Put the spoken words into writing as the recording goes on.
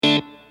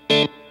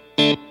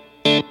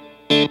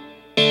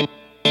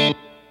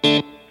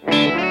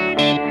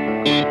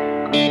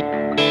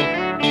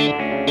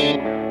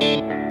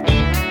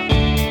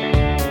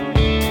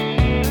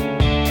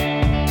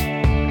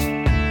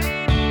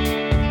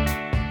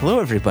Hello,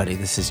 everybody.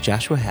 This is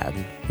Joshua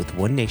Haddon with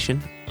One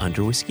Nation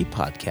Under Whiskey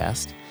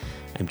podcast.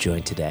 I'm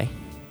joined today,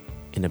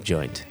 and I'm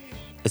joined,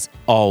 as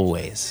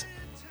always,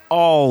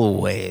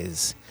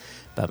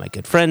 by my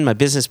good friend, my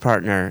business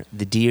partner,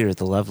 the dear,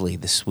 the lovely,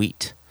 the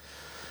sweet,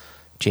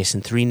 Jason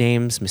Three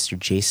Names, Mr.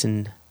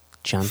 Jason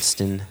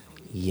Johnston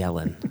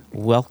Yellen.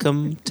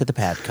 Welcome to the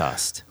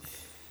podcast.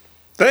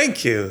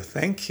 Thank you.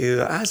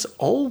 As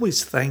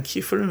always, thank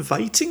you for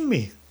inviting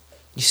me.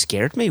 You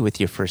scared me with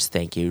your first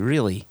thank you.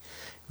 Really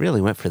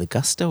went for the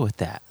gusto with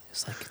that.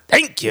 It's like,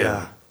 thank you.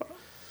 Yeah.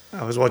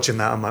 I was watching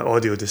that on my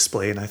audio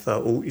display and I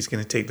thought, he's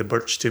going to take the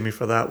birch to me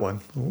for that one.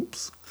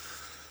 Oops.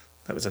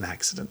 That was an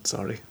accident,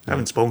 sorry. I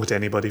haven't spoken to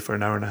anybody for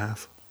an hour and a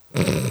half.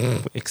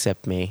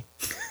 Except me.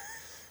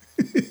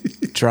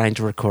 Trying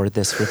to record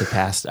this for the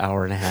past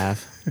hour and a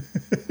half.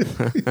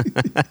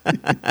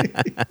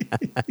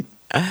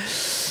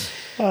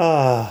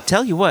 I'll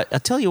tell you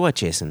what,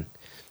 Jason.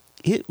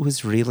 It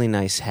was really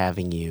nice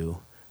having you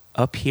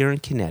up here in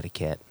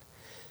Connecticut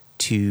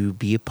to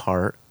be a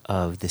part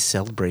of the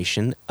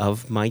celebration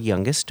of my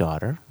youngest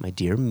daughter, my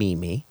dear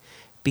Mimi,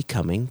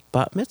 becoming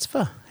bat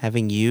mitzvah.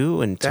 Having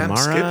you and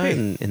Tamara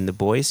and the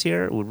boys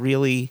here, it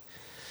really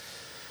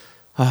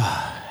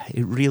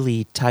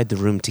tied the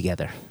room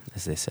together,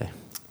 as they say.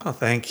 Oh,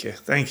 thank you.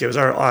 It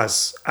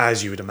was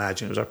as you would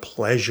imagine, it was our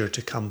pleasure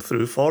to come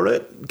through for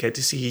it. Get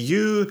to see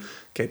you,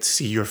 get to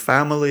see your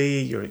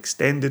family, your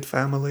extended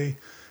family.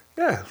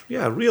 Yeah,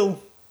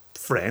 real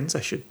friends,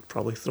 I should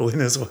probably throw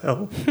in as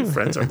well.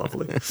 Friends are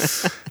lovely.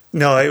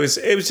 No, it was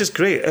just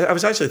great. I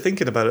was actually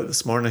thinking about it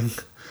this morning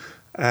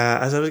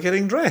as I was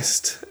getting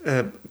dressed,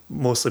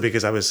 mostly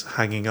because I was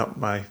hanging up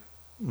my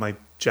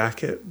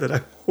jacket that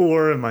I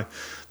wore and my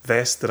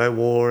vest that I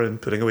wore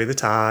and putting away the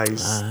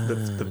ties.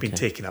 They've been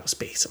taking up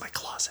space in my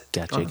closet.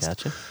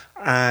 Gotcha.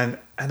 And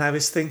I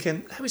was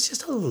thinking, it was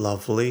just a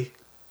lovely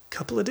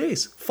couple of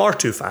days. Far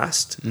too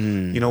fast.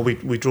 You know,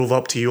 we drove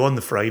up to you on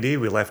the Friday,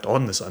 we left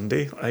on the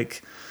Sunday.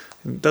 Like,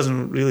 it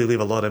doesn't really leave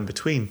a lot in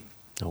between.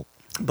 Nope.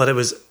 But it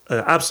was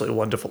absolutely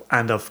wonderful.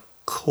 And of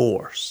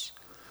course,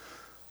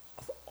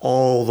 of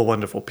all the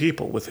wonderful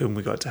people with whom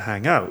we got to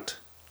hang out,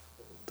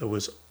 there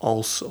was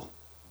also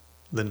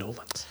the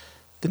Nolans.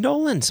 The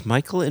Nolans,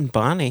 Michael and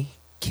Bonnie,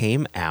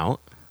 came out.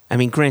 I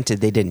mean,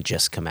 granted, they didn't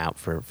just come out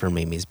for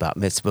Mimi's bat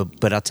mitzvah,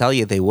 but I'll tell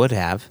you, they would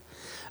have.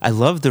 I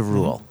love the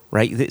rule,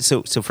 right?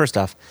 So first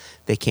off,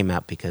 they came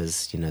out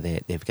because, you know,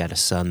 they've got a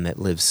son that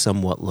lives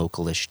somewhat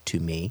localish to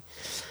me.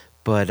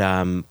 But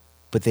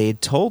they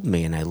had told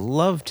me, and I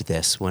loved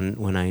this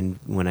when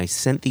I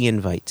sent the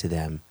invite to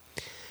them,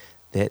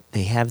 that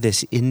they have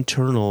this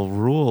internal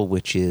rule,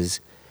 which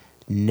is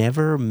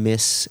never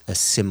miss a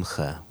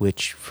simcha,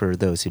 which for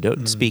those who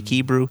don't speak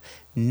Hebrew,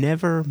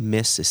 never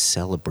miss a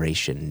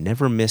celebration,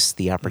 never miss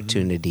the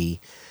opportunity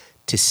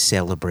to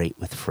celebrate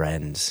with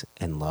friends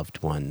and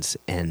loved ones.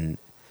 And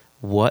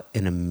what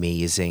an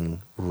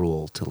amazing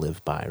rule to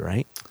live by,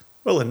 right?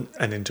 Well,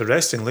 and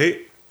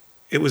interestingly,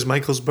 it was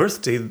Michael's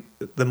birthday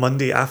the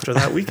Monday after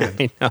that weekend.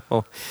 I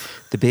know.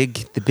 The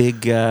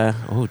big,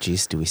 oh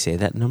geez, do we say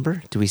that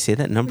number?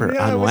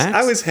 On wax?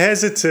 I was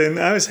hesitant.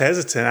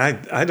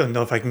 I don't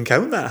know if I can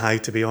count that high,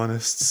 to be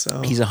honest.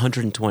 So he's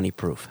 120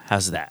 proof.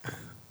 How's that?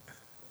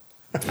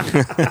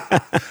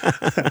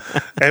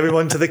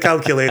 Everyone to the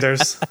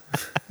calculators.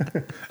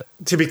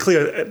 To be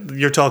clear,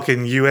 you're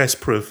talking US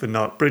proof and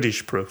not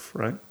British proof,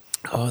 right?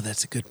 Oh,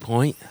 that's a good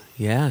point.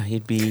 Yeah,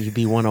 he'd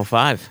be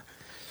 105.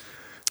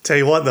 Tell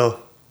you what, though,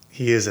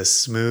 he is a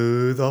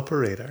smooth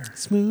operator.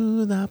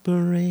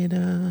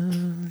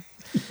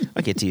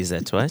 I get to use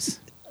that twice.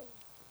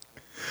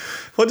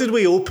 What did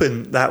we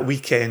open that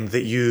weekend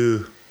that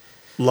you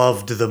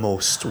loved the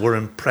most, were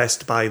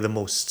impressed by the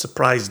most,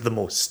 surprised the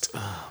most?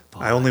 Oh,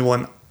 I only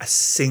want a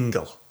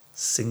single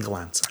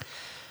answer.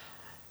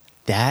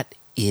 That's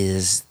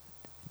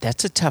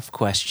a tough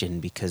question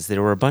because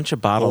there were a bunch of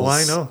bottles.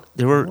 I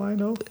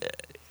know.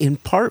 In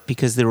part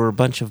because there were a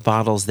bunch of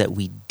bottles that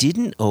we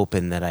didn't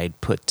open that I'd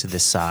put to the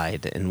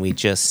side, and we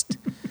just,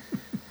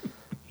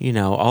 you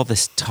know, all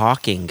this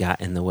talking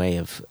got in the way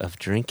of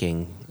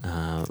drinking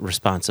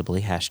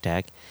responsibly,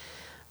 hashtag.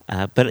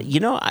 But, you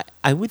know,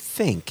 I would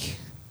think,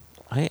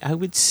 I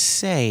would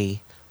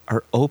say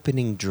our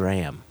opening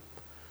dram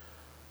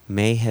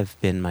may have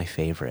been my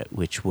favorite,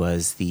 which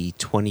was the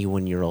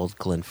 21-year-old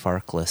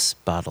Glenfarclas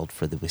bottled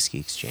for the Whiskey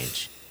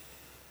Exchange.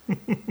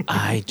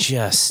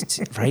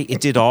 It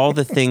did all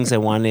the things I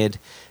wanted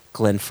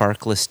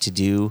Glenfarclas to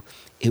do.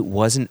 It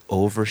wasn't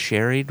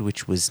over-sherried,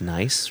 which was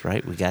nice,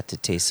 right? We got to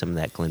taste some of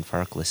that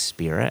Glenfarclas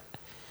spirit.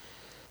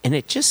 And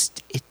it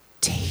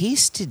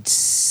tasted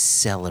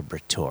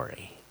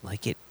celebratory.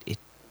 Like it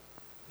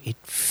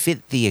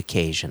fit the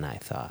occasion, I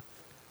thought.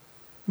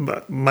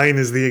 But mine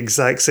is the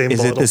exact same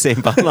bottle. Is it the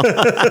same bottle?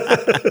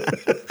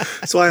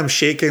 So I am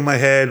shaking my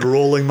head,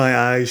 rolling my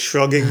eyes,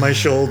 shrugging my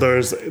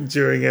shoulders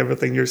during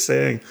everything you're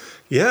saying.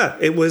 Yeah,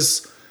 it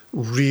was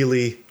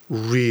really,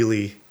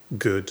 really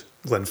good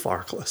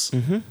Glenfarclas.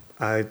 Mm-hmm.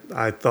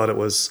 I thought it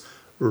was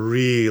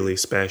really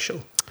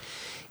special.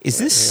 Is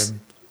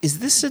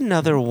this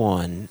another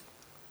one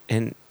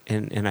and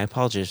I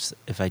apologize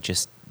if I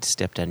just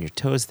stepped on your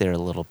toes there a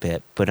little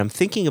bit, but I'm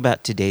thinking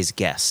about today's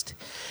guest,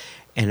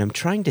 and I'm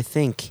trying to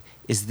think,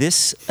 is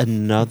this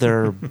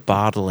another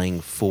bottling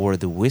for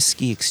the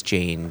Whiskey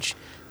Exchange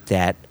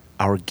that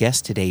our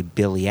guest today,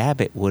 Billy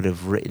Abbott, would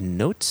have written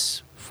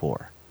notes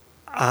for?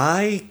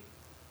 I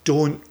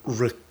don't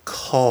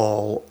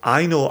recall.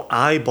 I know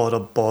I bought a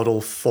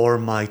bottle for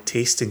my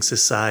tasting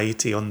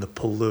society on the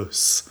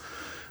Palouse,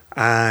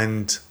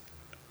 and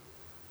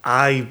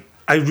I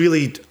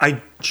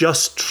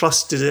just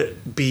trusted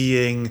it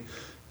being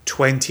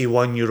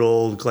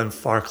 21-year-old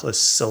Glenfarclas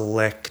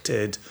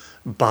selected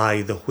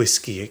by the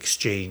Whiskey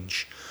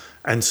Exchange.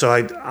 And so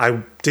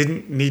I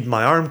didn't need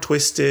my arm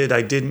twisted.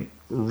 I didn't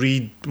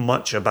read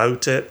much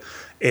about it.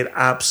 It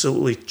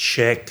absolutely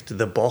checked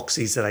the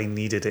boxes that I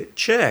needed it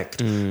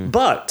checked.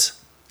 But,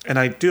 and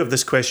I do have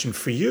this question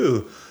for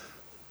you,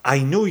 I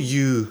know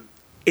you,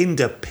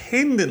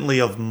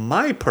 independently of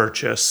my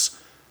purchase,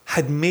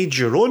 had made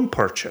your own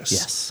purchase.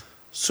 Yes.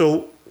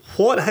 So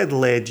what had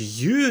led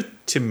you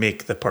to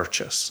make the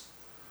purchase?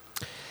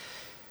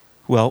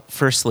 Well,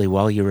 firstly,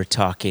 while you were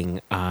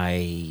talking,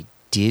 I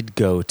did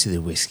go to the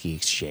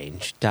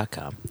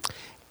whiskeyexchange.com,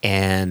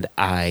 and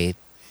I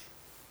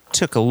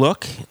took a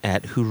look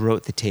at who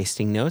wrote the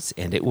tasting notes,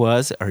 and it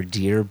was our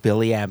dear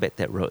Billy Abbott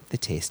that wrote the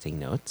tasting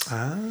notes.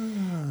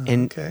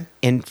 Okay.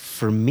 And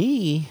for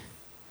me,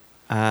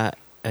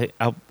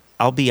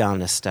 I'll be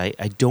honest, I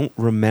don't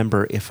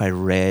remember if I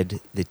read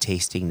the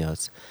tasting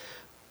notes,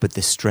 but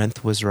the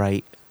strength was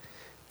right,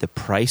 the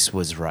price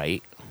was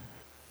right,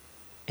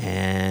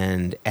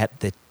 and at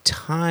the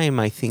time,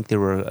 I think there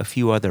were a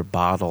few other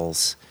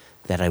bottles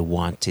that I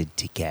wanted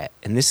to get.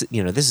 And this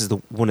is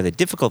one of the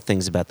difficult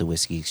things about the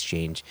Whiskey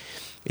Exchange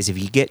is if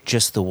you get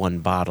just the one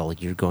bottle,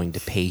 you're going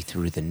to pay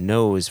through the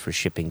nose for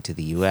shipping to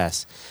the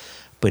U.S.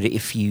 But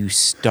if you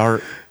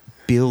start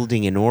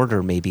building an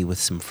order maybe with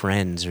some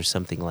friends or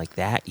something like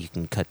that, you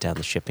can cut down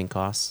the shipping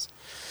costs.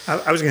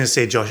 I was going to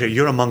say, Joshua,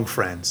 you're among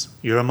friends.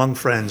 You're among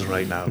friends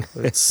right now.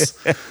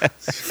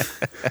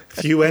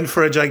 If you went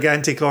for a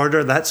gigantic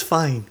order, that's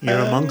fine. You're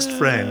amongst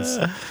friends.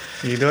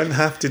 You don't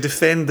have to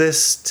defend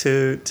this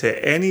to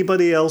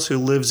anybody else who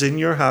lives in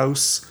your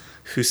house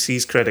who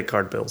sees credit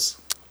card bills.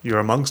 You're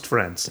amongst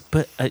friends.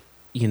 But, I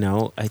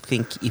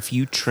think if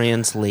you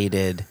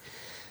translated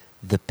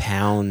the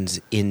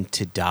pounds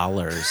into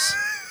dollars,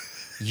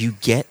 you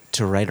get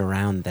to right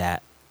around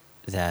that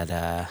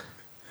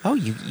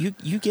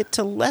you get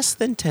to less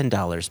than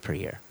 $10 per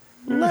year.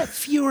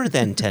 Fewer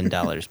than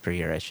 $10 per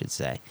year, I should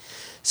say.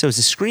 So it's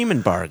a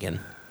screaming bargain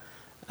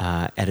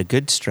at a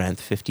good strength,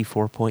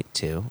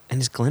 54.2. And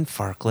it's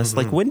Glenfarclas.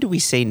 Like, when do we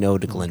say no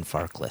to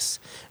Glenfarclas?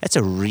 That's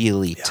a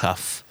really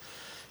tough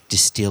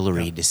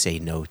distillery to say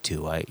no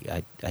to.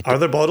 Are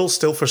there bottles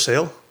still for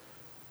sale?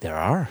 There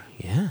are,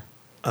 yeah.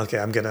 Okay,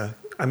 I'm gonna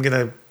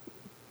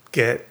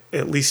get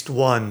at least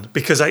one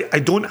because I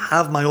don't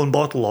have my own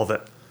bottle of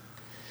it.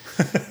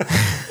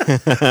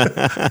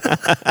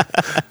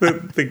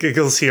 the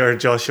giggles here,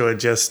 Joshua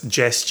just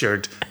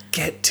gestured.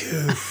 Get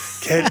two,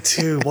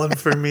 one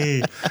for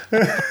me.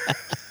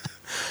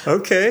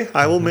 Okay,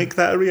 I will make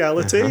that a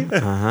reality.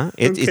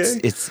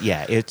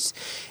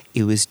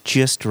 It was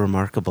just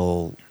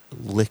remarkable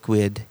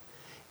liquid.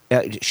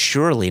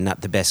 Surely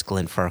not the best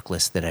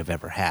Glenfarclas that I've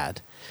ever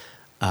had,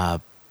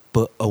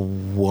 but a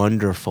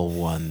wonderful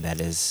one that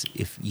is,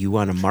 if you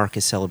want to mark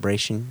a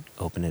celebration,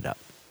 open it up.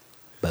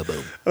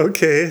 Boom.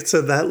 Okay,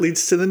 so that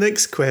leads to the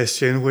next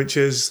question, which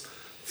is,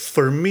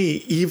 for me,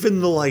 even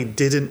though I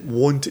didn't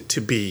want it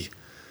to be,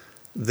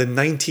 the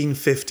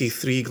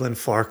 1953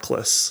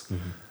 Glenfarclas,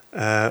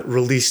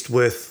 released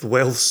with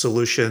Wealth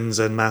Solutions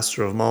and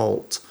Master of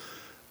Malt,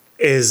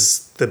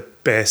 is the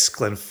best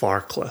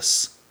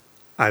Glenfarclas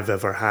I've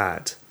ever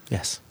had.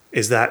 Yes.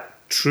 Is that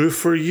true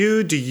for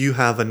you? Do you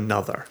have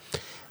another?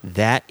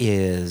 That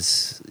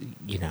is,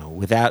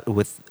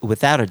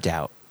 without a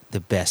doubt, the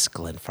best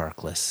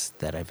Glenfarclas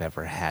that I've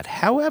ever had.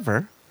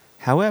 However,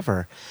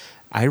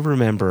 I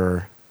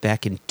remember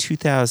back in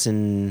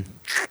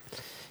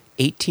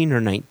 2018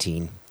 or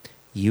 19,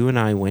 you and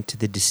I went to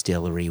the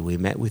distillery. We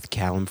met with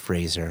Callum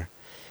Fraser,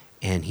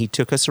 and he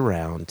took us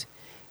around,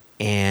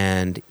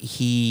 and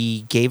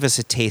he gave us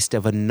a taste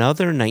of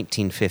another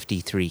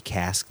 1953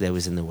 cask that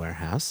was in the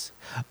warehouse.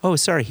 Oh,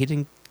 sorry, he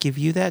didn't give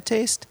you that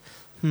taste?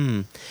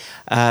 But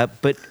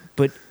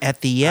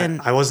at the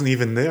end... I wasn't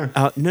even there.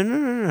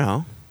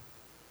 No.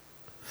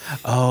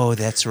 Oh,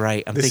 that's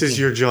right. This is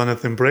your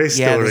Jonathan Bray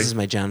story. Yeah, this is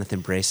my Jonathan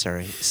Bray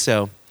story.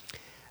 So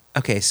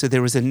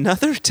there was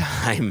another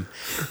time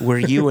where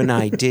you and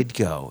I did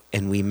go,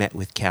 and we met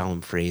with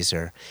Callum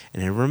Fraser.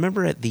 And I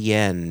remember at the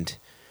end,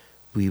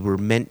 we were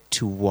meant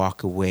to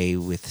walk away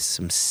with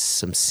some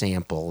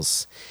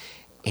samples,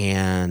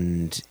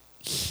 and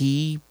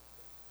he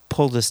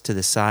pulled us to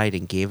the side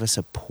and gave us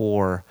a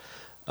pour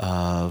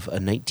of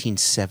a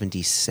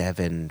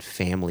 1977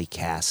 family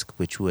cask,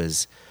 which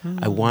was,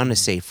 I want to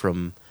say,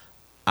 from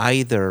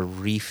either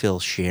refill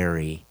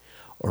sherry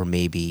or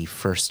maybe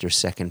first or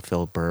second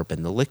fill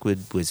bourbon. The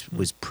liquid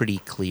was pretty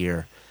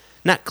clear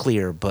not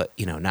clear, but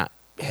not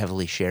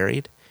heavily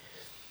sherried.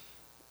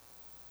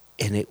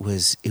 And it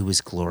was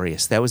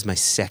glorious. That was my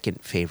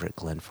second favorite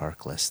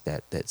Glenfarclas.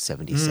 That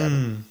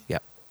 77.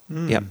 Yep.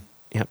 Yep.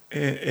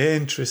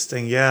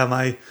 Interesting.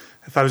 Yeah,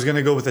 if I was going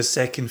to go with a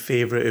second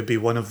favorite, it'd be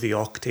one of the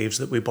octaves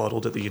that we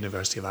bottled at the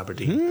University of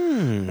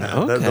Aberdeen.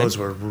 Okay. Those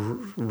were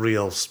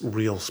real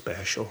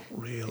special.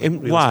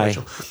 And real why?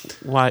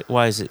 Special.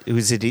 Why is it?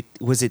 Was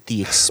it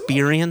the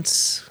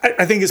experience?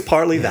 I think it's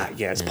partly that.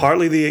 Yeah, it's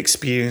partly the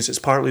experience. It's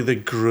partly the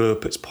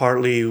group. It's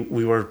partly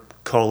we were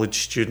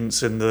college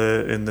students in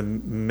the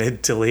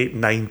mid to late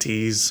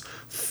 90s,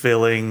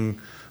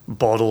 filling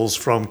bottles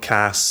from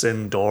casks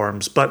in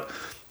dorms, but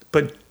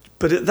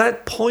at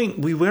that point,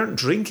 we weren't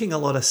drinking a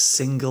lot of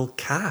single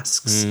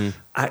casks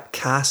at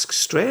cask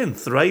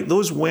strength, right?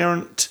 Those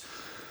weren't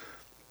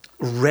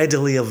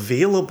readily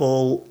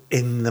available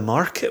in the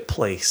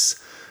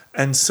marketplace.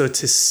 And so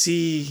to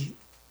see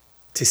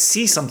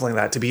something like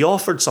that, to be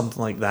offered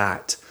something like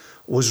that,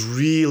 was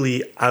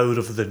really out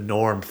of the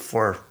norm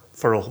for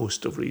a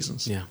host of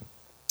reasons. Yeah.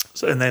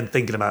 So, and then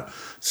thinking about the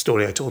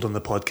story I told on the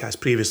podcast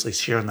previously,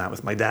 sharing that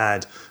with my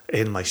dad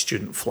in my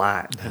student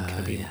flat, and him kind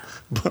of being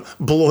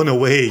blown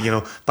away,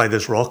 by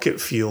this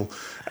rocket fuel.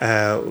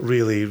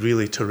 Really,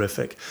 really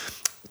terrific.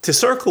 To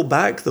circle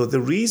back, though,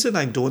 the reason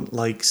I don't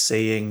like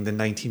saying the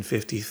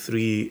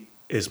 1953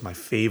 is my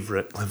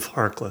favourite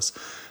Glenfarclas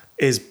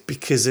is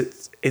because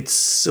it's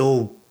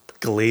so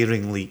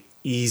glaringly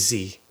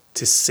easy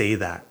to say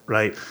that,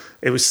 right?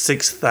 It was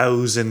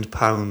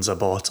 £6,000 a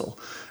bottle.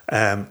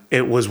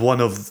 It was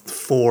one of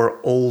 4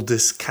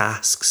 oldest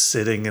casks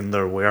sitting in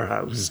their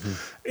warehouse.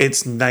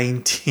 It's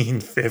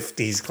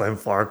 1950s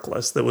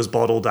Glenfarclas that was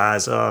bottled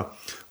as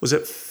was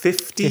it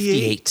 58?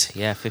 58.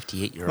 Yeah,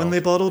 58-year-old. When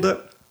they bottled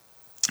it,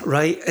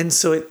 right? And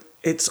so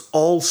it's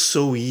all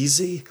so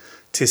easy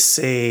to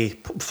say,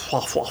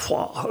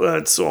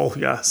 that's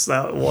yes,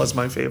 that was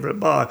my favorite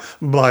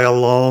by a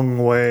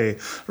long way,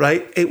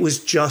 right? It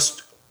was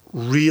just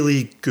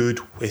really good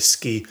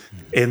whiskey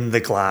in the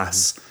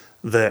glass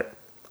that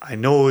I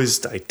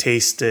nosed, I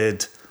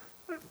tasted,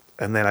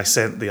 and then I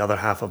sent the other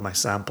half of my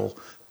sample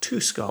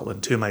to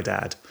Scotland, to my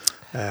dad,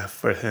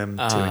 for him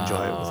to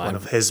enjoy it with one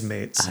of his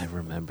mates. I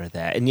remember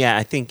that. And yeah,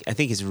 I think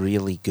it's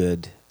really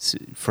good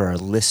for our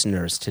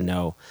listeners to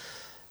know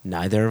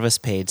neither of us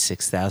paid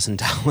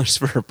 $6,000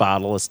 for a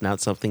bottle. It's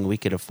not something we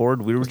could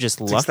afford. We were just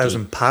lucky.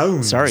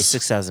 £6,000. Sorry,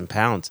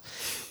 £6,000.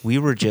 We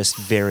were just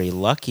very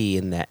lucky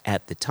in that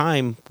at the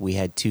time we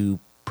had 2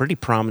 pretty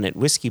prominent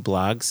whiskey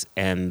blogs,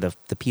 and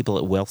the people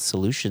at Wealth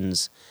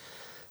Solutions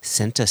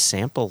sent us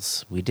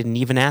samples. We didn't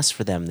even ask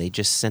for them. They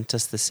just sent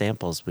us the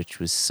samples, which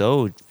was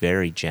so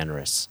very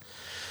generous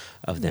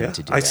of them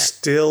to do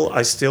that.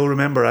 I still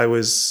remember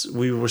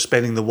we were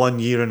spending the 1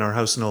 year in our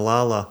house in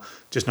Olalla,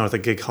 just north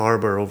of Gig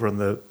Harbor over on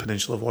the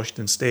peninsula of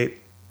Washington State.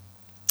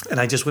 And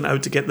I just went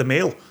out to get the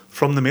mail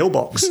from the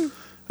mailbox. And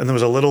there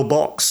was a little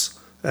box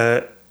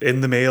in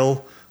the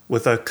mail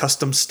with a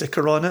custom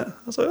sticker on it. I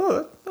was like,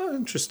 oh,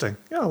 interesting.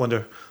 Yeah, I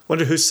wonder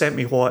who sent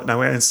me what. And I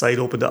went inside,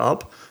 opened it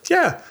up.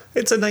 Yeah,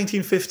 it's a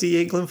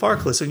 1958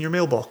 Glenfarclas in your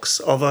mailbox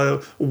of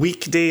a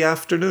weekday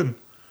afternoon.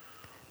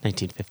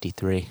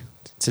 1953.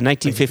 It's a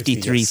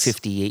 1953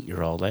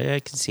 58-year-old. I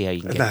can see how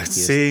you can get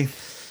confused.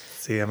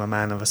 See, I'm a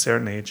man of a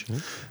certain age.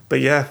 But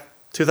yeah,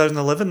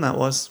 2011 that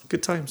was.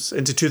 Good times.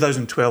 Into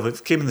 2012. If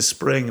it came in the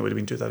spring, it would have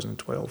been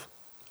 2012.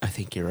 I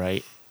think you're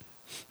right.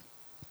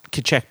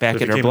 Could check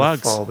back at our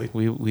blogs.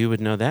 We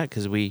would know that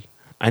because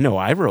I know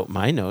I wrote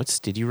my notes.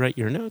 Did you write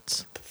your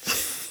notes?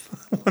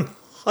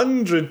 100%.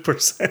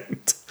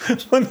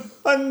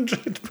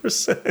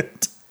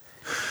 100%.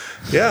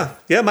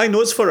 Yeah, my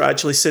notes for are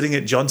actually sitting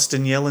at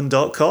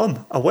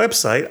johnstonyellen.com, a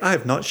website I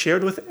have not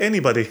shared with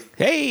anybody.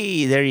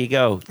 Hey, there you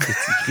go.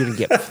 You're going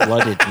to get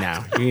flooded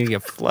now. You're going to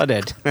get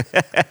flooded.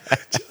 I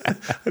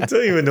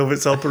don't even know if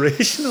it's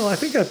operational. I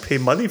think I pay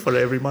money for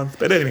it every month.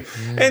 But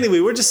anyway,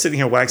 we're just sitting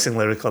here waxing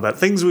lyrical about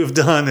things we've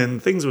done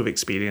and things we've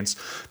experienced.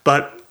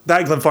 But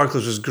that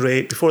Glenfarclas was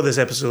great. Before this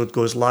episode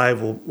goes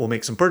live, we'll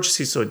make some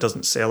purchases so it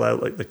doesn't sell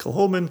out like the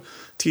Kilchoman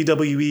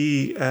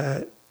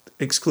TWE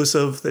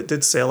exclusive that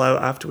did sell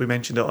out after we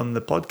mentioned it on the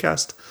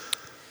podcast.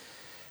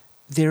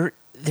 There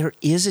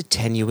is a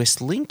tenuous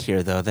link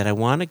here, though, that I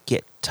want to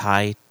get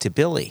tied to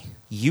Billy.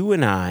 You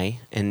and I,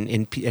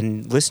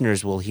 and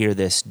listeners will hear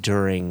this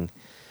during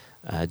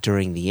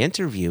the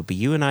interview, but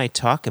you and I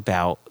talk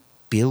about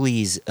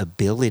Billy's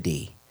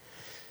ability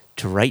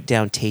to write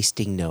down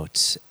tasting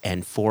notes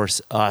and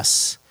force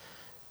us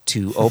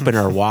to open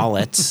our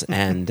wallets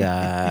and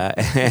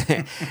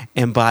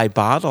buy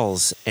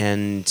bottles,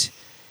 and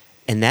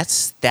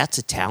that's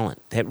a talent.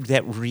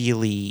 That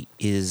really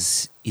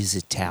is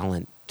a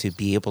talent to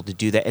be able to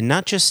do that, and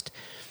not just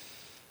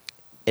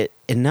do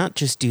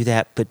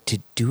that, but to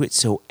do it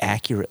so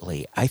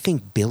accurately. I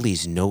think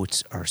Billy's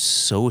notes are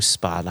so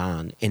spot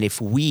on, and if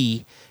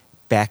we,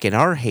 back in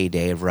our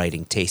heyday of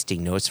writing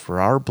tasting notes for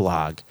our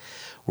blog,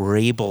 were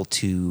able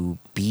to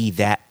be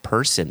that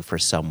person for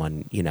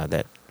someone,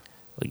 that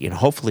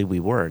hopefully we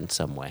were in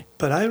some way.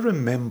 But I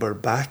remember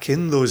back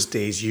in those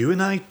days, you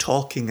and I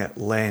talking at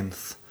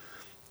length,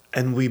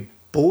 and we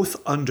both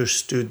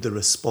understood the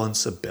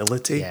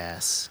responsibility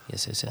Yes.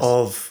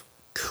 of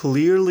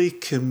clearly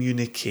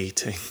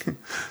communicating,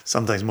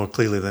 sometimes more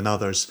clearly than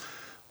others,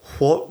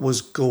 what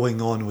was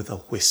going on with a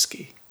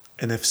whiskey.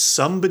 And if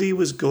somebody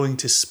was going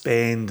to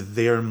spend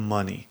their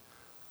money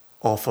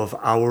off of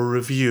our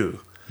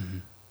review,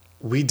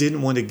 we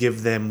didn't want to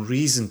give them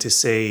reason to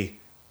say,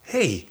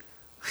 hey,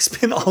 I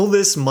spent all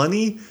this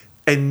money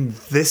and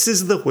this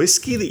is the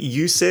whiskey that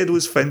you said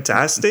was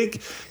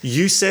fantastic.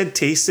 You said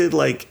tasted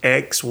like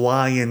X,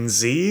 Y, and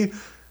Z,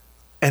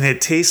 and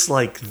it tastes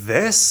like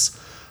this.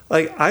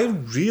 Like, I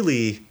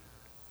really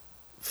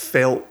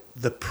felt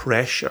the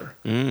pressure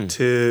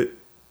to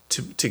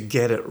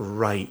get it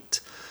right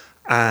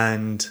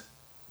and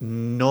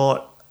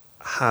not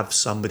have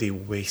somebody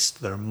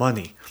waste their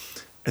money.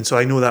 And so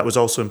I know that was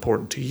also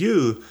important to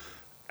you.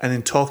 And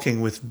in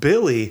talking with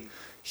Billy,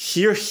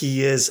 here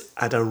he is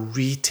at a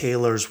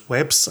retailer's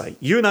website.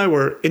 You and I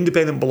were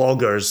independent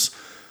bloggers,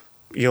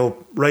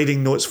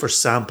 writing notes for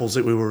samples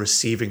that we were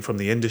receiving from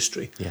the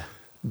industry. Yeah.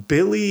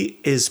 Billy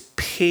is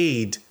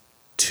paid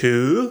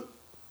to,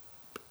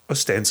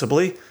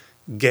 ostensibly,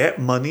 get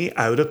money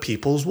out of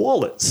people's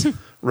wallets,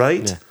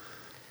 right? Yeah.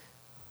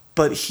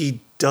 But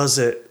he does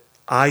it,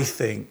 I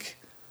think,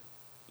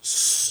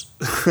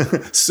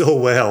 so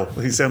well.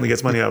 He certainly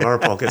gets money out of our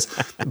pockets,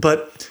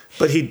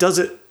 but he does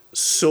it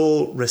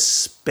so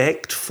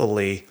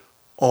respectfully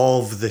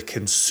of the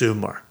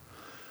consumer,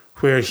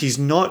 where he's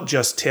not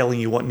just telling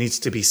you what needs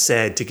to be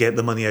said to get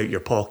the money out your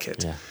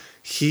pocket. Yeah.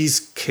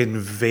 He's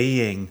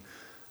conveying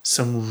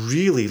some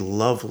really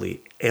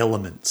lovely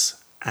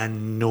elements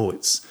and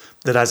notes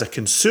that as a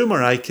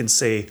consumer I can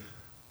say,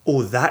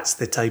 oh, that's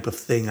the type of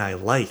thing I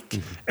like.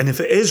 And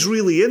if it is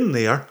really in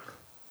there,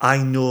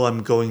 I know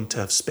I'm going to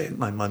have spent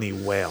my money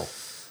well.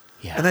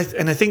 Yeah.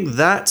 And I think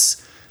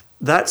that's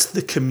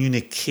the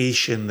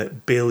communication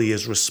that Billy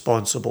is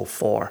responsible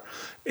for.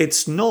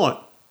 It's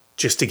not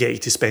just to get you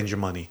to spend your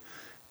money.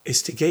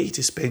 It's to get you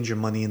to spend your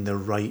money in the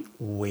right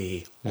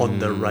way, on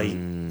the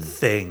right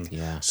thing,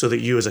 so that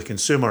you as a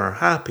consumer are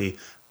happy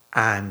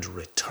and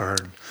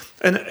return.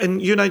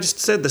 And you and I just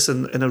said this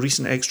in a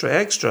recent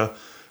Extra.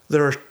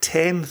 There are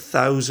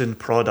 10,000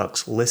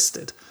 products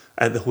listed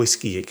at the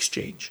Whiskey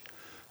Exchange.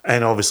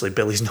 And obviously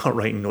Billy's not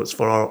writing notes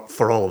for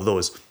all of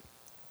those.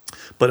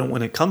 But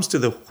when it comes to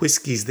the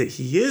whiskies that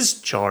he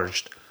is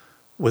charged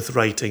with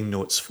writing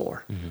notes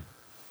for,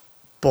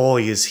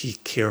 boy, is he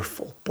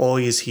careful.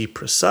 Boy, is he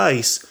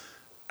precise.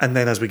 And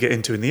then as we get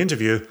into in the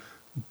interview,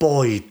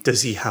 boy,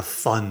 does he have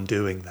fun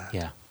doing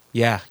that.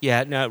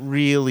 Yeah. No,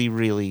 really,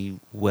 really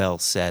well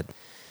said.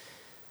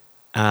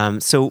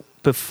 So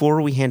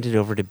before we hand it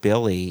over to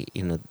Billy,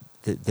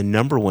 the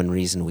number one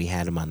reason we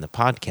had him on the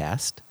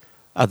podcast,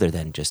 other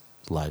than just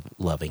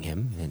loving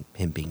him and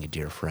him being a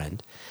dear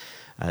friend,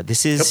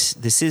 this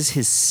is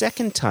his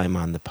second time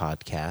on the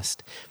podcast,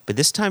 but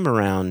this time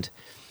around,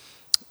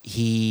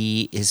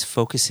 he is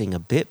focusing a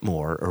bit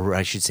more, or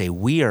I should say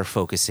we are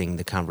focusing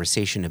the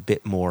conversation a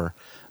bit more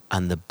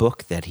on the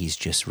book that he's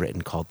just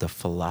written called The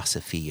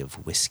Philosophy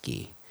of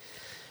Whiskey.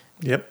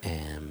 Yep.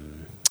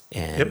 And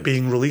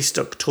being released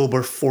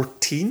October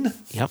 14.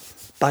 Yep.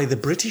 By the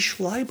British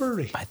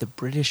Library. By the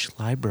British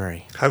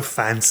Library. How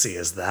fancy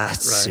is that,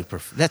 That's right?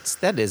 super.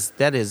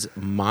 That is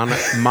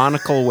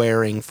monocle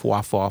wearing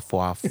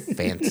fwa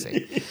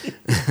fancy.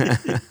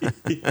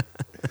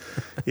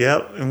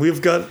 Yep, and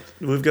we've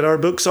got our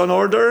books on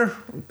order.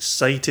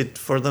 Excited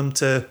for them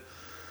to.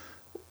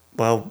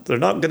 Well, they're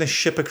not going to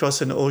ship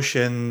across an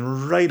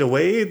ocean right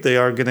away. They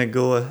are going to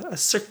go a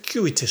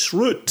circuitous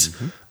route.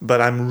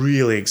 But I'm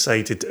really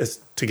excited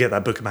to get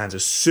that book in my hands.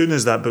 As soon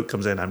as that book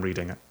comes in, I'm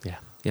reading it. Yeah.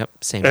 Yep.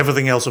 Same.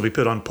 Everything else will be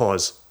put on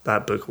pause.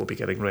 That book will be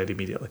getting read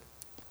immediately.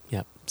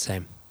 Yep.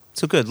 Same.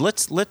 So good.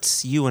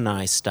 Let's you and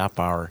I stop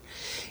our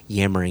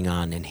yammering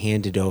on and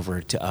hand it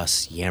over to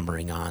us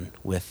yammering on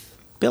with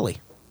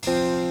Billy.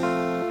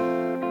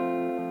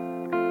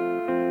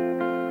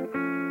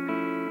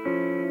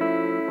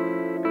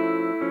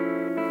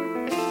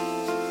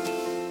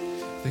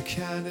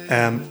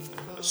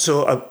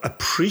 So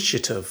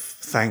appreciative,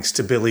 thanks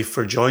to Billy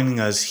for joining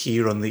us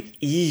here on the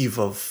eve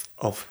of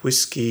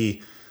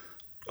Whiskey.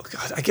 Oh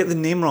God, I get the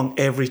name wrong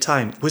every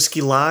time.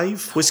 Whiskey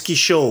Live? Whiskey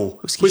Show.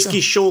 Whiskey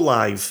Show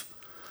Live.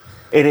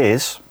 It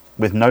is,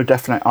 with no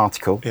definite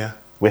article, Yeah.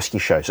 Whiskey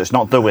Show. So it's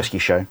not The Whiskey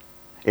Show.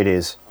 It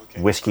is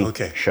Whiskey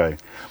Show.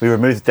 We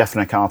removed the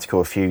definite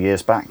article a few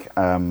years back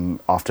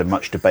after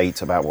much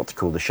debate about what to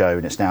call the show,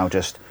 and it's now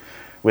just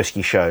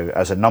Whiskey Show,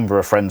 as a number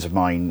of friends of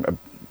mine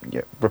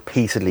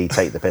repeatedly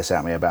take the piss out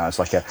of me about. It's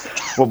like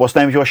what's the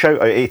name of your show?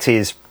 Oh, it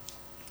is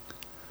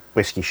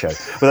Whiskey Show,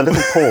 with a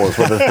little pause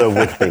where the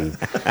would be.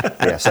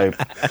 Yeah, So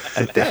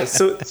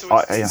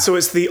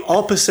it's the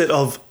opposite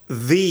of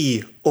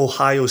the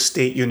Ohio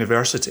State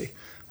University,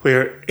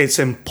 where it's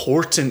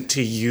important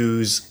to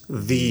use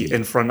the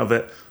in front of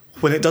it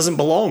when it doesn't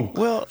belong.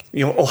 Well,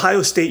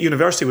 Ohio State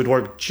University would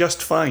work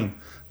just fine,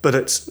 but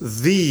it's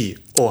the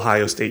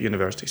Ohio State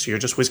University. So you're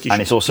just Whiskey Show.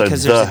 And it's also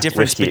because the there's a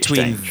difference Whiskey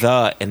between Exchange.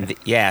 the and the,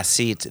 yeah.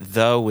 See, it's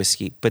the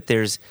whiskey, but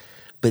the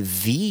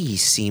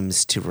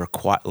seems to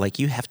require, like,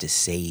 you have to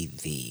say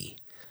the.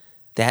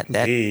 That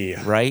The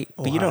right,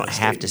 but you Ohio don't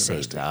have State to say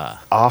University.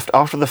 the.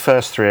 After the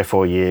first 3 or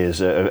 4 years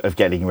of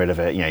getting rid of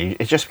it,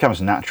 it just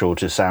becomes natural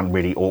to sound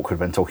really awkward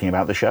when talking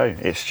about the show.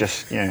 It's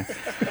just,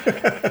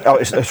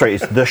 it's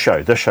the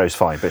show. The show's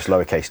fine, but it's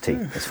lowercase t.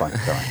 It's fine.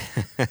 It's all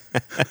right.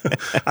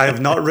 I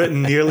have not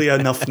written nearly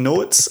enough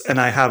notes,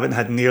 and I haven't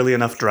had nearly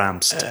enough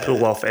dramps to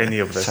pull off any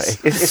of this.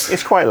 So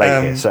it's quite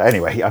late here. So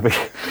anyway, I mean,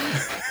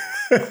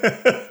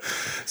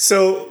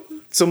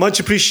 So much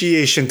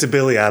appreciation to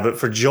Billy Abbott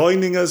for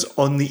joining us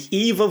on the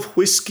eve of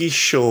Whiskey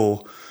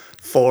Show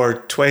for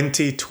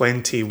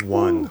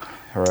 2021.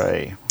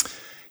 hooray.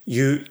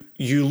 You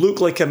look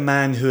like a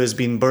man who has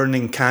been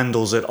burning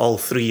candles at all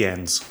three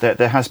ends.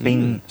 There has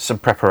been some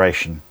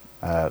preparation,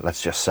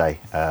 let's just say.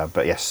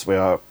 But yes, we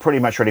are pretty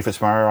much ready for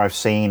tomorrow. I've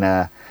seen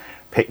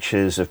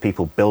pictures of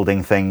people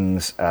building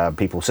things,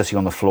 people sitting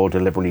on the floor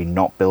deliberately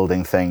not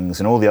building things,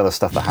 and all the other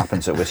stuff that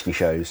happens at whiskey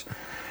shows.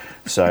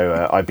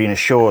 So I've been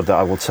assured that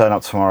I will turn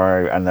up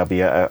tomorrow and there'll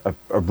be a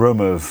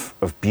room of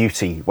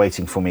beauty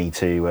waiting for me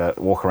to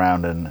walk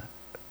around and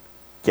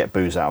get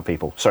booze out of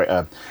people.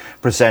 Sorry,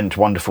 present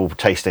wonderful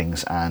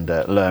tastings and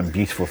learn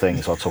beautiful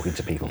things while talking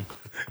to people.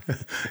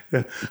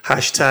 Yeah.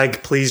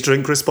 Hashtag please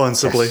drink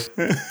responsibly.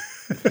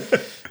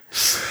 Yes.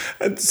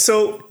 And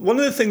so one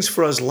of the things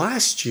for us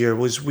last year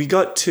was we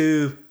got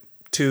to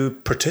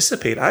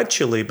participate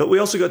actually, but we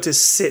also got to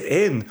sit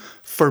in.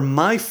 For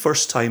my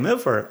first time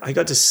ever, I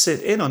got to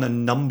sit in on a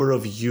number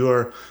of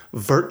your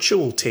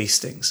virtual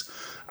tastings.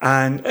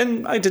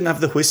 And I didn't have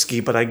the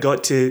whiskey, but I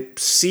got to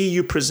see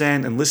you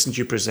present and listen to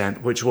you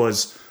present, which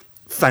was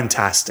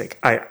fantastic.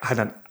 I had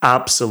an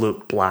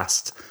absolute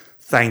blast.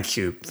 Thank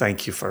you.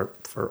 Thank you for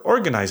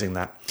organizing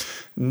that.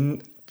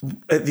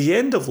 At the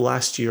end of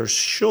last year's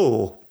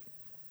show,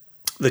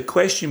 the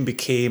question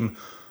became,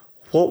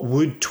 what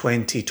would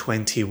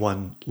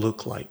 2021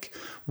 look like?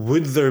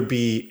 Would there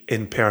be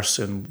in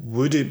person?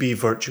 Would it be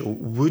virtual?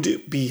 Would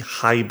it be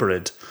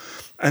hybrid?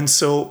 And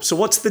so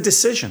what's the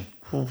decision?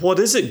 What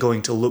is it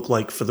going to look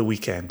like for the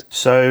weekend?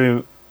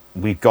 So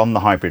we've gone the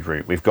hybrid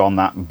route. We've gone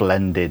that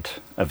blended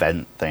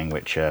event thing,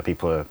 which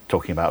people are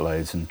talking about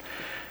loads. And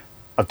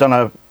I've done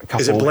a couple...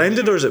 Is it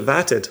blended or is it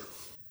vatted?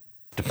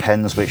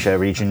 Depends which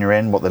region you're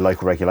in, what the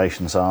local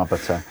regulations are,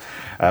 but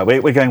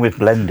we're going with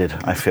blended.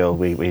 I feel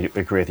we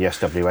agree with the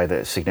SWA that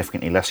it's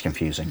significantly less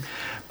confusing.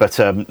 But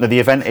the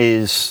event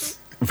is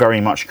very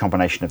much a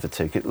combination of the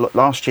two.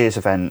 Last year's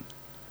event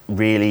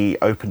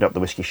really opened up the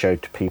whiskey show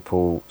to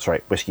people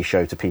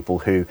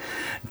who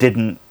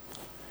didn't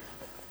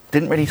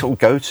really sort of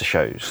go to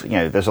shows.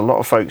 There's a lot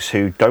of folks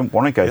who don't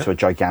want to go to a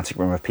gigantic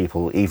room of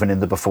people, even in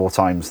the before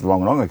times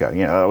long ago.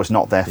 That was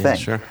not their thing.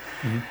 Sure.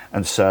 Mm-hmm.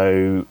 And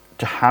so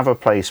to have a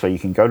place where you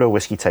can go to a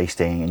whiskey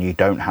tasting and you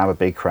don't have a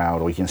big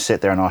crowd, or you can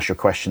sit there and ask your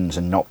questions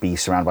and not be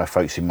surrounded by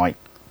folks who might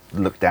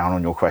look down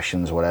on your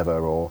questions or whatever,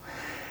 or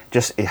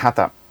just it had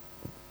that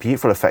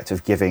beautiful effect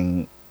of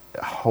giving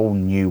a whole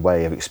new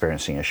way of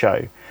experiencing a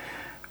show.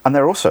 And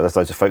there's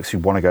loads of folks who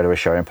want to go to a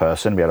show in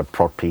person, be able to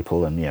prod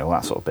people and all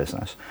that sort of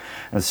business.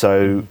 And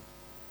so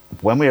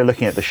when we were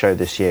looking at the show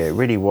this year, it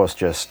really was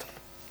just,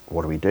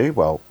 what do we do?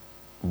 Well,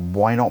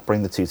 why not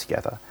bring the two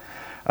together?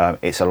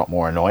 It's a lot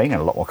more annoying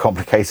and a lot more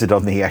complicated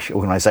on the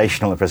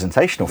organisational and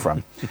presentational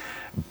front.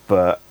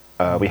 But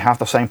we have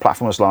the same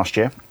platform as last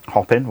year,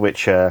 Hopin,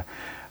 which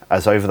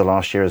as over the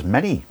last year, as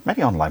many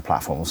online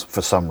platforms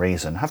for some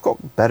reason have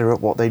got better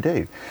at what they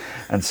do.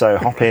 And so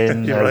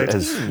Hopin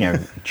has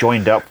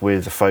joined up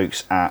with the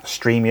folks at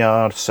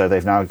StreamYard, so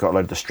they've now got a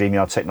load of the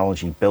StreamYard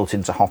technology built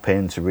into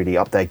Hopin to really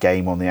up their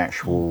game on the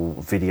actual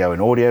video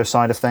and audio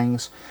side of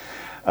things.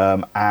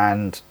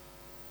 And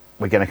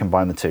we're going to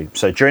combine the two.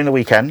 So during the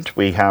weekend,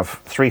 we have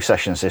 3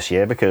 sessions this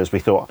year because we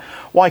thought,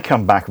 why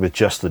come back with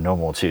just the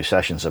normal 2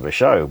 sessions of a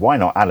show? Why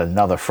not add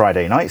another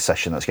Friday night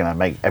session that's going to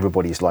make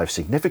everybody's life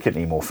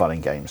significantly more fun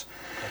in games?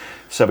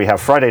 So we have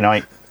Friday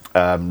night,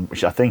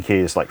 which I think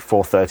is like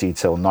 4:30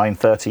 till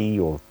 9:30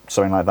 or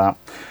something like that.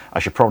 I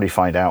should probably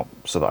find out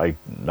so that I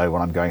know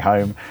when I'm going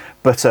home.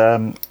 But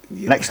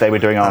next day we're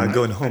doing our...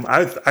 going home.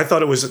 I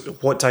thought it was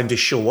what time to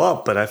show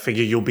up, but I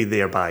figure you'll be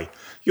there by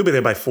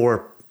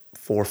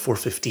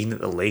 4:15 at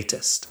the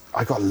latest.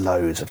 I got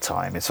loads of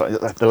time. It's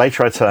like, the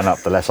later I turn up,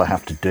 the less I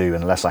have to do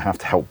and the less I have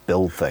to help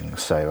build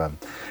things. So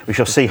we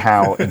shall see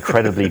how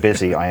incredibly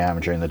busy I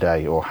am during the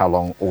day, or how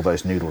long all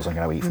those noodles I'm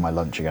going to eat for my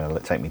lunch are going to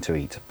take me to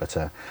eat. But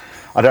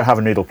I don't have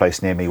a noodle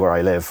place near me where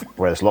I live,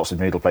 whereas lots of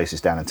noodle places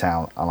down in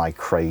town, and I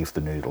crave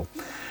the noodle.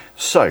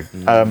 So...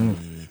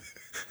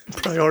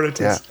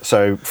 priorities. Yeah.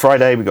 So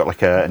Friday we got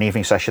like an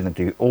evening session that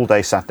do all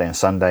day Saturday and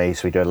Sunday.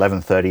 So we do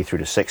 11:30 through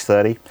to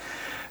 6:30.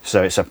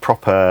 So it's a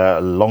proper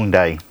long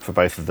day for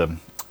both of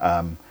them.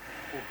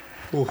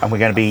 and we're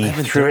going to be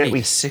through it.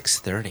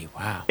 6:30.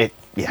 Wow.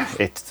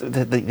 It's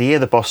the year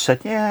the boss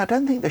said, I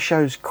don't think the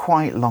show's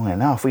quite long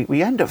enough.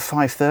 We end at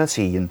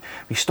 5:30 and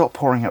we stop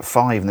pouring at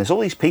 5, and there's all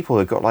these people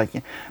who've got like,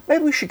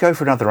 maybe we should go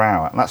for another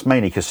hour. And that's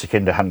mainly because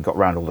Sukhinder hadn't got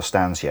around all the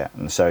stands yet,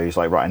 and so he's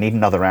like, right, I need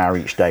another hour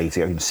each day to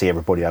go and see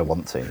everybody I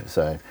want to.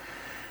 So,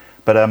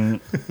 but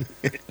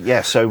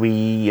so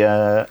we.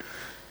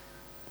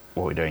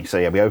 What we're doing.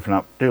 So we open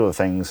up, do all the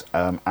things,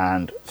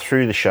 and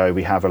through the show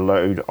we have a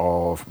load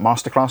of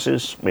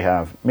masterclasses, we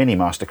have mini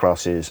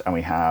masterclasses, and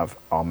we have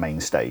our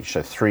main stage.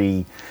 So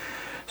 3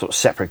 sort of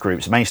separate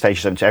groups. The main stage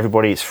is open to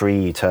everybody, it's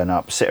free, you turn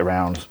up, sit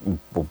around,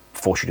 we'll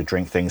force you to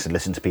drink things and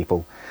listen to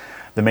people.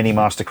 The mini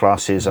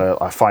masterclasses are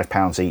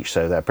 £5 each,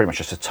 so they're pretty much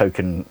just a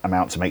token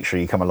amount to make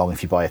sure you come along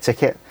if you buy a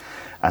ticket.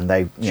 And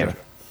they, you know,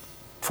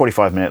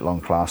 45-minute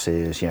long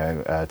classes,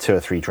 2 or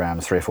 3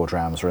 drams, 3 or 4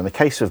 drams. Or in the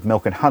case of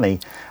Milk and Honey,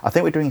 I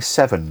think we're doing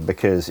 7,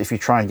 because if you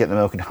try and get the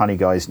Milk and Honey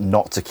guys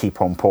not to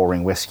keep on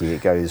pouring whiskey,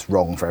 it goes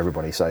wrong for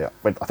everybody. So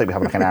I think we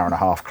have like an hour and a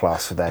half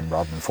class for them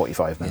rather than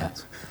 45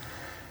 minutes.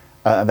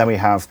 And then we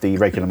have the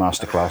regular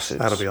master classes.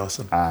 That'll be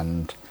awesome.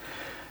 And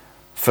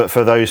for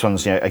those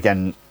ones,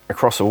 again,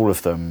 across all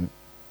of them,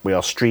 we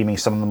are streaming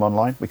some of them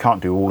online. We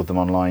can't do all of them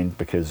online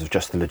because of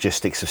just the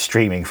logistics of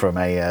streaming from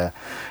a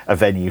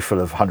venue full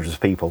of hundreds of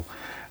people.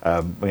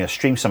 We're going to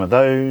stream some of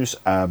those,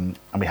 and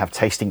we have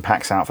tasting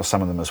packs out for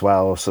some of them as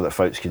well, so that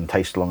folks can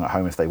taste along at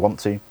home if they want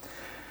to.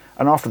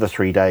 And after the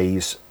 3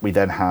 days, we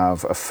then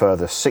have a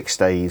further 6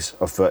 days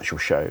of virtual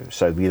show.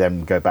 So we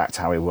then go back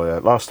to how we were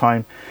last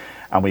time,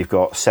 and we've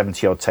got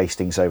 70-odd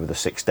tastings over the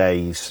 6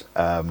 days,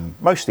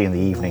 mostly in the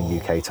evening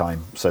UK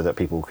time, so that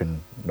people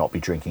can not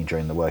be drinking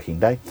during the working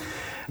day.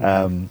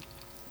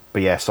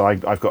 But yeah, so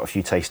I've got a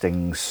few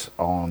tastings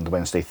on the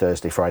Wednesday,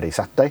 Thursday, Friday,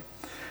 Saturday.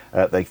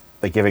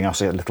 They're giving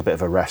us a little bit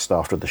of a rest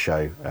after the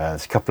show.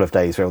 There's a couple of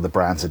days where all the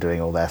brands are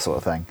doing all their sort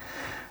of thing.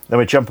 Then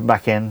we're jumping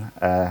back in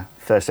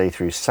Thursday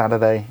through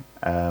Saturday,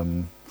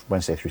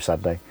 Wednesday through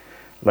Saturday.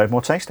 Load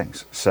more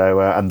tastings. So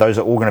and those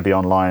are all going to be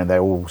online, and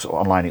they're all sort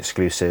of online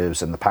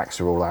exclusives, and the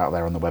packs are all out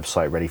there on the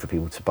website ready for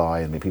people to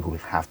buy, and people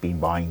have been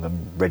buying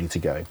them ready to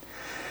go.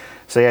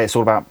 So yeah, it's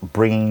all about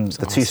bringing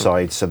the two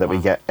sides so that we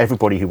get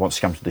everybody who wants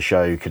to come to the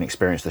show can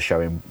experience the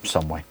show in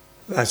some way.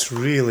 That's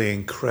really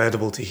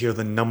incredible to hear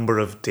the number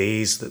of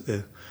days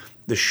that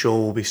the show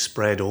will be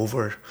spread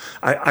over.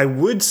 I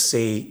would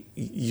say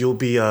you'll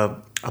be a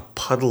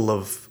puddle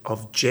of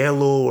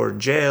jello or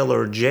gel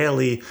or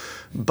jelly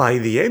by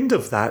the end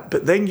of that,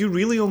 but then you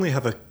really only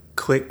have a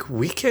quick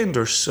weekend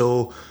or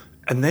so,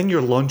 and then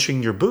you're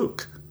launching your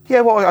book.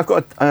 Yeah, well, I've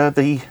got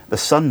the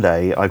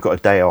Sunday. I've got a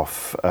day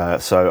off,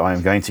 so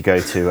I'm going to go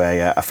to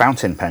a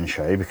fountain pen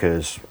show,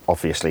 because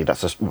obviously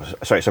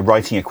it's a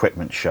writing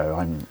equipment show.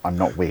 I'm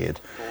not weird,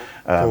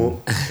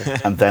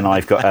 and then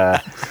I've got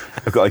a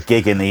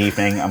gig in the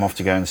evening. I'm off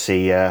to go and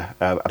see a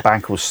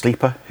band called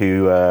Sleeper,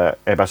 who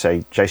if I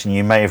say, Jason,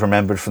 you may have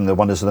remembered from the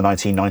wonders of the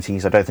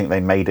 1990s. I don't think they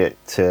made it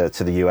to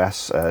the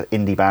US.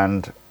 Indie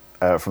band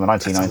from the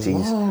 1990s. That's a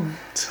long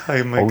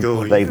time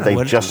ago.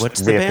 They've just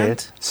what's reappeared. The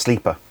band?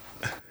 Sleeper.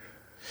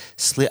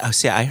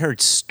 See, I heard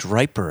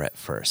Striper at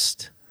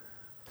first.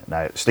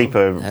 No,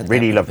 Sleeper,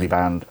 really lovely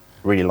band,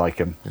 really like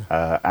them.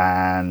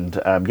 And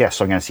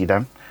yes, I'm going to see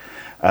them.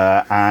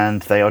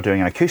 And they are doing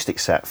an acoustic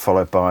set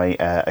followed by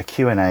a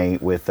Q&A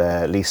with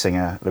lead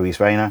singer Louise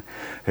Rayner,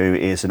 who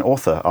is an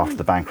author after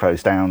the band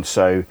closed down.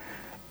 So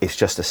it's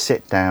just a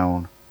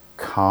sit-down,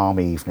 calm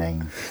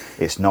evening.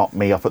 It's not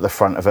me up at the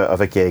front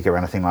of a gig or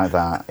anything like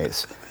that.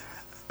 It's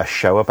a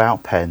show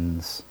about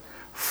pens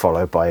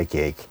followed by a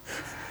gig.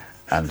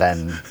 And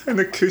then an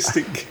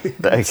acoustic gig.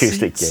 The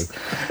acoustic gig,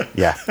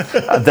 yeah.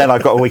 And then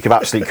I've got a week of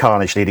absolute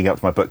carnage leading up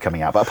to my book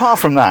coming out. But apart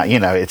from that,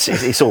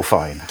 it's all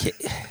fine.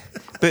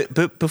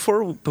 But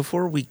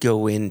before we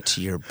go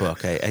into your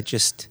book,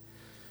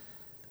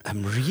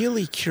 I'm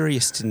really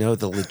curious to know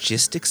the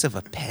logistics of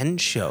a pen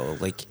show.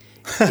 Like,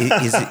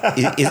 is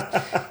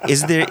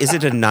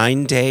it a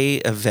 9-day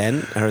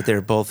event? Are there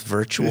both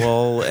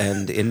virtual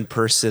and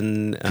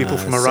in-person people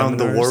from around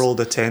seminars? the world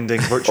attending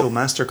virtual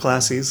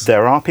masterclasses?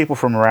 There are people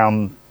from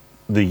around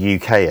the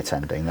UK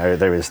attending.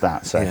 There is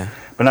that. So, yeah.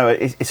 But no,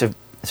 it's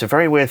a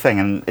very weird thing,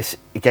 and it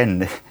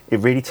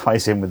really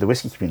ties in with the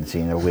whiskey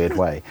community in a weird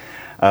way.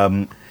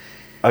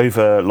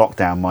 Over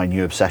lockdown, my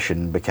new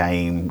obsession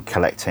became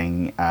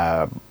collecting,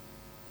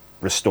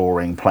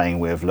 restoring,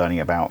 playing with, learning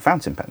about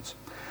fountain pens.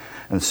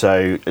 And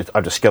so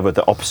I've discovered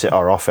that opposite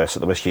our office at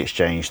the Whiskey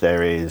Exchange,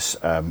 there is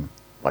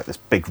like this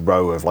big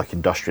row of like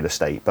industrial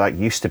estate. But that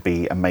used to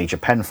be a major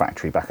pen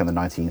factory back in the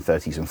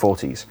 1930s and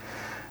 40s.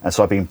 And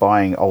so I've been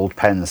buying old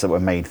pens that were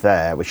made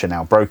there, which are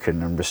now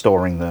broken, and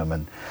restoring them.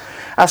 And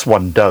as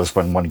one does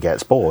when one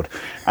gets bored.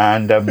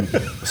 And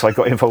so I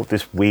got involved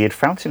with this weird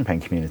fountain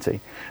pen community.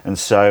 And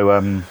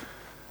so,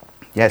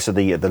 so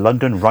the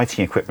London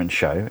Writing Equipment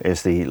Show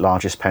is the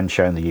largest pen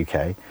show in the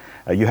UK.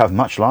 You have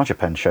much larger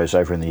pen shows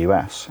over in the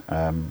US.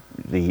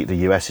 The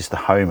US is the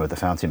home of the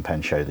fountain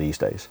pen show these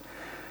days.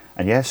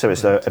 And yeah, so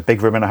it's a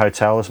big room in a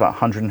hotel. There's about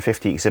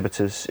 150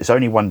 exhibitors. It's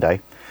only one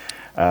day.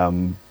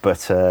 But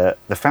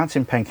the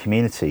fountain pen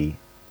community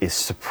is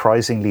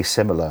surprisingly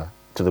similar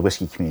to the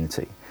whiskey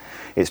community.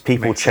 It's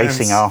people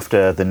chasing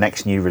after the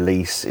next new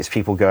release. It's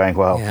people going,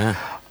 well,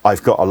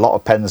 I've got a lot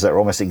of pens that are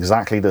almost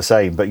exactly the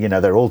same, but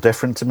they're all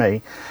different to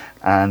me.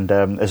 And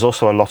there's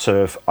also a lot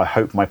of, I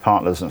hope my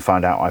partner doesn't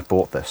find out I've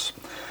bought this.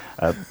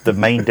 The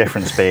main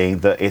difference being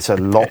that it's a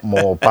lot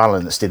more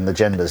balanced in the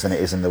genders than it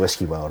is in the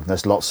whiskey world. And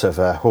there's lots of,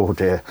 oh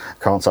dear,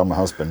 can't tell my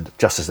husband,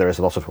 just as there is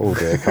a lot of, oh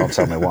dear, can't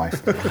tell my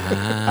wife.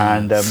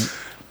 And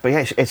but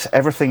yeah, it's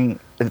everything.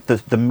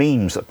 The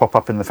memes that pop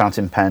up in the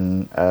fountain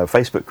pen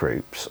Facebook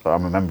groups that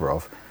I'm a member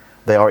of,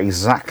 they are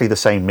exactly the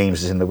same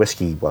memes as in the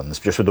whiskey ones,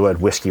 just with the word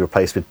whiskey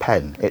replaced with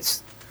pen.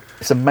 It's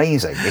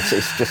amazing.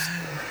 It's just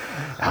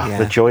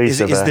the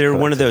joys of. Is there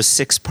one of those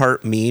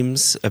 6-part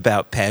memes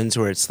about pens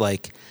where it's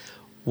like,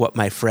 what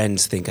my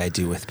friends think I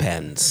do with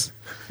pens,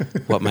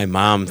 what my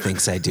mom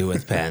thinks I do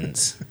with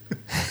pens?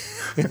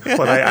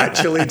 What I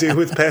actually do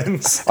with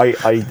pens.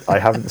 I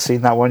haven't seen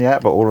that one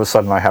yet, but all of a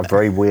sudden I have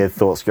very weird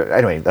thoughts.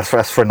 Anyway,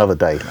 that's for another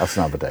day. That's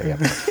another day, yeah.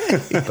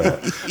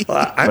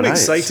 I'm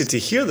excited to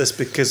hear this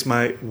because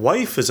my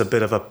wife is a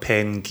bit of a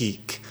pen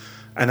geek,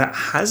 and it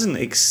hasn't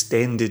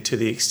extended to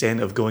the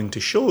extent of going to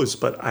shows,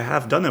 but I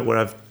have done it where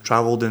I've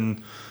travelled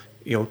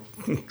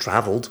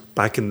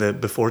back in the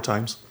before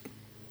times.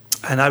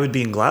 And I would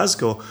be in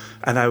Glasgow,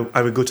 and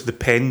I would go to the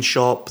pen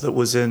shop that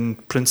was in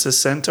Princess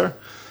Centre,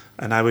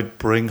 and I would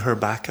bring her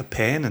back a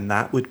pen, and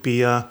that would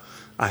be I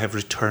have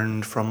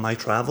returned from my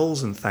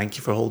travels, and thank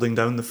you for holding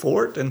down the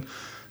fort. And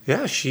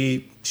yeah,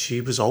 she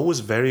was always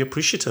very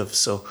appreciative.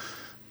 So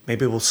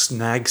maybe we'll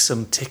snag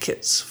some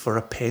tickets for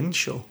a pen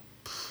show.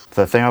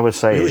 The thing I would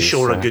say really is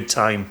show her a good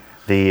time.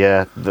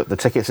 The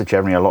tickets are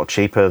generally a lot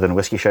cheaper than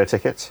whiskey show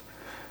tickets.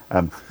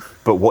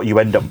 But what you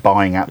end up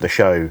buying at the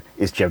show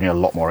is generally a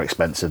lot more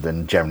expensive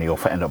than generally you'll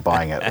end up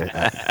buying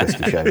at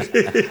whiskey shows.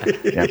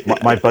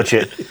 My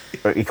budget,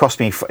 it cost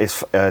me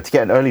to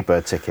get an early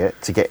bird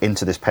ticket to get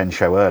into this pen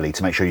show early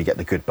to make sure you get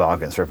the good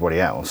bargains for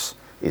everybody else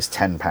is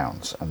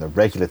 £10, and the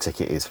regular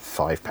ticket is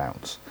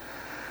 £5.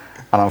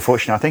 And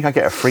unfortunately, I think I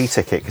get a free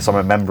ticket because I'm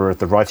a member of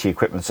the Writing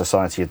Equipment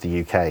Society of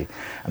the UK,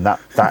 and that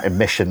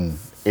admission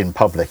in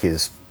public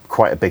is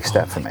quite a big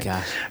step for me.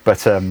 Gosh.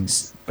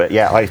 But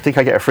yeah, I think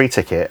I get a free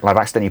ticket, and I've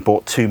accidentally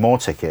bought 2 more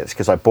tickets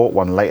because I bought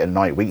one late at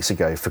night weeks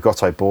ago,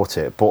 forgot I bought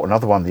it, bought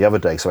another one the other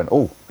day, so I went,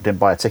 oh, I didn't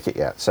buy a ticket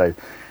yet. So,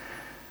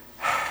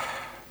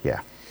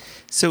 yeah.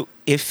 So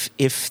if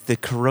the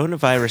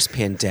coronavirus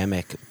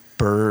pandemic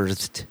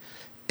birthed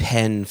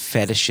pen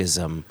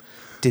fetishism,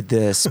 did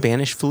the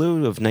Spanish flu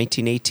of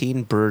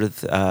 1918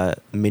 birth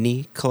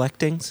mini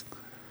collectings?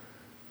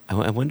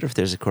 I wonder if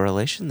there's a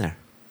correlation there.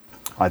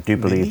 I do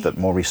believe that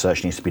more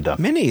research needs to be done.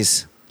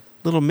 Minis.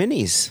 Little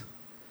minis.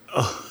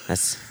 Oh.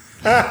 That's...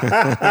 I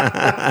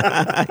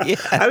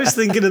was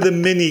thinking of the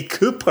Mini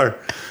Cooper.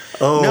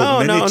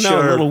 Oh, no,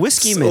 little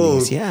whiskey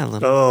minis. Yeah. I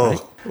don't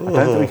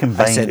think we can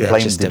blame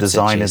the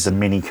design of the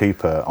Mini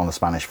Cooper on the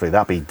Spanish flu.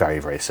 That'd be very,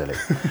 very silly.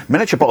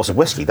 Miniature bottles of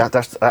whiskey,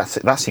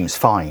 that seems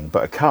fine,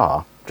 but a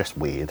car, just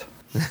weird.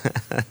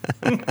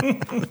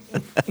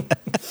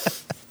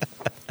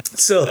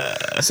 So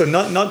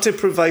not to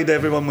provide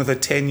everyone with a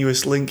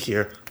tenuous link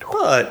here,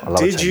 but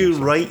did you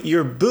write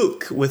your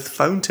book with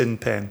fountain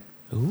pen?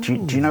 Do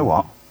you know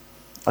what?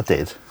 I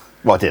did.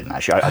 Well, I didn't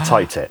actually. I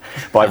typed it,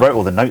 but I wrote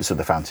all the notes of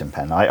the fountain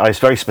pen. I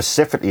very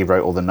specifically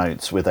wrote all the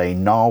notes with a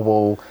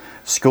Narwhal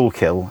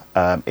Skullkill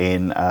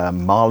in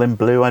Marlin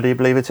Blue, I do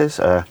believe it is.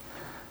 Here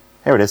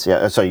it is.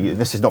 Yeah. So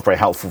this is not very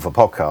helpful for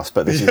podcasts,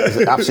 but this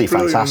is absolutely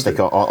fantastic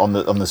on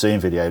the Zoom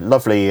video.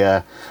 Lovely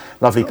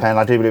pen.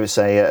 I do believe it's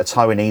a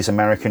Taiwanese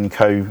American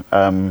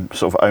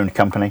sort of owned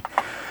company.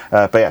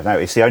 But yeah, no,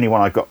 it's the only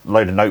one I've got. A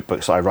load of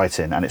notebooks that I write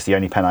in, and it's the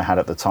only pen I had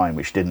at the time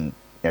which didn't,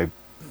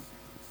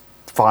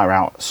 fire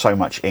out so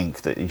much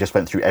ink that you just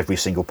went through every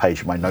single page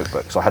of my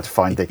notebook. So I had to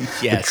find the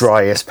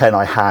driest pen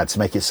I had to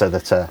make it so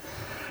that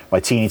my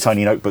teeny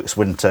tiny notebooks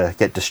wouldn't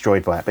get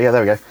destroyed by it. But yeah,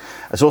 there we go.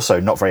 It's also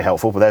not very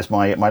helpful, but there's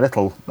my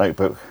little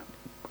notebook.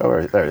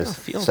 Oh, there it is.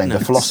 Saying the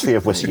philosophy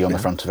of whiskey on the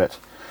front of it.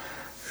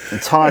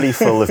 Entirely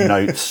full of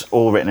notes,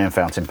 all written in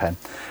fountain pen.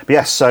 But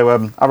yes,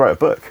 so I wrote a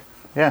book.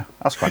 Yeah,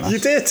 that's quite nice.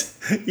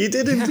 You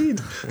did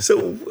indeed.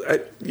 So,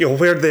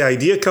 where did the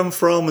idea come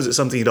from? Was it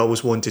something you'd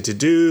always wanted to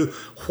do?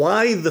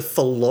 Why the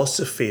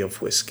philosophy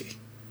of whiskey?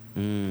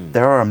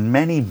 There are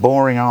many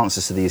boring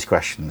answers to these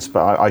questions,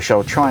 but I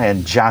shall try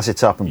and jazz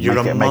it up and make it.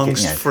 You're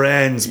amongst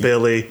friends,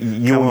 Billy.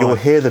 You'll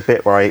hear the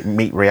bit where I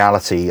meet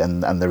reality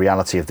and the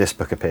reality of this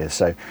book appears.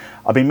 So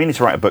I've been meaning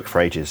to write a book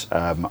for ages.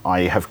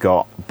 I have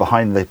got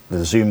behind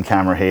the Zoom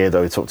camera here that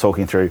we're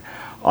talking through,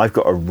 I've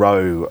got a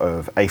row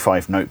of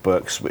A5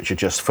 notebooks which are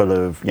just full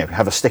of,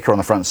 have a sticker on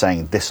the front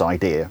saying this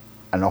idea,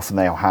 and often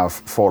they'll have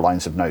 4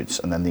 lines of notes,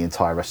 and then the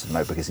entire rest of the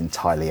notebook is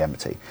entirely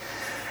empty.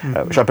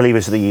 Which I believe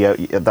is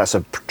that's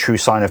a true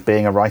sign of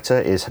being a writer,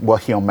 is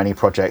working on many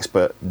projects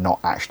but not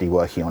actually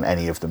working on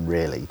any of them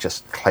really,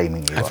 just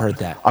claiming you I've heard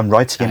that. I'm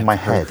writing in my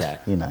head,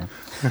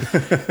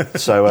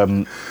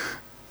 So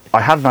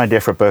I had an idea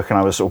for a book, and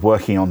I was sort of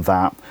working on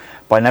that,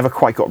 but I never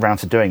quite got around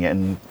to doing it.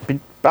 And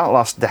about the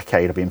last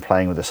decade, I've been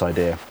playing with this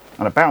idea.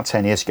 And about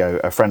 10 years ago,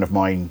 a friend of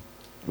mine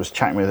was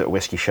chatting with me at a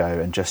whiskey show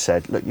and just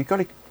said, look, you've got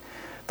to...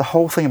 The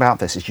whole thing about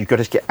this is you've got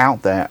to get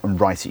out there and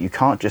write it. You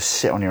can't just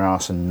sit on your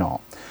ass and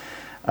not.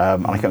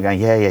 And I kept going,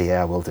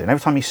 yeah, I will do. And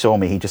every time he saw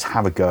me, he'd just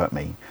have a go at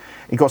me.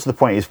 He got to the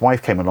point his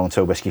wife came along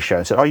to a whiskey show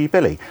and said, "Are you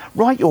Billy?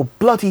 Write your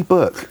bloody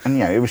book."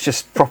 And, it was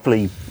just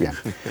properly, yeah.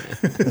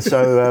 And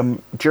so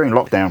during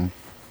lockdown,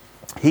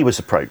 he was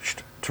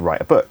approached to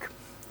write a book,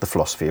 The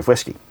Philosophy of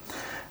Whiskey.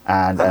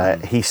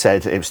 And he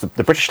said, it was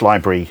the British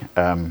Library,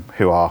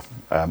 who are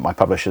my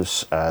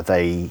publishers,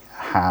 they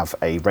have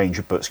a range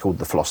of books called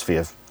The Philosophy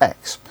of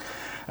X.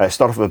 It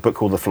started off with a book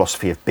called The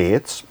Philosophy of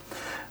Beards,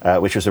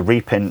 which was a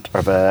reprint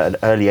of an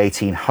early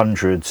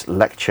 1800s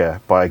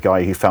lecture by a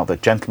guy who felt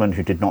that gentlemen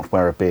who did not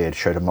wear a beard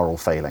showed a moral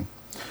failing.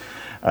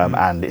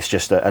 And it's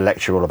just a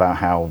lecture all about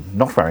how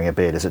not wearing a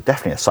beard is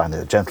definitely a sign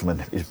that a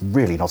gentleman is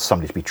really not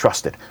somebody to be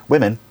trusted.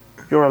 Women,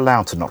 you're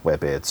allowed to not wear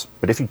beards,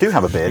 but if you do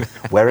have a beard,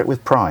 wear it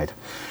with pride.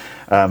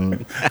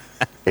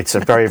 It's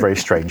a very, very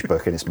strange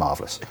book, and it's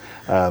marvellous.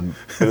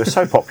 It was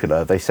so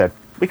popular, they said,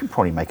 we can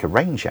probably make a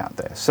range out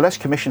there. So let's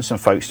commission some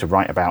folks to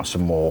write about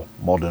some more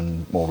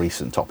modern, more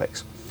recent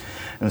topics.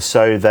 And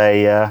so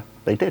they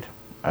did.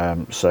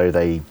 So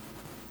they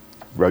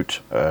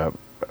wrote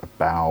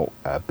about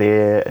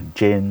beer and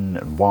gin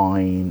and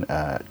wine,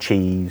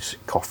 cheese,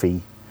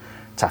 coffee,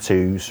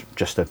 tattoos,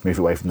 just to move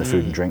away from the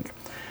food and drink.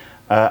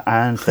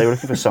 And they were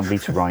looking for somebody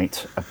to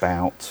write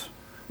about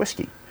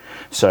whiskey.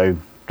 So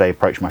they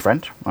approached my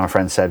friend. My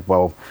friend said,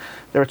 well,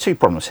 there are two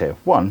problems here.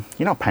 One,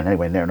 you're not paying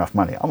anywhere near enough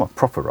money. I'm a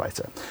proper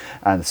writer.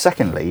 And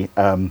secondly,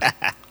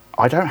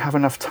 I don't have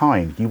enough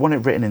time. You want it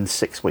written in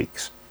 6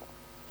 weeks.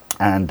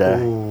 And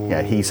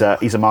yeah, he's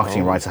a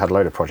marketing writer, had a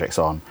load of projects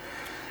on.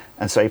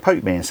 And so he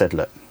poked me and said,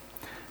 look,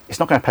 it's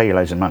not going to pay you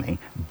loads of money,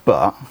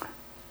 but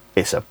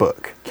it's a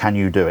book. Can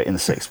you do it in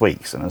 6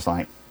 weeks? And I was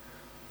like,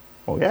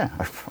 well, yeah,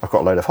 I've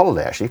got a load of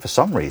holiday, actually. For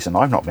some reason,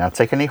 I've not been able to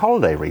take any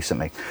holiday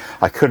recently.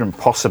 I couldn't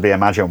possibly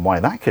imagine why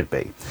that could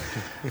be.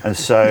 And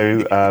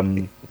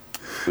so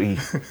we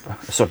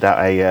sorted out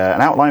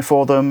an outline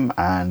for them,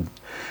 and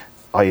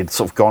I had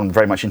sort of gone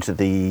very much into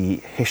the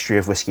history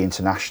of whiskey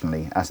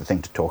internationally as the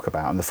thing to talk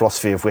about. And the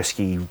philosophy of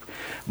whiskey,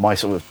 my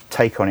sort of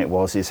take on it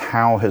is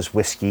how has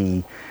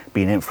whiskey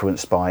been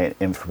influenced by and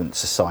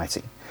influenced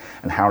society?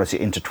 And how does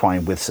it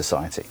intertwine with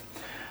society?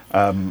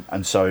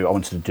 And so I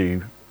wanted to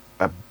do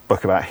a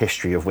book about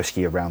history of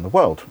whiskey around the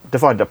world,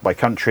 divided up by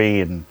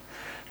country and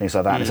things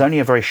like that. And it's only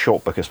a very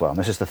short book as well. And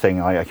this is the thing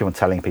I keep on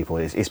telling people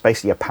is it's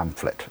basically a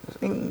pamphlet.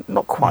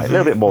 Not quite, a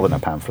little bit more than a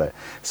pamphlet.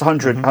 It's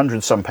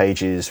 100 some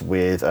pages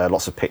with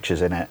lots of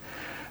pictures in it.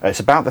 It's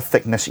about the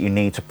thickness you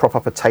need to prop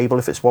up a table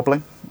if it's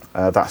wobbling,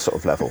 that sort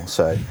of level.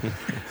 So,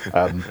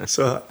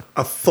 so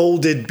a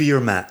folded beer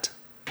mat.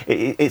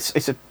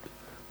 It's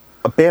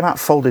a beer mat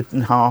folded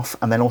in half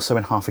and then also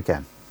in half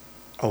again.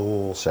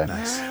 Oh, so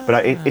nice.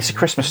 But it's a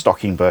Christmas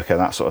stocking book and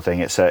that sort of thing.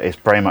 It's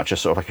very much a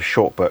sort of like a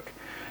short book,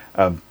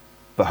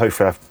 but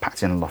hopefully I've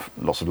packed in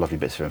lots of lovely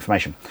bits of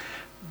information.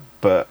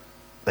 But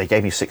they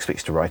gave me 6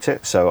 weeks to write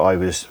it, so I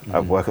was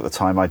at work at the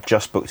time. I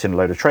just booked in a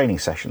load of training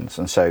sessions,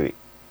 and so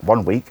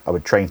 1 week I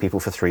would train people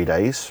for 3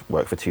 days,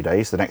 work for 2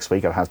 days. The next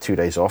week I'd have 2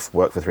 days off,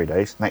 work for 3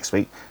 days. Next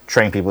week,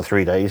 train people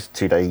 3 days,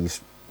 2 days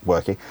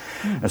working.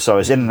 And so I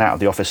was in and out of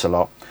the office a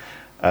lot.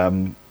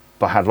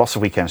 But I had lots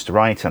of weekends to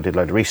write, and I did a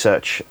load of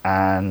research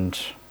and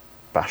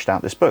bashed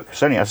out this book.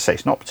 It's only, as I say,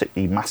 it's not a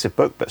particularly massive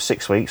book, but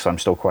 6 weeks, I'm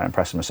still quite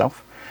impressed with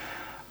myself.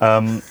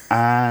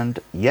 And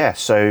yeah,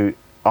 so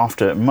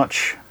after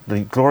the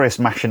glorious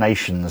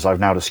machinations I've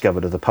now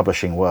discovered of the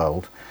publishing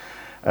world,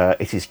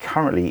 it is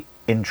currently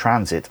in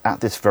transit at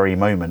this very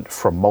moment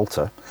from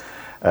Malta,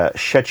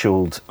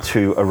 scheduled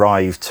to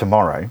arrive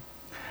tomorrow.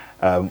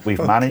 We've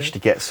managed to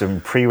get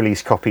some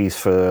pre-release copies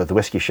for the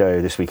Whiskey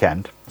Show this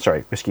weekend.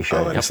 Sorry, Whiskey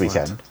Show this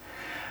weekend.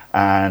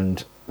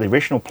 And the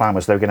original plan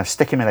was they were going to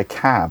stick them in a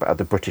cab at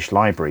the British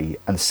Library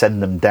and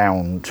send them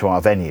down to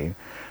our venue.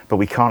 But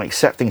we can't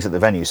accept things at the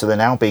venue, so they're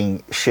now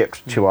being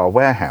shipped to our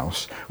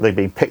warehouse. They've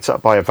been picked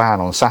up by a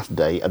van on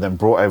Saturday and then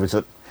brought over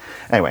to...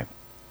 Anyway,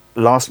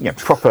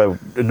 proper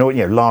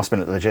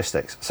last-minute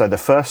logistics. So the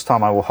first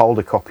time I will hold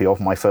a copy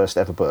of my first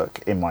ever book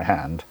in my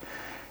hand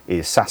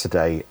is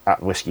Saturday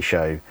at Whiskey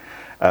Show,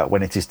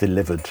 when it is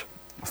delivered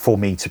for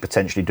me to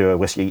potentially do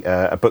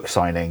a book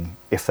signing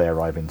if they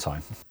arrive in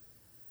time.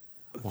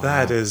 Wow.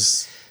 That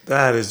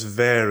is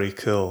very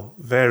cool.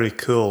 Very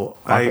cool.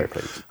 I'm very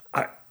pleased.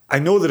 I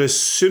know that as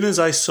soon as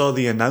I saw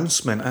the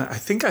announcement, I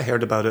think I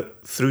heard about it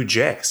through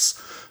Jess,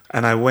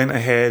 and I went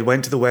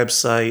to the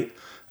website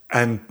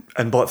and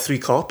bought 3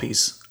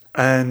 copies.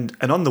 And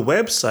on the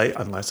website,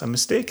 unless I'm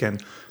mistaken,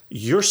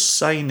 you're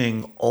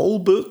signing all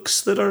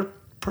books that are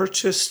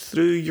purchased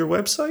through your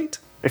website?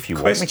 If you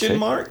want me to. Question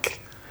mark?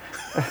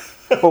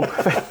 Well,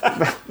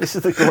 this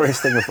is the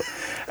glorious thing of,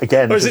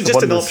 again... Or is it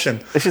just an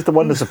option? This is the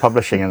wonders of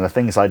publishing, and the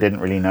things I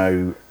didn't really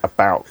know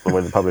about the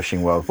way the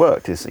publishing world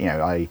worked is,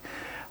 I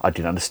I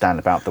didn't understand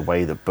about the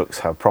way that books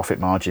have profit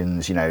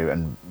margins,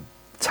 and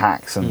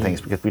tax and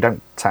things, because we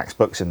don't tax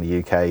books in the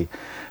UK,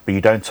 but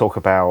you don't talk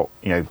about,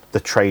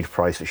 the trade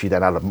price, which you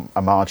then add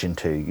a margin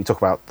to. You talk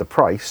about the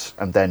price,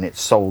 and then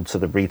it's sold to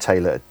the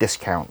retailer at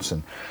discounts,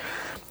 and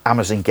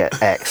Amazon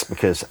get X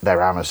because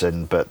they're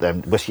Amazon, but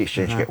then Whiskey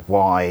Exchange get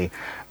Y.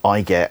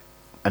 I get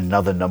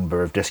another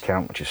number of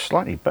discount, which is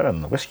slightly better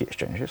than the Whiskey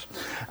Exchanges.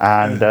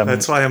 And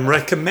that's why I'm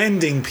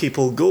recommending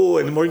people go,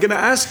 and we're going to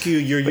ask you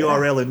your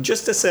URL in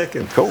just a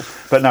second. Cool.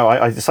 But no,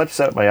 I decided to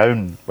set up my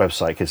own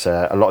website because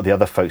a lot of the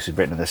other folks who've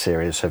written in the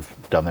series have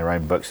done their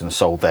own books and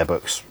sold their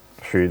books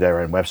through their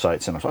own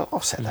websites, and I thought,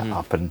 I'll set that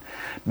up, and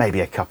maybe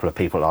a couple of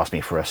people ask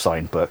me for a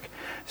signed book.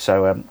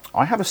 So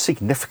I have a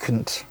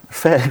significant,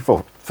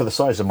 for the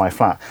size of my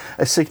flat,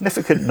 a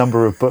significant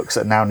number of books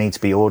that now need to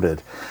be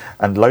ordered,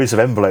 and loads of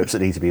envelopes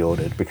that need to be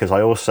ordered, because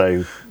I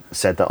also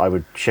said that I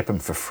would ship them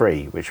for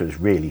free, which was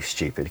really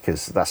stupid,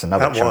 because that's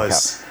another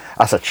that's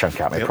a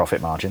chunk out my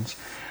profit margins.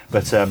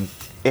 But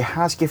it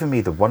has given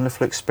me the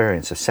wonderful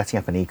experience of setting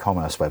up an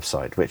e-commerce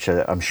website, which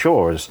I'm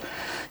sure is,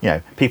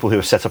 people who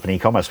have set up an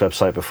e-commerce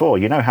website before,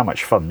 how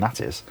much fun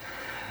that is.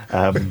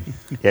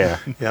 Yeah.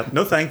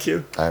 No, thank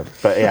you.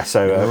 But yeah,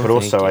 but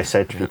also I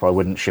said to people I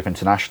wouldn't ship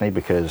internationally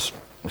because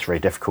it's very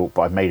difficult,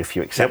 but I've made a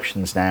few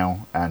exceptions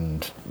now,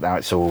 and now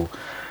it's all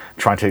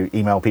trying to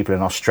email people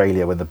in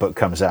Australia when the book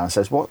comes out and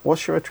says,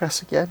 what's your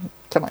address again?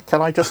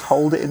 Can I just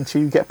hold it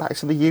until you get back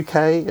to the UK?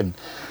 And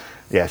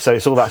yeah, so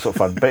it's all that sort of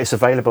fun, but it's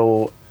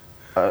available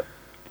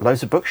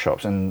loads of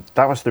bookshops. And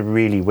that was the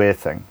really weird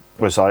thing,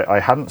 was I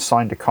hadn't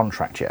signed a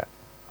contract yet.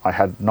 I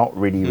had not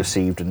really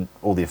received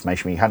all the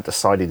information. We hadn't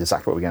decided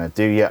exactly what we were going to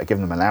do yet. I'd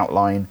given them an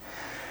outline,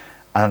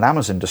 and an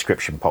Amazon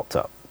description popped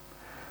up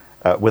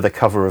with a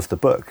cover of the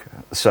book.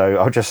 So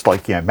I was just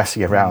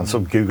messing around,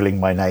 sort of Googling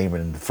my name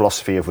and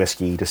philosophy of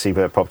whiskey to see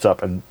where it popped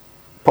up, and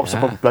pops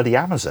up on bloody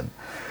Amazon.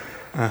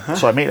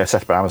 So I immediately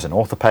set up an Amazon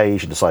author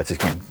page and decided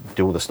to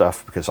do all the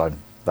stuff because I'm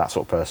that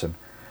sort of person.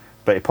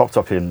 But it popped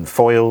up in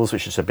Foyles,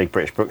 which is a big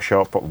British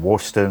bookshop,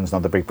 Waterstones,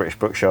 another big British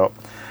bookshop.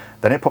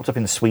 Then it popped up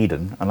in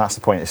Sweden, and that's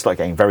the point. It started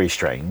getting very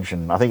strange,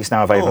 and I think it's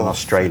now available in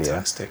Australia.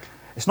 Fantastic.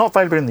 It's not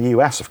available in the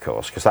US, of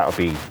course, because that would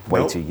be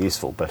way too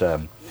useful. But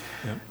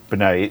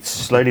no, it's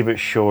slowly but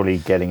surely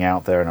getting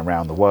out there and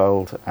around the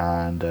world,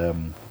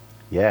 and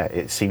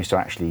it seems to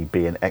actually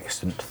be an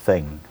excellent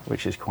thing,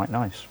 which is quite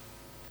nice.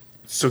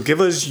 So give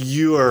us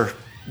your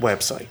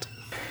website.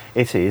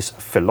 It is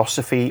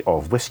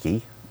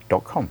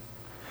philosophyofwhiskey.com.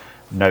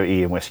 No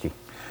E in whiskey.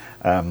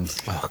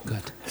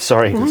 Good.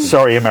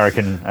 Sorry,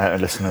 American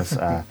listeners.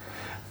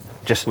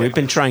 We've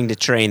been trying to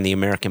train the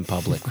American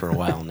public for a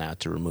while now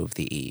to remove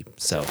the E.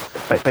 So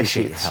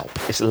basically, your help.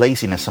 It's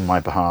laziness on my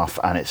behalf,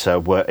 and it's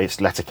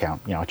letter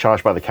count. I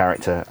charge by the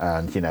character,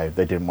 and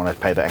they didn't want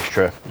to pay the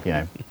extra,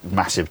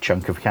 massive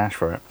chunk of cash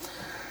for it.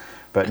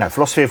 But no,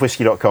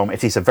 philosophyofwhiskey.com.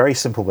 It is a very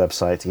simple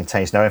website. It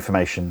contains no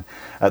information.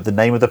 The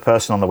name of the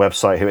person on the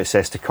website who it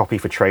says to copy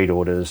for trade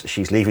orders.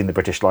 She's leaving the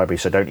British Library,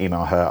 so don't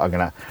email her. I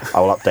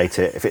will update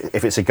it.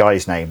 If it's a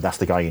guy's name, that's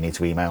the guy you need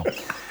to email.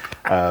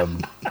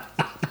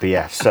 But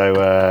yeah,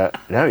 so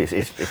no,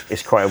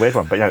 it's quite a weird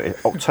one. But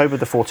October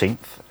the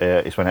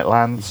 14th is when it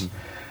lands.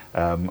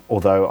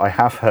 Although I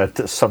have heard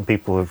that some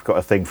people have got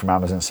a thing from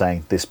Amazon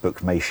saying this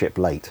book may ship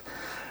late.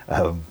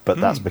 But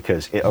that's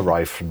because it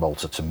arrived from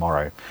Malta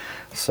tomorrow.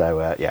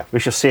 So, we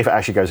shall see if it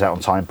actually goes out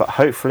on time. But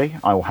hopefully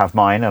I will have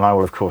mine, and I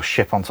will, of course,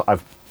 ship on time.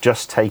 I've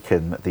just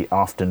taken the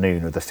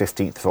afternoon of the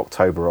 15th of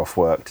October off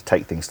work to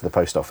take things to the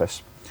post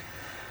office.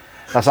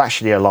 That's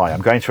actually a lie.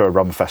 I'm going to a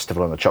rum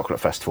festival and a chocolate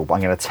festival, but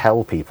I'm going to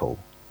tell people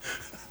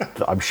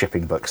that I'm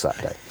shipping books that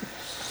day.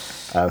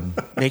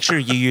 Make sure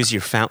you use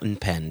your fountain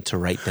pen to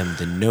write them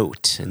the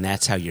note, and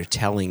that's how you're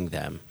telling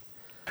them.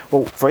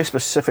 Well, very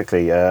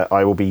specifically,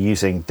 I will be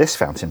using this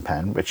fountain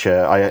pen, which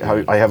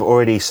I have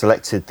already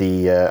selected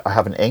I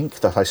have an ink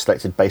that I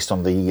selected based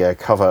on the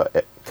cover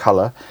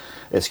colour.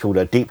 It's called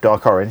a Deep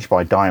Dark Orange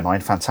by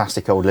Diamine,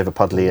 fantastic old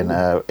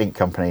Liverpudlian ink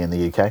company in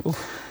the UK.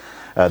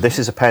 This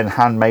is a pen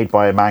handmade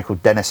by a man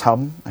called Dennis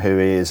Hum, who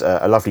is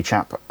a lovely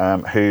chap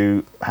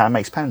who hand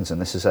makes pens,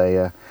 and this is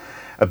a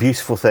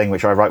beautiful thing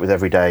which I write with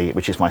every day,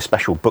 which is my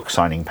special book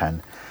signing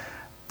pen.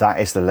 That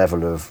is the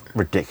level of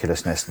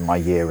ridiculousness my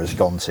year has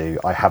gone to.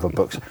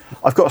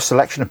 I've got a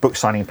selection of book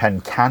signing pen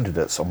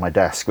candidates on my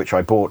desk, which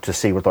I bought to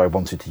see whether I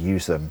wanted to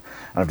use them,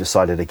 and I've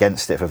decided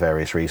against it for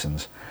various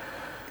reasons.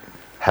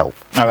 Help.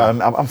 No,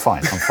 I'm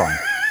fine. I'm fine.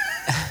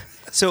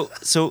 So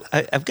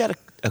I've got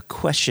a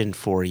question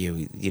for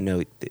you.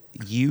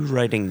 You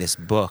writing this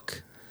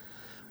book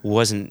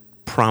wasn't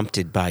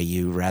prompted by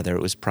you. Rather,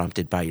 it was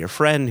prompted by your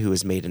friend who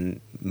has made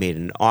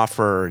an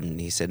offer,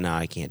 and he said, "No,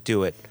 I can't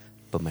do it.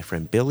 But my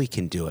friend Billy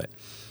can do it."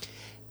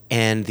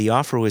 And the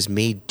offer was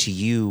made to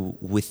you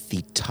with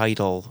the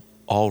title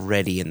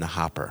already in the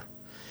hopper.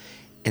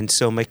 And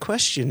so my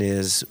question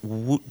is,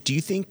 do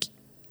you think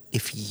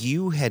if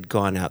you had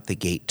gone out the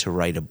gate to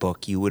write a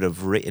book, you would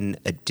have written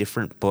a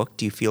different book?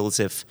 Do you feel as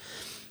if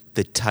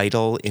the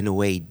title, in a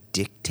way,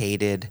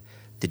 dictated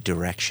the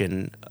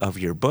direction of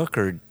your book,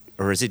 or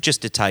or is it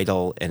just a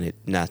title and it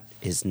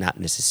is not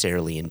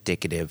necessarily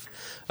indicative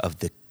of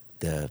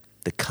the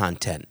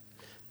content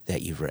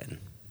that you've written?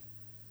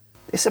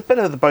 It's a bit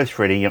of the both,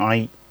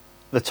 really.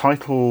 The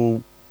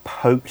title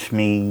poked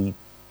me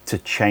to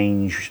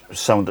change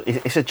some of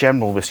it's a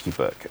general whiskey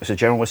book. It's a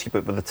general whiskey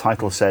book, but the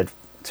title said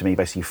to me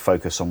basically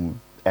focus on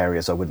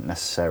areas I wouldn't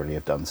necessarily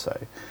have done so.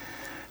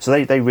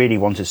 So they really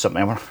wanted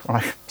something. When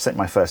I sent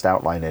my first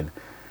outline in,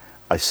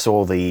 I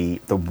saw the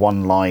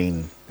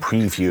one-line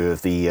preview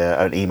of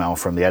an email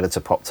from the editor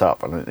popped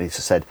up, and it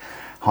said,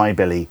 "Hi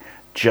Billy,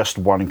 just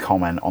one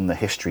comment on the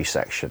history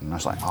section." And I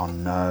was like, oh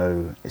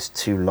no, it's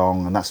too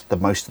long, and that's the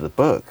most of the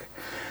book.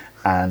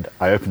 And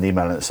I opened the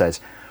email and it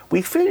says,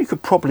 "We feel you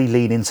could probably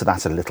lean into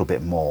that a little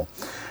bit more."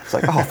 It's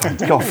like, oh, thank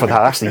God for that.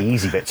 That's the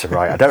easy bit to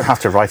write. I don't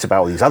have to write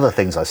about all these other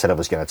things I said I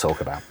was going to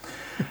talk about.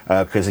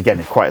 Because again,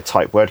 it's quite a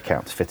tight word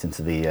count to fit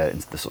into the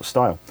sort of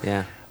style.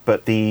 Yeah.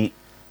 But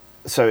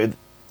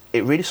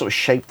it really sort of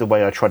shaped the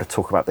way I try to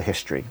talk about the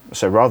history.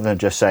 So rather than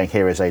just saying,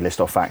 here is a list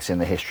of facts in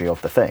the history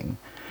of the thing,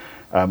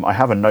 I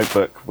have a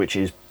notebook which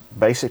is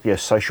basically a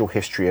social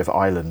history of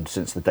Ireland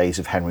since the days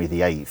of Henry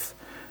VIII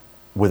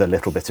with a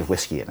little bit of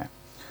whiskey in it,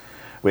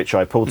 which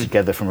I pulled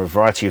together from a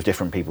variety of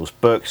different people's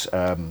books.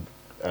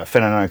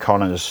 Finan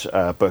O'Connor's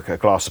book, A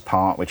Glass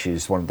Apart, which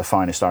is one of the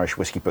finest Irish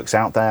whiskey books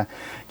out there,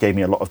 gave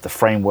me a lot of the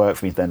framework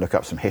for me to then look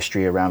up some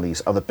history around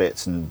these other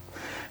bits and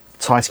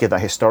tie together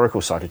that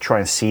historical side to try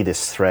and see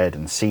this thread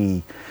and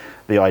see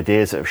the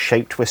ideas that have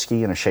shaped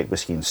whiskey and have shaped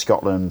whiskey in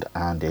Scotland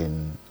and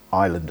in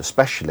Ireland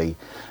especially,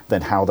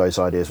 then how those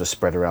ideas were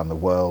spread around the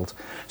world.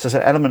 So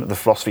there's an element of the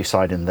philosophy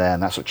side in there,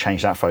 and that's what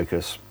changed that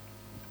focus.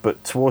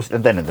 But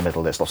and then in the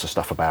middle there's lots of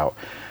stuff about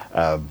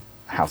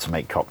how to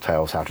make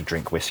cocktails, how to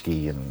drink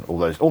whiskey, and all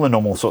the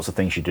normal sorts of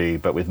things you do,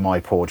 but with my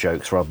poor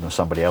jokes rather than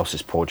somebody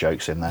else's poor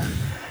jokes in there.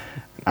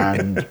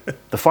 And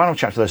the final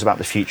chapter is about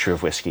the future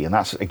of whiskey, and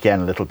that's again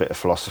a little bit of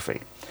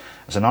philosophy.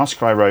 There's an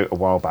article I wrote a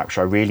while back, which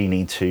I really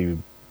need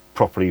to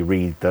properly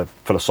read the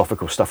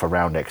philosophical stuff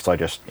around it, because I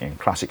just, in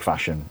classic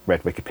fashion,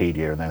 read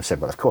Wikipedia and then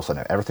said, well, of course I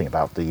know everything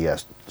about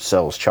the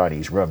Searles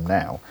Chinese rum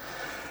now.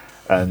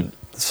 And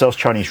Searles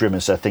Chinese rum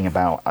is a thing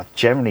about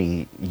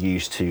generally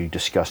used to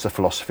discuss the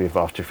philosophy of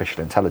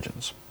artificial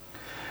intelligence.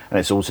 And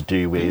it's all to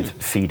do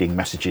with feeding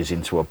messages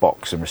into a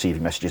box and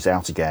receiving messages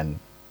out again.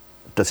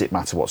 Does it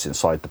matter what's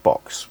inside the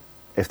box?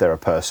 If they're a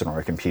person or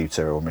a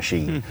computer or a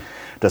machine,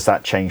 does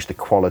that change the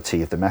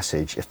quality of the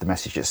message if the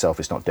message itself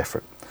is not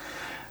different?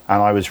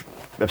 And I was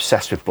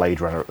obsessed with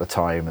Blade Runner at the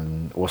time,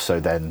 and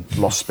also then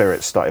Lost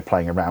Spirits started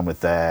playing around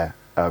with their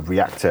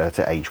reactor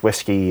to age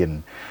whiskey,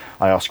 and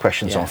I asked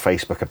questions on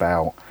Facebook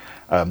about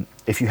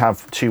if you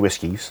have two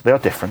whiskies, they are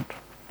different,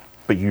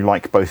 but you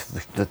like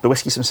both the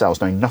whiskies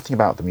themselves, knowing nothing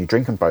about them, you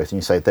drink them both and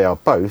you say they are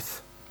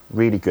both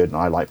really good and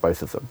I like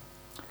both of them.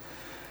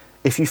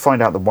 If you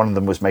find out that one of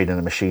them was made in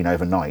a machine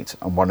overnight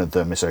and one of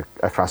them is a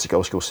classic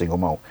old school single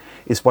malt,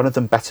 is one of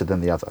them better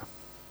than the other?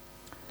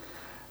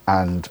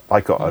 And I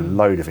got a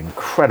load of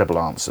incredible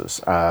answers,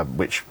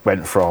 which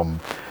went from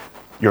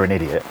you're an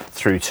idiot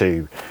through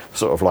to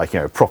sort of like,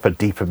 proper,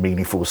 deep and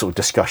meaningful sort of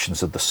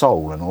discussions of the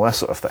soul and all that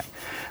sort of thing.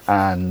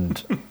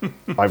 And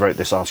I wrote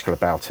this article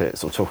about it,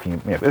 sort of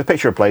talking, with a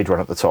picture of Blade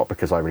Runner at the top,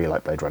 because I really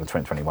like Blade Runner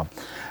 2021.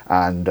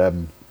 And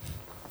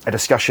a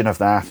discussion of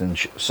that and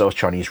Searles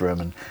Chinese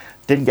rum, and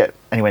didn't get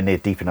anywhere near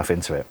deep enough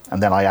into it.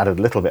 And then I added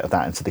a little bit of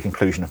that into the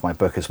conclusion of my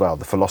book as well,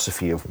 the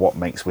philosophy of what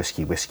makes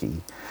whiskey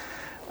whiskey.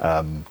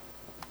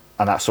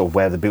 And that's sort of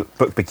where the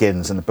book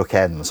begins and the book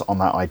ends, on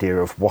that idea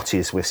of what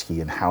is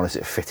whiskey and how does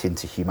it fit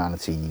into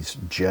humanity's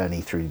journey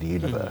through the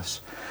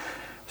universe.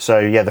 So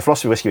yeah, the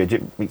philosophy of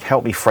whiskey it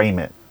helped me frame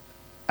it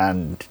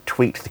and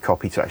tweak the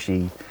copy to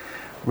actually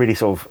really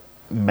sort of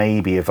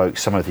maybe evoke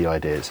some of the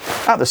ideas,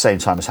 at the same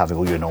time as having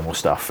all your normal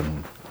stuff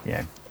and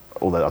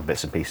all the other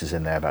bits and pieces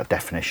in there about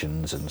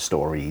definitions and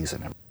stories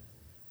and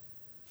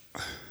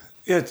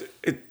yeah.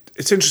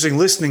 It's interesting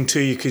listening to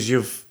you, because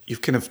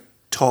you've kind of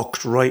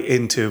talked right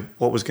into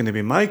what was going to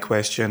be my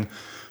question,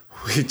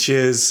 which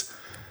is,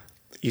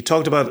 you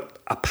talked about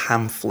a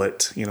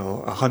pamphlet,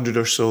 100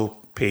 or so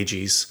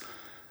pages.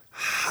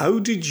 How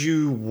did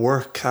you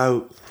work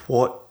out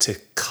what to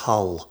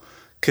cull?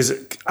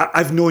 Because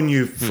I've known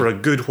you for a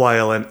good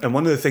while, and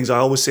one of the things I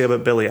always say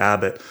about Billy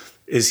Abbott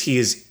is he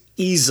is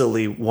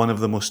easily one of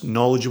the most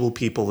knowledgeable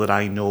people that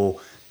I know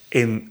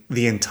in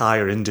the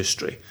entire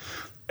industry.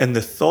 And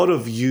the thought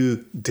of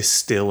you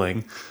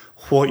distilling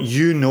what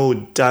you know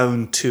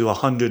down to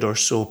 100 or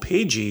so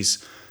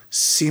pages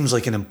seems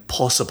like an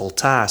impossible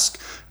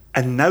task.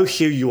 And now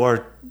here you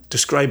are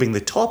describing the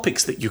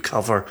topics that you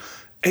cover.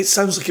 It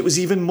sounds like it was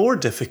even more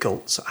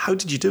difficult. So how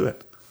did you do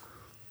it?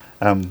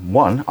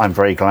 One, I'm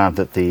very glad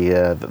that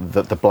the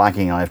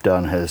blagging I've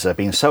done has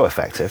been so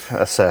effective.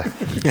 That's, I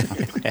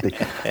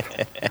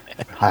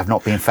have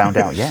not been found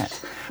out yet.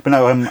 But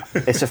no,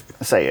 it's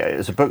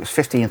a book,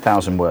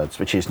 15,000 words,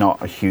 which is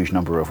not a huge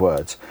number of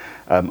words.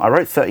 I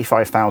wrote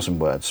 35,000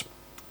 words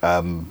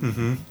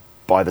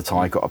by the time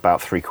I got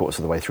about 3/4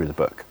 of the way through the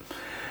book.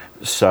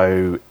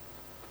 So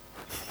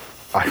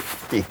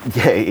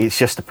it's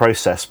just a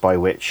process by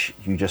which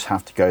you just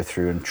have to go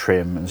through and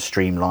trim and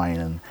streamline,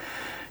 and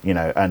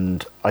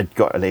and I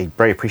got a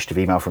very appreciative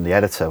email from the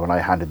editor when I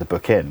handed the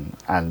book in,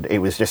 and it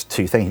was just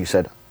two things. He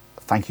said,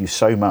 "Thank you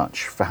so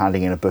much for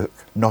handing in a book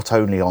not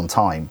only on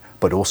time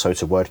but also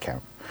to word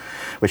count,"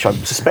 which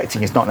I'm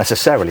suspecting is not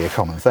necessarily a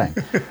common thing.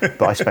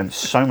 But I spent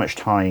so much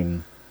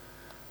time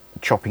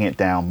chopping it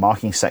down,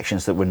 marking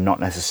sections that were not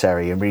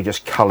necessary, and really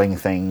just culling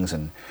things.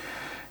 And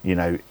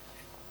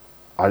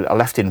I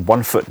left in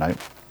one footnote.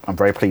 I'm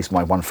very pleased with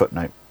my one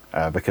footnote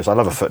because I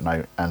love a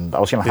footnote, and I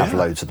was going to have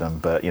loads of them,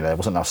 but there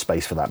wasn't enough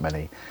space for that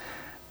many.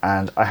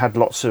 And I had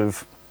lots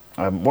of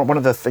one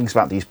of the things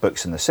about these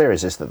books in the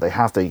series is that they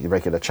have the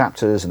regular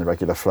chapters and the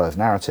regular flow of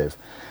narrative,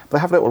 but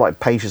they have little like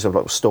pages of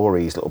little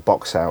stories, little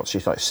box outs,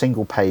 just like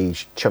single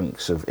page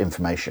chunks of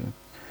information.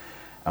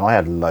 And I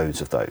had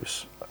loads of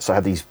those. So I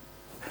had these.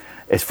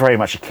 It's very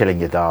much a killing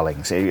your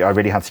darlings. I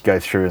really had to go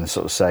through and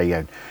sort of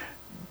say,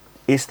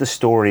 is the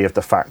story of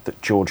the fact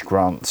that George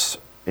Grant's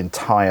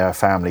entire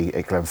family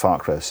at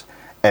Glenfarclas,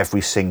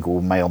 every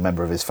single male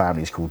member of his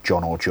family is called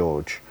John or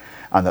George,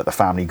 and that the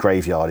family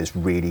graveyard is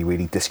really,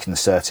 really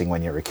disconcerting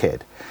when you're a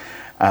kid.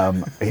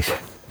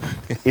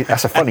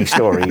 That's a funny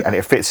story, and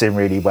it fits in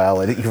really well.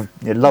 And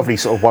a lovely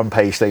sort of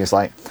one-page thing is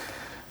like,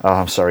 "Oh,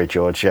 I'm sorry,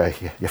 George,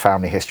 your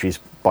family history is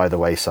by the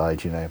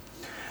wayside,"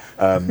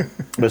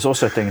 There's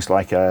also things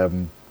like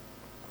some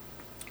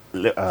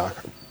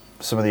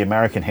of the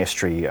American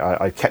history.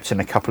 I kept in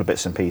a couple of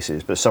bits and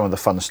pieces, but some of the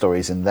fun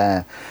stories in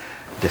there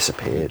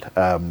disappeared.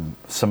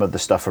 Some of the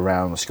stuff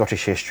around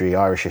Scottish history,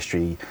 Irish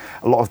history,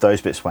 a lot of those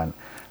bits went.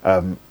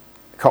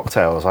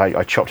 Cocktails,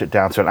 I chopped it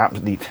down to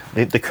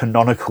the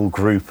canonical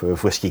group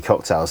of whiskey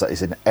cocktails that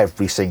is in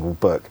every single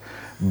book,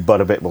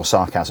 but a bit more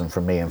sarcasm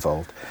from me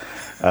involved.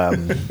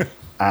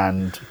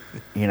 And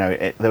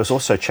there was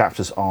also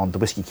chapters on the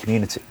whiskey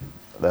community.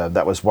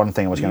 That was one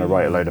thing I was going to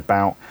write a load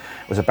about.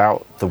 It was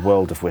about the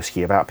world of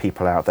whiskey, about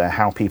people out there,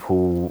 how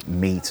people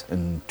meet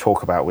and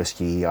talk about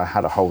whiskey. I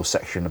had a whole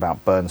section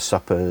about burn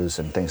suppers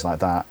and things like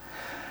that.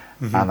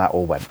 And that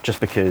all went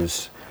just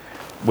because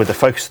with the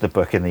focus of the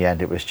book in the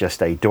end, it was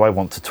just do I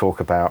want to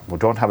talk about, do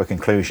I want to have a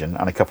conclusion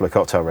and a couple of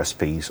cocktail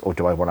recipes, or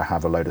do I want to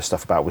have a load of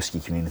stuff about whiskey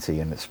community?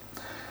 And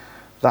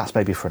that's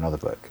maybe for another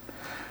book.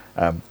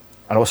 And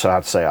also I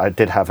have to say, I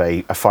did have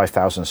a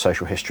 5,000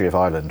 social history of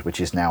Ireland, which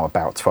is now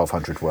about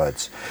 1,200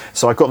 words.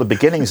 So I've got the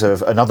beginnings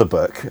of another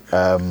book.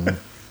 So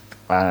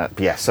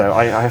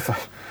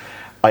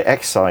I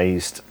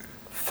excised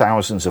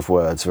thousands of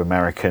words of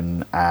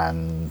American,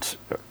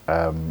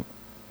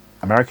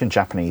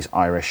 Japanese,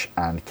 Irish,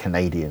 and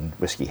Canadian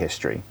whiskey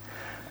history.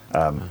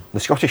 The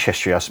Scottish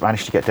history, I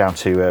managed to get down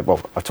to,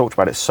 I talked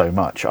about it so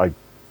much, I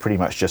pretty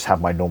much just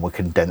have my normal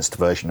condensed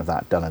version of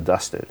that done and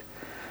dusted.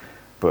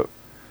 But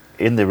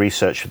in the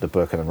research of the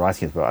book and the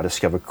writing of the book, I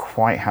discovered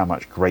quite how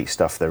much great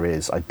stuff there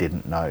is I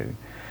didn't know.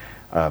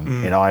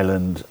 In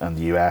Ireland and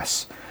the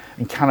US.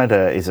 And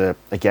Canada is, a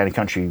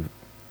country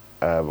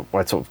where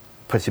I sort of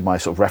put in my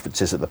sort of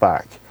references at the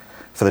back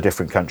for the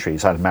different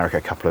countries. I had America,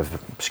 a couple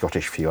of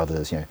Scottish, a few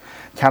others.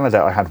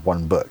 Canada, I had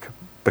one book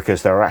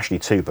because there are actually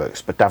two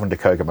books, but Davin de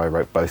Kogomo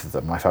wrote both of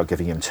them. And I felt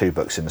giving him two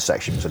books in the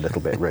section was a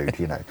little bit rude,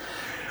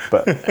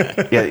 But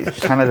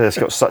Canada's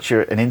got such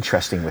an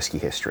interesting whiskey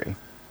history,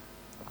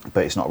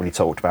 but it's not really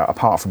talked about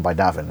apart from by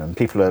Davin, and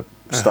people are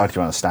starting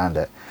to understand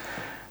it.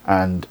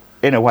 And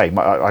in a way,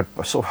 I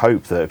sort of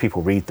hope that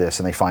people read this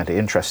and they find it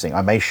interesting.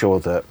 I made sure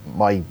that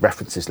my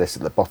references list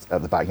at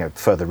the back,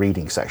 further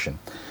reading section,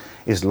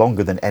 is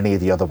longer than any of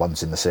the other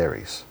ones in the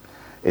series.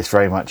 It's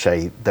very much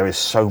there is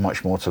so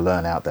much more to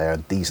learn out there,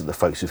 and these are the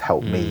folks who've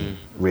helped me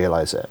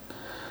realise it.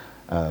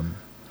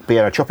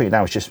 But chopping it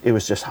down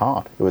was just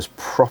hard. It was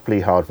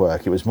properly hard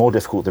work. It was more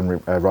difficult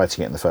than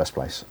writing it in the first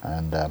place.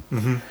 And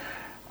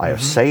I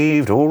have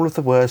saved all of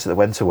the words that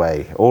went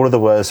away. All of the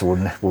words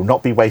will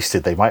not be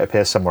wasted. They might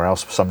appear somewhere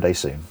else someday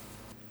soon.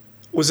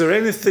 Was there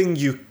anything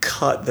you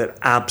cut that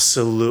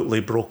absolutely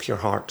broke your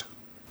heart?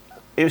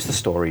 It was the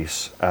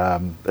stories.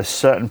 There's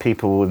certain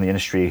people in the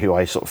industry who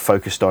I sort of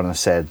focused on and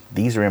said,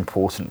 these are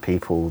important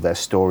people, their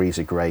stories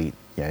are great.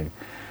 I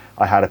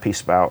had a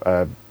piece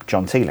about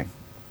John Teeling,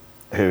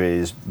 who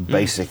is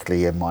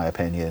basically, in my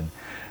opinion,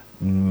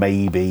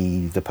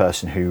 maybe the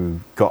person who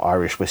got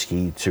Irish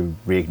whiskey to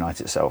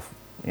reignite itself.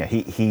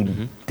 He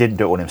didn't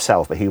do it all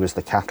himself, but he was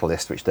the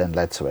catalyst which then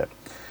led to it.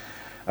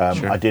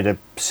 I did a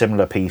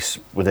similar piece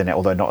within it,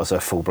 although not as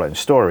a full-blown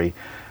story,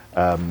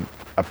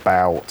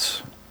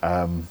 about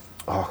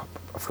I've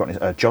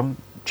forgotten John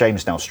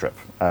James Nelstrip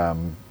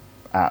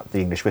at the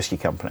English Whiskey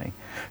Company,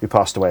 who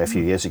passed away a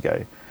few years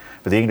ago.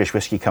 But the English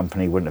Whiskey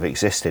Company wouldn't have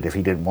existed if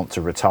he didn't want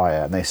to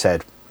retire. And they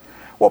said,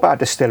 "What about a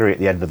distillery at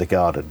the end of the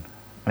garden?"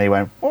 And he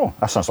went, "Oh,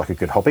 that sounds like a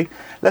good hobby.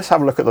 Let's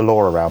have a look at the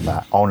law around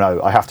that." "Oh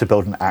no, I have to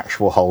build an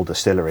actual whole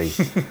distillery."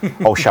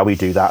 "Oh, shall we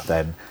do that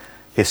then?"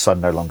 His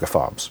son no longer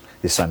farms.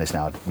 His son is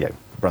now,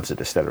 runs a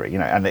distillery,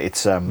 and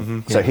it's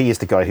so he is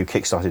the guy who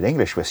kickstarted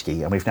English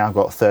whiskey, and we've now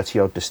got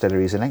 30-odd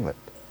distilleries in England.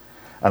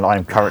 And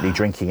I'm currently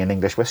drinking an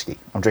English whiskey.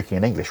 I'm drinking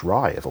an English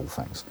rye, of all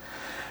things.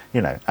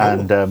 you know,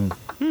 and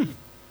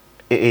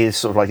it is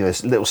sort of like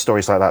there's little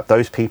stories like that.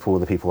 Those people were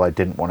the people I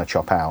didn't want to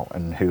chop out,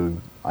 and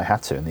who I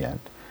had to in the end.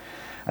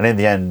 And in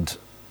the end,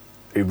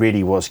 it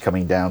really was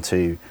coming down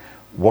to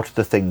what are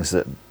the things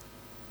that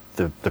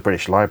the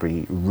British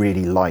Library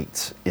really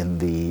liked in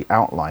the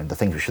outline, the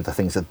things which are the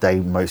things that they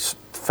most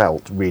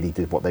felt really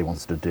did what they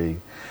wanted to do.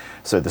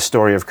 So the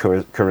story of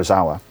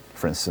Kurosawa,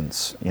 for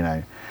instance, you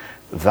know,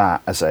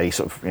 that as a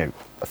sort of, you know,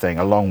 a thing,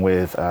 along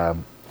with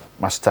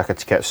Masataka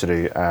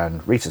Taketsuru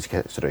and Rita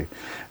Taketsuru,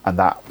 and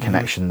that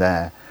connection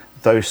there,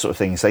 those sort of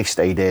things, they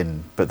stayed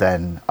in, but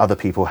then other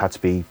people had to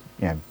be,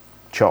 you know,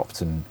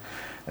 chopped. And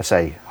I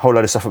say a whole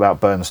load of stuff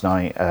about Burns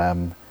Night.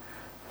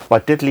 I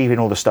did leave in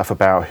all the stuff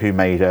about who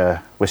made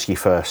whiskey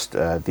first,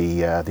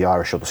 the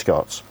Irish or the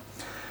Scots.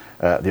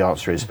 The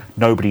answer is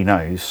nobody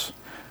knows.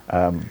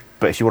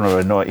 But if you want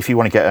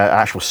to get an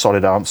actual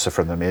solid answer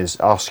from them, is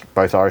ask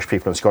both Irish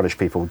people and Scottish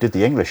people, did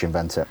the English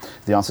invent it?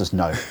 The answer is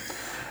no.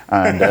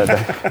 And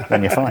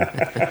then you're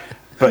fine.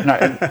 But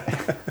no,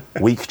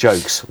 weak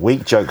jokes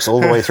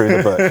all the way through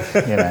the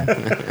book, you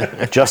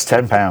know, just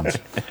 £10.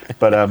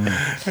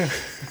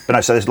 But no,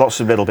 so there's lots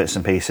of little bits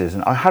and pieces.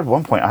 And I had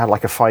one point, I had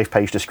like a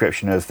 5-page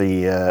description of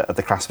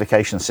the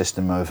classification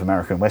system of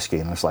American whiskey,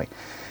 and I was like,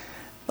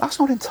 that's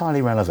not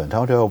entirely relevant.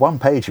 I'll do a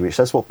 1-pager which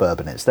says what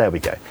bourbon is. There we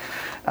go.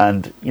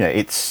 And you know,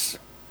 it's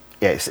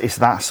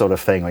that sort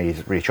of thing where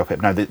you really chop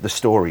it. No, the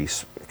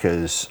stories,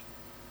 because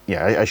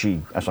yeah,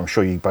 as I'm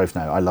sure you both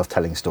know, I love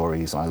telling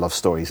stories, and I love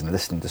stories and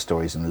listening to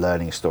stories and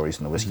learning stories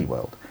in the whiskey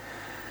world.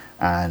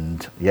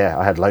 And yeah,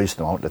 I had loads of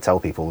them I wanted to tell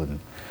people, and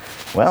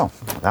well,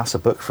 that's a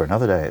book for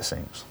another day, it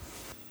seems.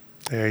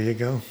 There you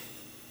go.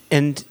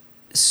 And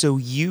so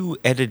you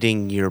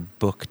editing your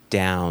book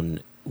down,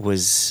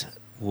 was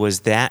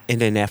that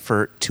in an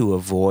effort to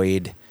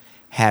avoid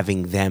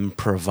having them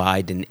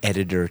provide an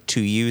editor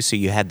to you, so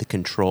you had the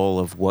control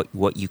of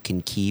what you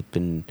can keep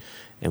and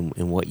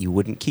what you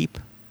wouldn't keep?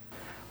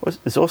 Well,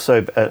 it's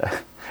also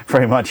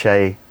very much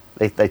they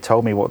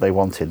told me what they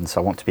wanted, and so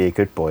I want to be a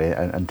good boy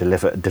and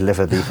deliver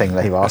the thing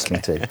they've asked me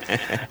to.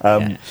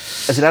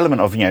 There's an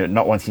element of, you know,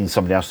 not wanting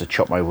somebody else to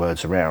chop my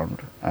words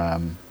around,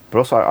 but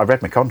also I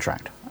read my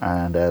contract,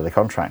 and the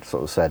contract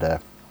sort of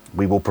said,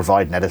 we will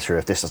provide an editor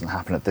if this doesn't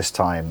happen at this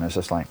time. And it's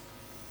just like,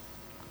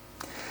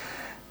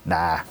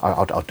 nah,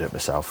 I'll do it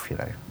myself, you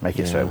know, make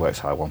it so it works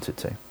how I want it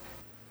to.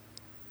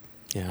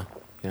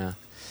 Yeah.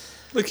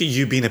 Look at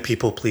you being a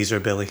people pleaser,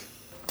 Billy.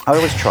 I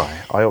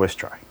always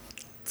try.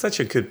 Such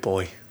a good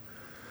boy.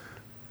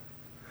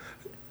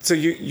 So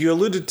you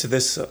alluded to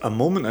this a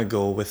moment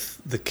ago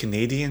with the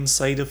Canadian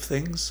side of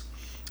things,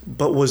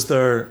 but was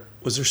there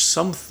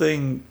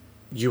something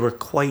you were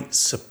quite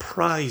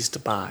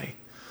surprised by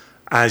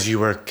as you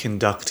were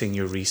conducting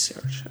your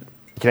research?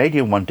 The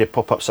Canadian one did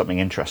pop up something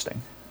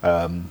interesting.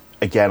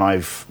 Again,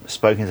 I've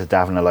spoken to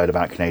Davin a lot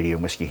about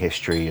Canadian whiskey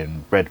history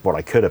and read what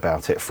I could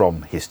about it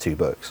from his 2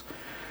 books.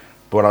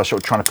 But when I was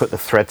sort of trying to put the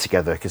thread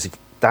together, because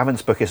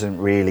Davin's book isn't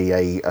really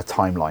a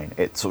timeline.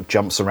 It sort of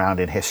jumps around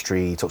in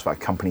history, talks about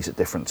companies at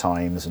different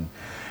times. And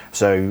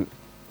so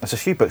there's a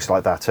few books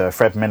like that.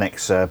 Fred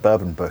Minnick's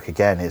bourbon book,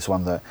 again, is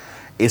one that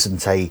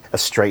isn't a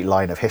straight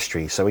line of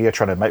history. So when you're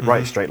trying to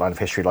write a straight line of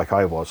history like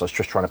I was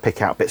just trying to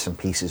pick out bits and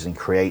pieces and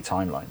create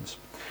timelines.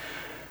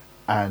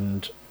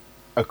 And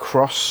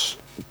across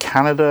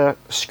Canada,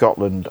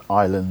 Scotland,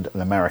 Ireland,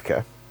 and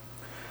America,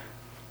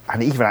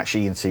 and even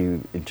actually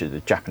into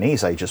the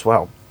Japanese age as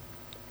well,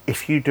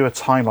 if you do a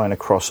timeline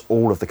across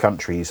all of the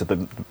countries,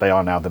 they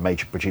are now the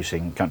major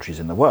producing countries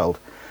in the world,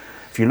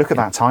 if you look at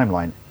that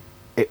timeline,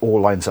 it all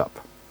lines up.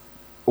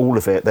 All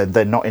of it,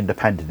 they're not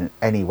independent in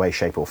any way,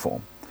 shape or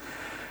form.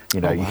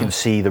 You know, you can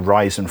see the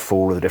rise and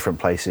fall of the different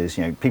places.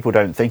 You know, people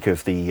don't think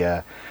of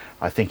the,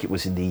 I think it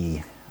was in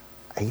the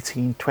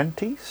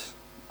 1820s,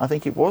 I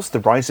think it was, the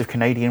rise of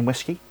Canadian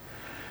whiskey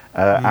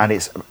and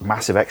its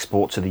massive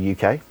export to the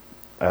UK.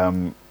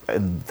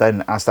 And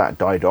then as that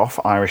died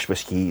off, Irish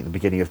whiskey, the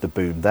beginning of the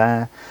boom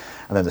there,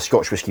 and then the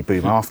Scotch whiskey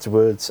boom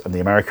afterwards, and the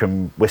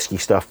American whiskey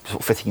stuff sort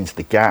of fitting into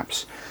the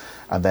gaps.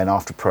 And then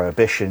after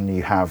Prohibition,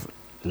 you have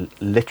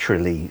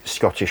literally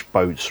Scottish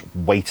boats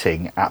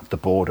waiting at the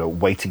border,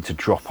 waiting to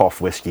drop off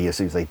whiskey as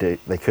soon as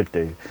they could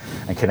do,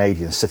 and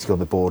Canadians sitting on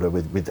the border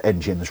with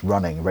engines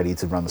running, ready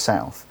to run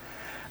south.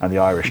 And the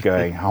Irish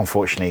going,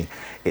 unfortunately,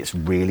 it's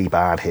really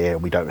bad here,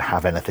 and we don't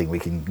have anything we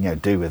can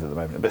do with it at the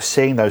moment. But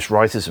seeing those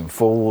rises and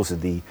falls,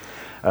 and the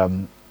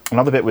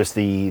another bit was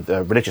the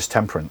religious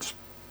temperance,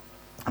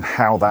 and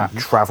how that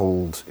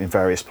travelled in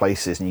various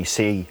places. And you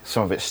see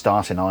some of it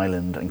start in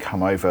Ireland and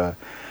come over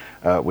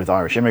with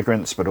Irish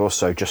immigrants, but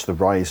also just the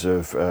rise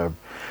of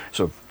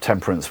sort of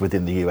temperance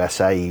within the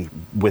USA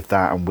with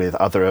that, and with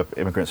other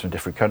immigrants from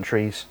different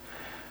countries.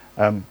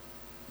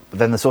 But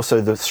then there's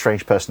also the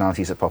strange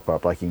personalities that pop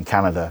up, like in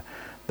Canada,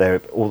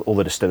 all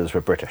the distillers were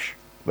British.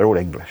 They're all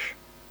English.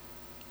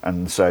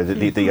 And so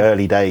the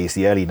early days,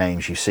 the early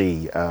names you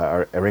see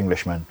are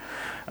Englishmen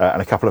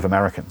and a couple of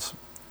Americans.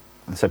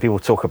 And so people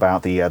talk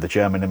about the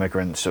German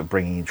immigrants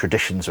bringing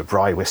traditions of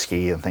rye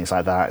whiskey and things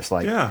like that. It's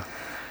like,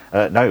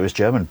 No, it was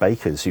German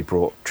bakers who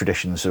brought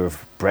traditions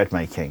of bread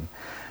making,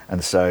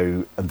 and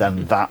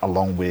then that,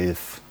 along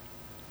with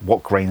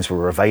what grains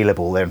were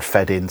available, then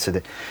fed into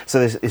the.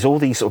 So there's all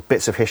these sort of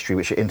bits of history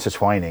which are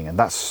intertwining, and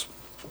that's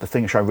the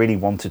thing which I really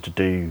wanted to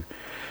do.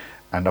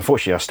 And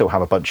unfortunately, I still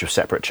have a bunch of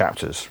separate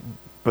chapters,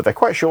 but they're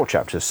quite short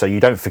chapters, so you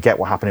don't forget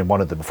what happened in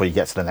one of them before you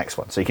get to the next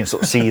one. So you can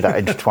sort of see that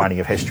intertwining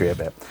of history a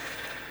bit.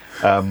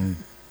 But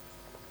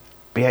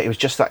yeah, it was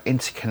just that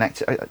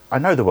interconnected. I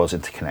know the world's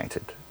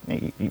interconnected.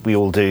 We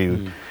all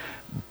do,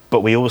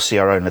 but we all see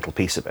our own little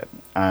piece of it.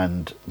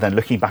 And then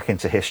looking back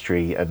into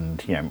history,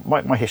 and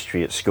my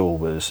history at school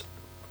was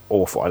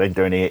awful. I didn't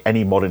do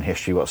any modern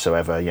history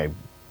whatsoever.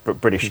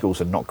 British schools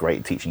are not great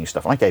at teaching you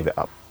stuff, and I gave it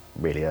up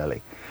really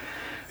early.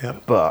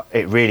 Yep. But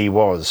it really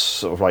was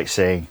sort of like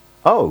saying,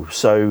 oh,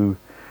 so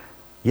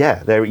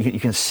yeah, there you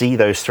can see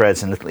those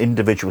threads and little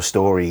individual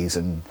stories,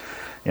 and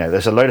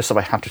there's a load of stuff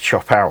I had to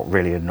chop out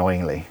really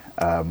annoyingly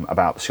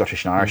about the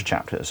Scottish and Irish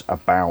chapters,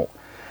 about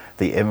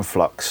the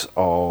influx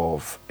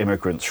of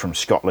immigrants from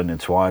Scotland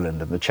into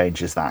Ireland and the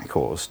changes that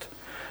caused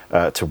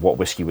to what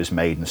whiskey was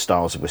made and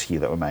styles of whiskey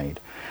that were made,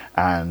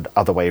 and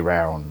other way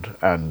round,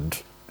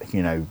 and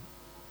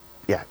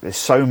yeah, there's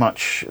so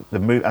much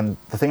and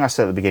the thing I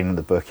said at the beginning of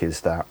the book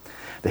is that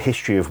the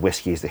history of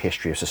whiskey is the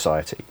history of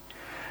society.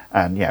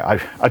 And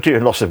I do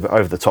lots of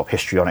over-the-top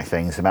histrionic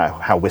things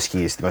about how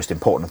whiskey is the most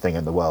important thing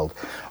in the world,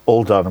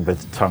 all done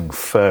with the tongue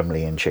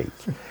firmly in cheek.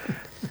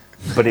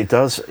 But it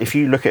does, if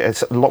you look at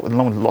it,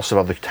 along with lots of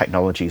other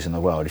technologies in the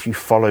world, if you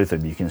follow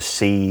them, you can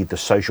see the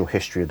social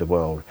history of the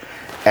world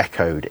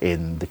echoed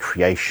in the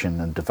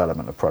creation and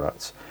development of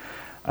products.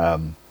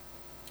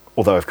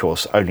 Although, of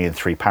course, only in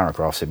 3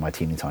 paragraphs in my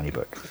teeny tiny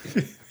book.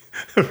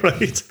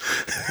 Right.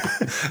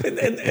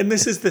 and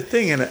this is the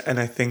thing, and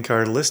I think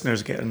our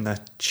listeners getting a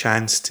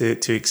chance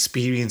to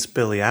experience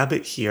Billy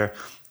Abbott here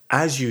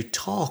as you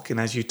talk, and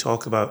as you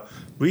talk about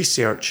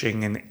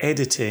researching and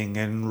editing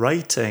and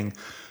writing.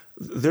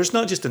 There's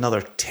not just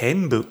another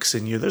 10 books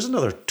in you, there's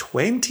another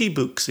 20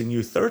 books in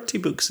you, 30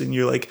 books in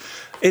you. Like,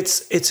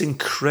 it's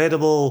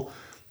incredible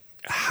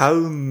how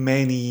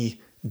many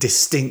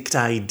distinct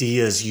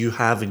ideas you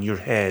have in your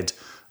head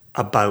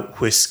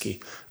about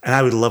whiskey, and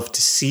I would love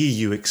to see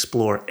you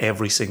explore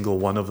every single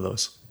one of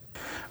those.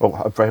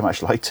 Well, I'd very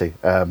much like to.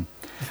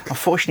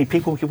 Unfortunately,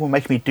 people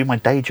make me do my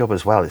day job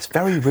as well. It's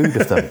very rude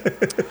of them.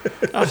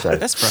 So,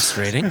 that's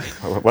frustrating.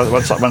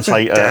 Once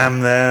I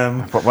damn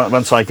them.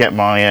 Once I get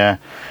my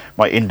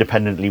my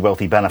independently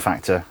wealthy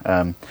benefactor,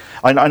 I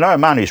know a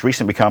man who's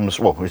recently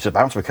who's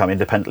about to become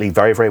independently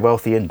very, very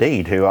wealthy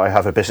indeed, who I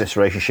have a business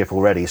relationship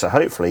already. So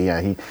hopefully,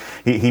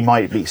 he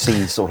might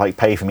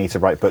pay for me to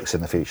write books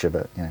in the future.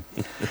 But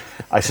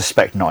I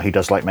suspect not. He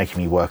does like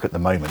making me work at the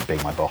moment,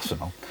 being my boss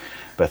and all.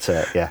 But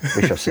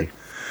we shall see.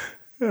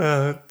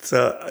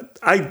 So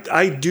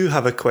I do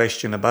have a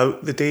question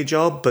about the day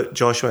job, but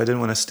Joshua, I didn't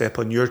want to step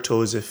on your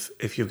toes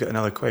if you've got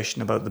another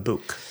question about the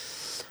book.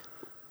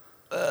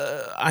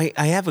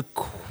 I have a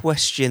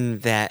question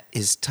that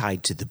is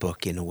tied to the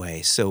book in a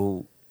way.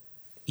 So,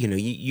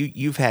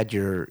 you've had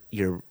your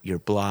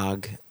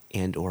blog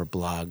and or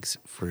blogs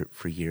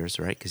for years,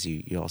 right? Because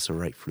you also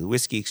write for the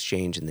Whiskey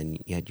Exchange, and then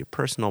you had your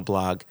personal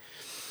blog.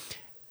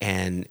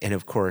 And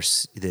of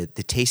course, the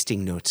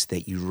tasting notes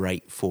that you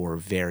write for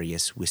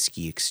various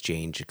Whiskey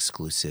Exchange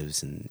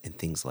exclusives and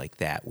things like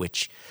that,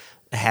 which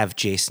have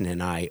Jason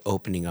and I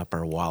opening up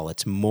our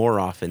wallets more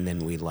often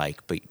than we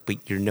like. But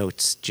your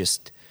notes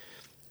just,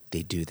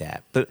 they do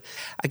that. But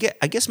I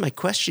guess my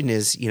question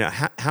is,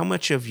 how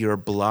much of your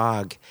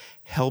blog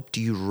helped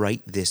you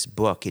write this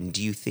book? And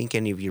do you think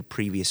any of your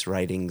previous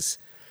writings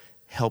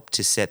helped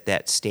to set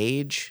that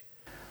stage?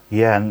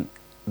 Yeah, and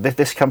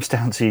this comes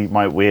down to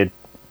my weird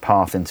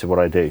path into what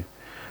I do.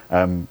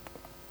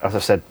 As I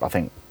said, I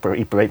think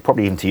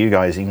probably even to you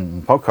guys,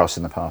 even podcasts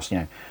in the past,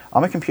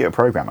 I'm a computer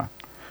programmer.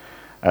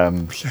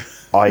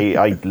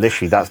 I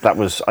literally that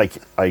was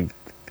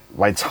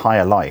my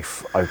entire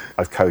life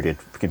I've coded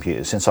for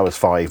computers since I was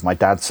 5. My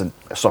dad's a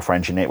software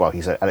engineer. Well,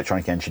 he's an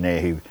electronic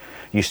engineer who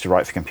used to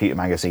write for computer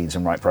magazines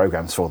and write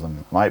programs for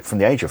them. From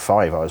the age of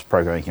 5, I was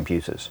programming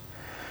computers.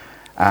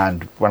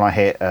 And when I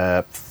hit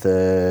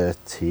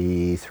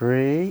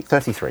 33,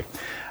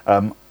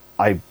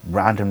 I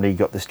randomly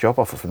got this job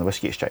offer from the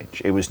Whiskey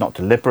Exchange. It was not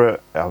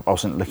deliberate. I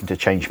wasn't looking to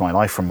change my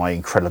life from my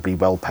incredibly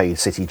well-paid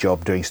city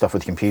job doing stuff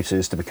with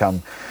computers to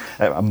become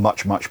a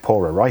much, much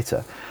poorer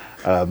writer.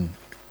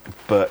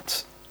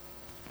 But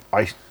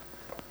I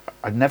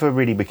never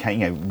really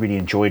really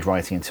enjoyed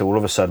writing until all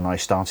of a sudden I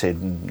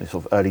started in the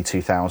sort of early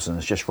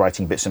 2000s just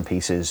writing bits and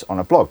pieces on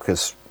a blog,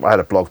 because I had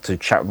a blog to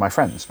chat with my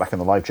friends back in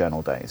the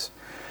LiveJournal days.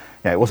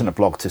 It wasn't a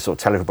blog to sort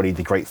of tell everybody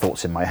the great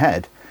thoughts in my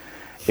head.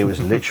 It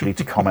was literally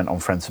to comment on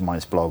friends of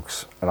mine's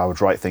blogs, and I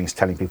would write things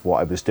telling people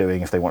what I was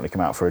doing if they wanted to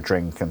come out for a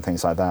drink and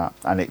things like that.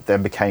 And it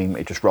then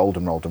it just rolled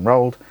and rolled and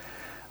rolled,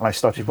 and I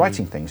started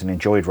writing things and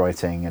enjoyed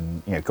writing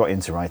and got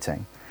into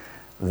writing.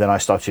 Then I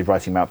started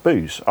writing about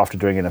booze after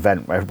doing an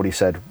event where everybody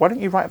said, "Why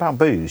don't you write about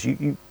booze?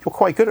 You're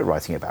quite good at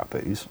writing about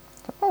booze."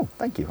 Oh,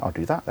 thank you. I'll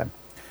do that then.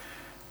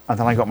 and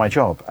then I got my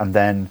job. And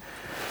then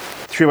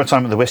through my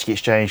time at the Whiskey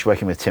Exchange,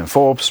 working with Tim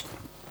Forbes,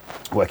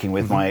 working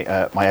with my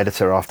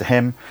editor after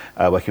him,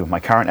 working with my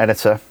current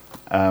editor,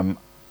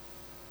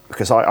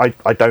 because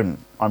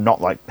I'm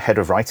not like head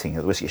of writing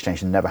at the Whiskey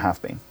Exchange and never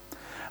have been.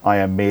 I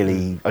am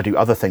merely, I do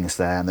other things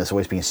there, and there's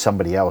always been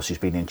somebody else who's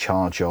been in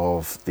charge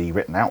of the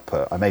written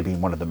output. I may be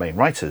one of the main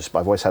writers, but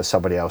I've always had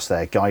somebody else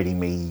there guiding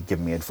me,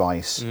 giving me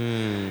advice.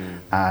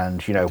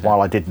 And,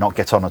 while I did not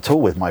get on at all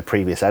with my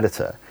previous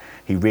editor,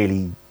 he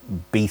really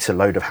beat a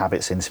load of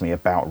habits into me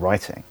about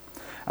writing.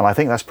 And I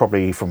think that's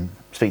probably, from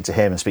speaking to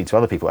him and speaking to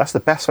other people, that's the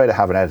best way to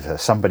have an editor,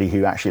 somebody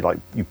who actually like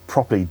you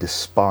properly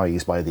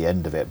despise by the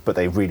end of it, but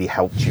they really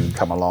helped you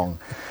come along,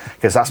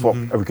 because that's what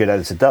a good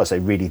editor does. They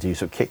really do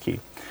sort of kick you.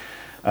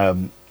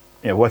 Working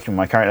with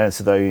my current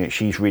editor, though,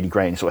 she's really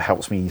great and sort of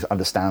helps me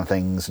understand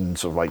things and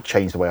sort of like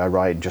change the way I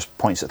write, and just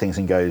points at things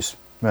and goes,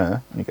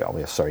 and you go, oh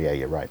yeah, sorry, yeah,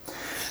 you're right.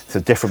 It's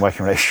a different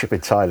working relationship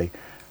entirely.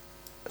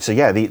 So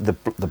yeah, the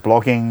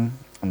blogging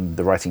and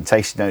the writing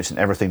tasting notes and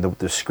everything, the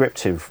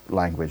descriptive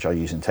language I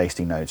use in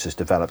tasting notes has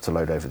developed a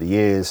load over the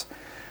years,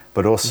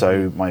 but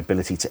also my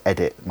ability to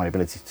edit, my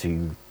ability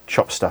to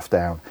chop stuff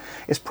down,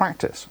 is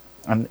practice.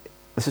 And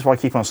this is why I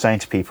keep on saying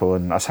to people,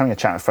 and I was having a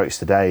chat with folks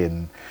today,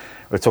 and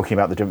we're talking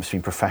about the difference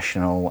between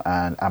professional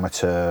and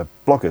amateur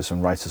bloggers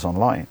and writers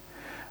online.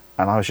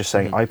 And I was just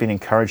saying, I've been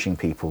encouraging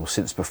people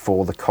since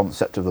before the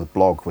concept of the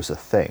blog was a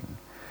thing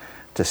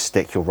to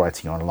stick your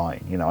writing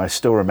online. I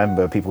still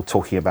remember people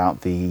talking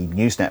about the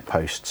Newsnet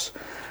posts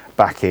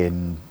back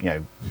in,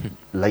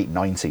 late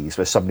 90s,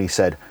 where somebody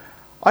said,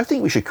 I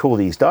think we should call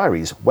these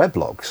diaries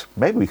weblogs.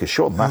 Maybe we could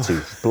shorten that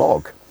to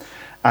blog.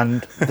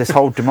 And this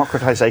whole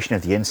democratization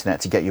of the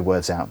internet to get your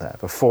words out there.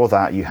 Before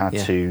that, you had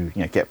to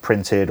get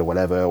printed or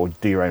whatever, or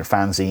do your own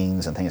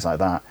fanzines and things like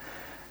that.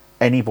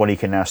 Anybody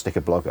can now stick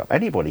a blog up.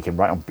 Anybody can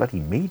write on bloody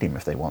Medium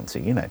if they want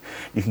to.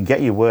 You can get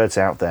your words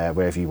out there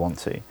wherever you want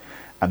to.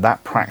 And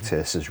that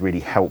practice has really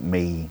helped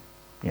me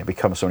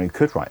become someone who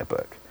could write a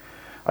book.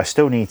 I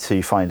still need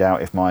to find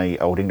out if my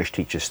old English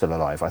teacher's still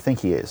alive. I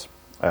think he is.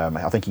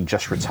 I think he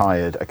just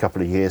retired a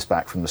couple of years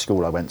back from the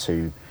school I went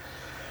to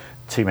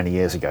too many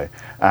years ago,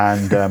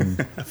 and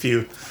a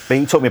few. But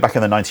he taught me back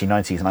in the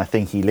 1990s, and I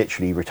think he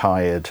literally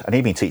retired, and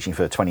he'd been teaching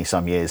for 20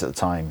 some years at the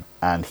time,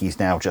 and he's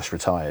now just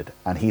retired,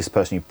 and he's the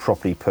person who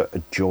properly put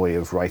a joy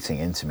of writing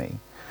into me.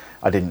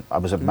 I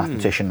was a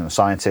mathematician and a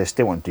scientist,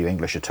 didn't want to do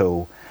English at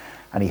all,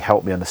 and he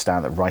helped me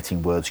understand that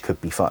writing words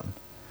could be fun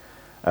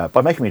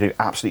by making me do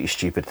absolutely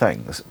stupid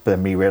things, but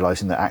then me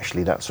realising that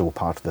actually that's all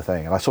part of the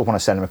thing. And I sort of want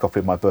to send him a copy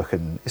of my book,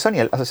 and it's only,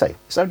 as I say,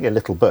 it's only a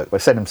little book, but I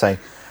send him saying,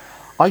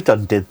 I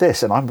did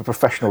this, and I'm a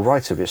professional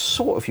writer. It's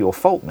sort of your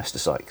fault, Mr.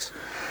 Sykes.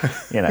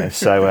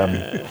 So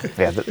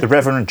the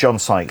Reverend John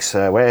Sykes,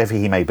 wherever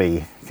he may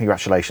be,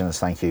 congratulations,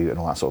 thank you, and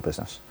all that sort of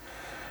business.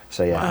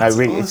 So yeah, wow, no,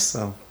 really,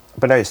 awesome.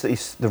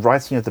 It's the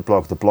writing of the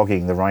blog, the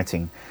blogging, the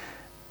writing.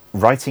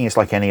 Writing is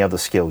like any other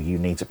skill; you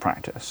need to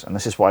practice, and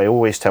this is why I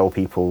always tell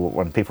people,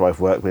 when people I've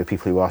worked with,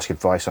 people who ask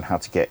advice on how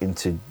to get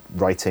into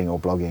writing or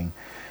blogging,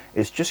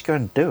 is just go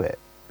and do it.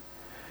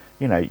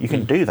 You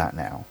can do that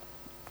now.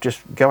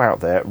 Just go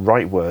out there,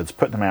 write words,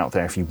 put them out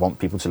there if you want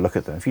people to look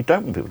at them. If you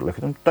don't want people to look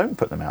at them, don't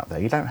put them out there.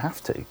 You don't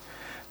have to.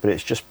 But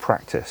it's just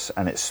practice.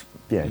 And it's,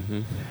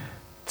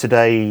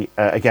 today,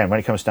 again,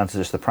 when it comes down to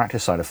just the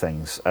practice side of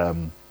things,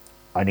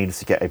 I needed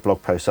to get a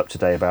blog post up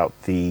today about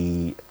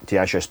the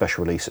Diageo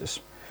special releases.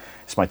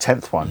 It's my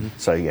 10th one.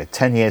 So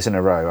 10 years in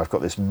a row, I've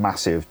got this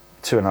massive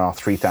 2,500,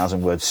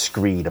 3,000 word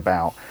screed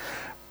about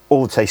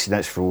all the tasting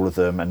notes for all of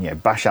them,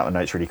 and bash out the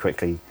notes really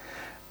quickly.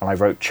 And I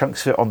wrote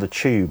chunks of it on the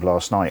tube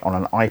last night on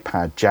an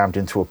iPad jammed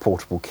into a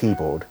portable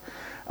keyboard,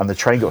 and the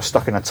train got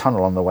stuck in a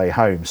tunnel on the way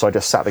home. So I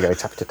just sat there going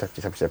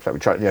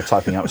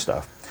typing up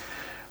stuff.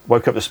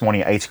 Woke up this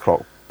morning at 8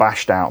 o'clock,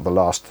 bashed out the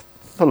last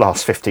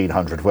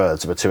 1,500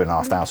 words of a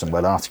 2,500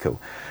 word article.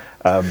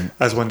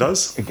 As one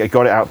does.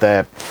 Got it out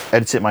there,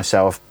 edited it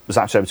myself,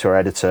 zapped it over to our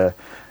editor.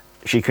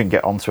 She couldn't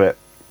get onto it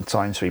in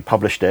time, so we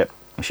published it.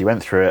 She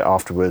went through it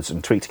afterwards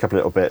and tweaked a couple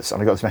of little bits,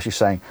 and I got this message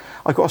saying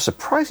I got a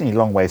surprisingly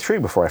long way through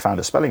before I found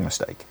a spelling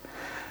mistake.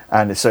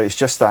 And so it's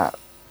just that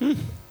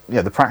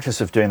the practice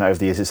of doing that over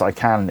the years is I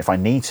can, if I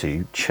need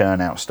to,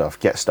 churn out stuff,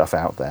 get stuff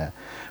out there,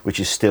 which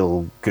is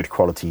still good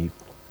quality.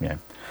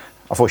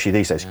 Unfortunately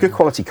these days, good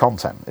quality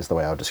content is the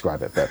way I would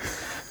describe it, but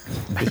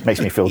it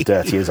makes me feel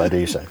dirty as I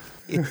do so.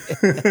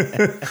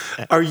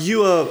 Are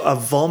you a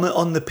vomit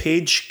on the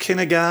page kind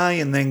of guy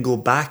and then go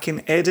back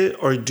and edit,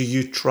 or do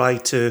you try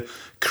to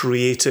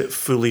create it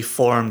fully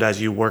formed as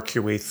you work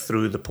your way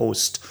through the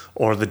post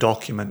or the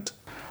document?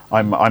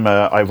 I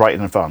write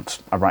in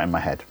advance. I write in my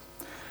head,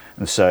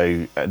 and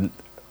so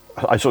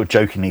I sort of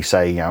jokingly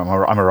say, I'm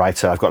a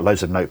writer. I've got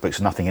loads of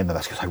notebooks, nothing in there.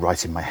 That's because I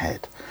write in my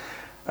head.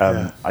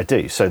 I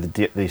do. So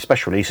the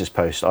special releases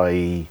post,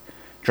 I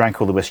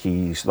drank all the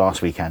whiskies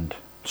last weekend.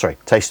 Sorry,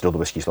 tasted all the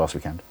whiskies last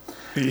weekend.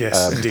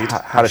 Yes, indeed.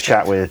 Had a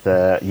chat with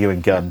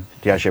Ewan Gunn,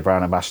 Diageo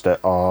Brown Ambassador,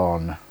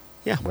 on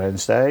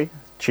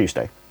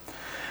Tuesday,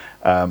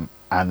 and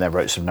then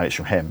wrote some notes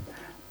from him.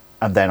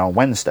 And then on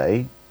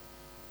Wednesday,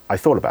 I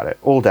thought about it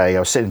all day. I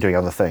was sitting doing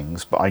other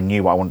things, but I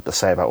knew what I wanted to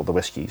say about all the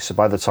whiskies. So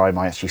by the time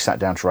I actually sat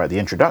down to write the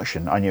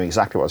introduction, I knew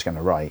exactly what I was going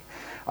to write.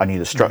 I knew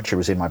the structure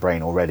was in my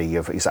brain already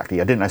of exactly.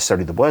 I didn't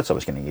necessarily the words I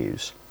was going to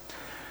use.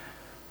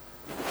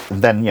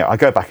 And then, I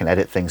go back and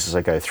edit things as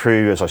I go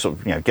through, as I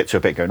sort of, get to a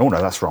bit going, oh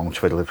no, that's wrong,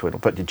 twiddle, twiddle.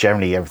 But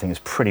generally everything is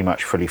pretty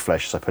much fully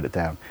fleshed as I put it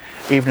down.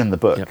 Even in the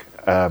book,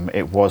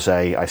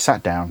 I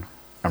sat down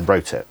and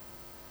wrote it.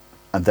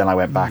 And then I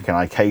went back and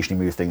I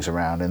occasionally moved things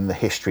around, and the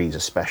histories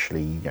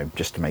especially,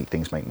 just to make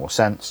things make more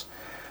sense.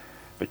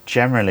 But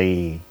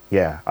generally,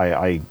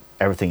 I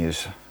everything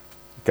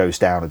goes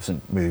down, it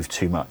doesn't move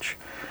too much.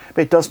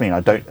 But it does mean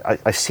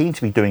I seem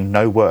to be doing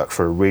no work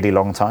for a really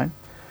long time.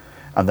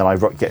 And then I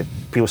get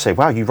people say,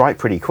 wow, you write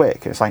pretty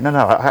quick. It's like, no,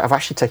 I've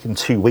actually taken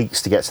 2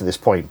 weeks to get to this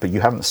point, but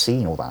you haven't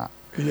seen all that.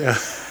 Yeah.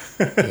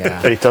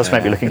 But it does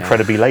make me look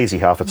incredibly lazy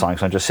half the time,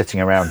 because I'm just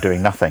sitting around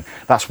doing nothing.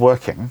 That's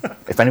working.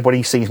 If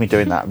anybody sees me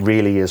doing that,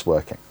 really is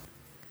working.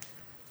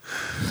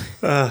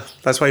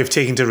 That's why you've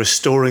taken to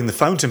restoring the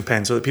fountain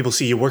pen, so that people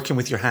see you working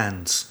with your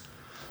hands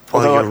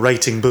while you're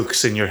writing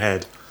books in your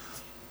head.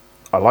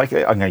 I like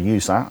it. I'm going to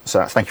use that.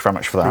 So thank you very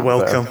much for that. You're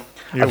welcome.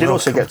 I did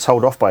also get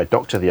told off by a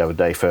doctor the other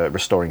day for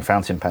restoring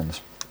fountain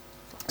pens.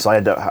 So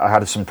I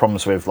had some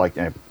problems with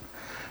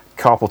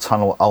carpal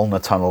tunnel, ulnar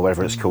tunnel,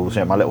 whatever it's called.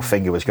 My little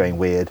finger was going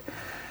weird.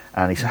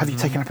 And he said, have you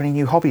taken up any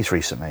new hobbies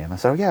recently? And I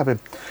said, oh, yeah, but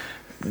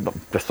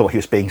I thought he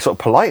was being sort of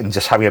polite and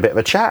just having a bit of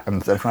a chat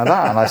and something like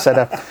that. And I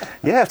said,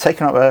 yeah, I've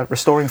taken up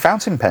restoring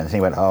fountain pens. And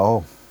he went,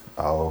 oh.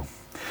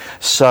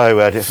 So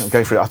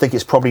going through it, I think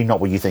it's probably not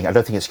what you think. I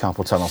don't think it's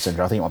carpal tunnel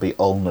syndrome. I think it might be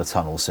ulnar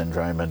tunnel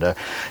syndrome. And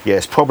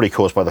it's probably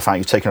caused by the fact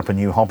you've taken up a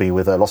new hobby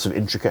with lots of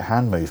intricate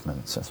hand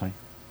movements. It's like,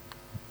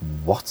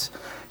 what?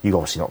 You've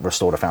obviously not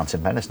restored a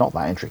fountain pen. It's not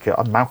that intricate.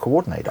 I'm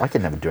malcoordinated. I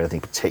can never do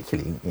anything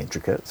particularly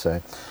intricate.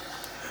 So,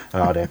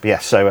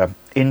 so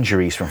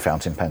injuries from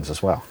fountain pens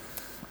as well.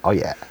 Oh,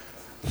 yeah.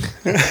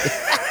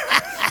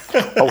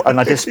 And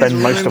I did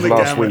spend most of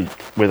last week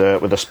with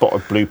a spot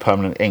of blue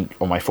permanent ink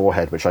on my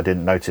forehead, which I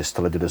didn't notice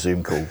till I did a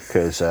Zoom call,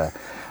 because I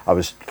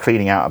was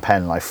cleaning out a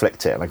pen and I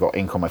flicked it and I got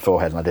ink on my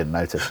forehead and I didn't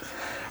notice.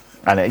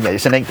 And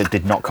it's an ink that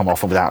did not come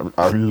off without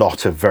a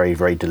lot of very,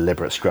 very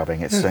deliberate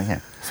scrubbing. It's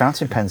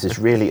fountain pens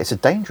it's a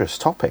dangerous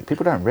topic.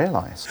 People don't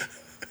realise.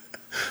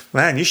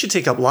 Man, you should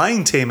take up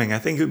lion taming. I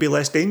think it would be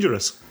less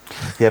dangerous.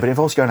 Yeah, but it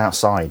involves going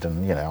outside,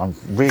 and I'm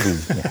really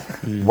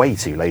way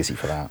too lazy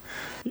for that.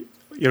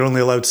 You're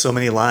only allowed so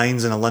many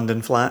lines in a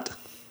London flat.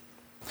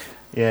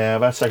 Yeah,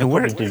 that's like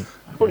probably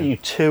do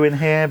 2 in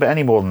here, but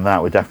any more than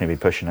that would definitely be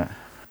pushing it.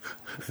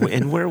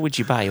 And where would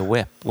you buy a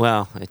whip?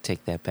 Well, I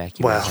take that back.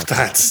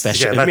 That's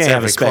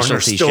every corner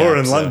store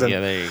in London.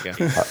 Yeah, there you go.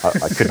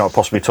 I could not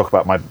possibly talk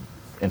about my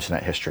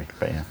internet history,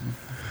 but yeah.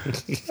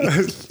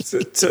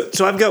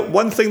 So I've got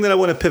one thing that I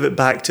want to pivot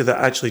back to that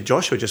actually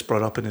Joshua just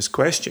brought up in his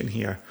question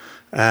here.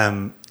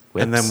 And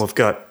then we've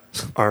got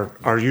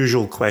our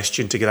usual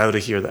question to get out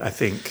of here that I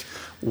think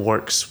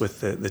works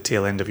with the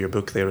tail end of your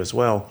book there as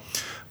well.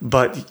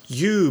 But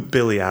you,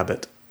 Billy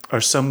Abbott,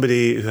 are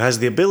somebody who has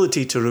the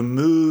ability to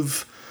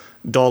remove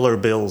dollar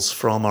bills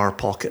from our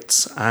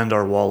pockets and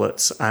our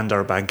wallets and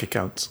our bank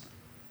accounts.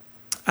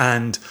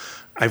 And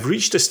I've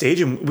reached a stage,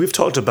 and we've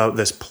talked about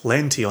this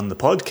plenty on the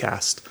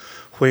podcast,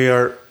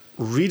 where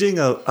reading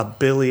a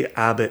Billy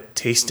Abbott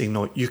tasting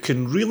note, you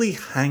can really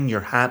hang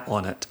your hat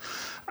on it.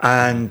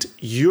 And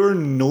your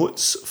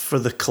notes for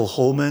the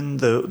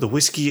Kilchoman, the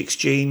Whiskey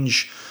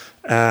Exchange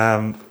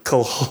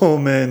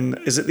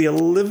Kilchoman, is it the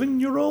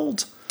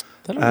 11-year-old?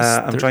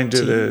 I'm trying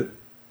to do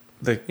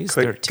the quick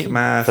 13.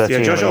 Math.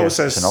 13, Josh always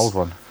says it's an old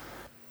one.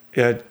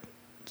 Yeah.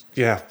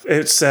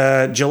 It's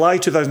July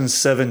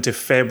 2007 to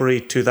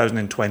February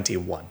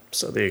 2021.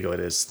 So there you go.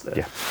 It is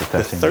the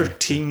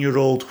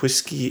 13-year-old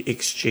Whiskey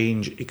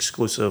Exchange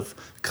exclusive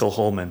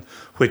Kilchoman,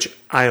 which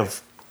I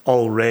have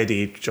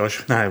already,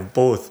 Josh and I have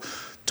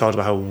both talked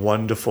about how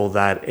wonderful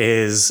that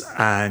is.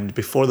 And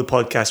before the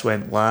podcast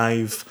went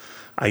live,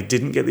 I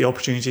didn't get the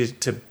opportunity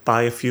to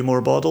buy a few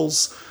more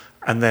bottles.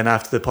 And then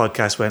after the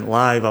podcast went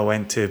live, I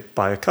went to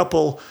buy a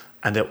couple,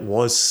 and it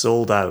was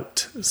sold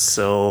out.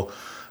 So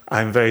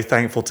I'm very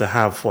thankful to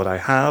have what I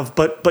have.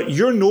 But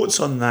your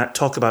notes on that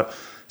talk about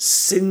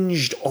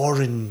singed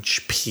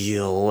orange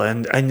peel,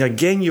 and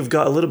again, you've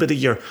got a little bit of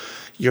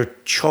your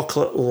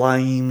chocolate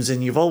limes,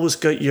 and you've always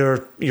got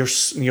your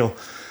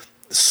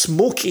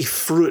smoky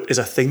fruit is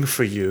a thing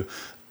for you.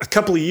 A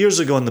couple of years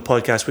ago on the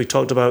podcast, we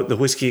talked about the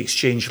Whiskey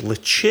Exchange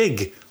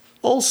Lechig,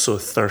 also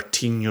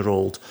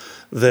 13-year-old.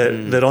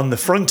 That on the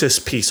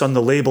frontispiece, on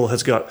the label,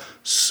 has got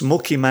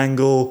smoky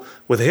mango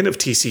with a hint of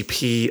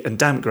TCP and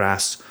damp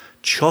grass.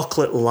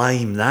 Chocolate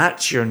lime,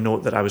 that's your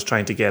note that I was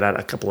trying to get at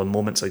a couple of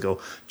moments ago.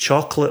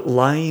 Chocolate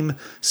lime,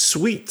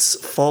 sweets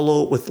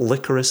follow with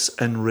licorice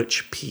and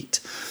rich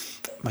peat.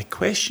 My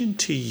question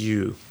to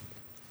you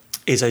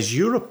is, as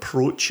you're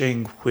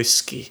approaching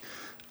whiskey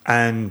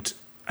and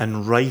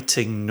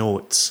writing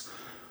notes,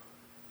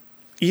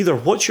 either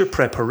what's your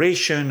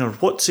preparation or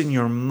what's in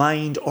your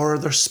mind, or are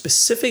there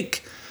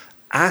specific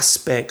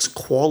aspects,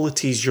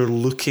 qualities you're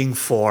looking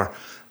for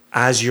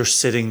as you're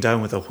sitting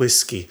down with a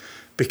whiskey,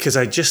 because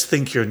I just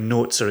think your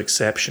notes are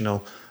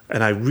exceptional.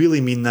 And I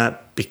really mean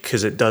that,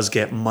 because it does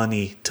get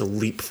money to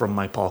leap from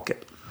my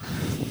pocket.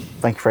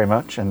 Thank you very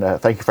much, and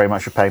thank you very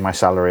much for paying my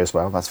salary as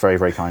well. That's very,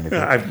 very kind of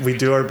you. We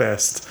do our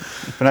best.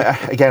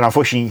 But again,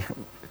 unfortunately,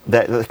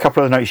 a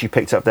couple of the notes you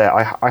picked up there,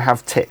 I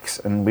have tics,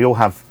 and we all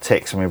have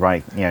tics when we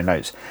write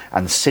notes.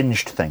 And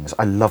singed things,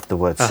 I love the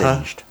word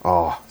singed.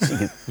 Oh,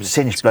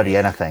 singed bloody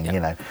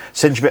anything,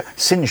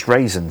 Singed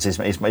raisins is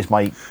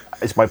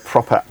my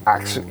proper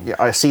accent.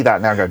 I see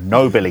that now and go,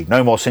 no, Billy,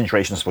 no more singed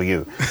raisins for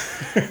you.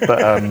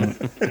 But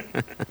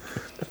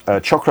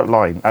chocolate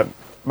lime,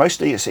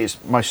 mostly it's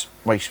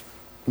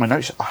my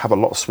notes have a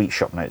lot of sweet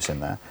shop notes in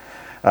there.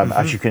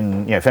 As you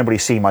can, if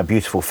anybody's seen my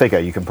beautiful figure,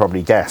 you can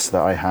probably guess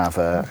that I have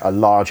a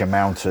large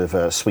amount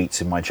of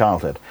sweets in my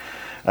childhood,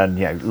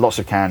 and lots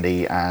of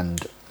candy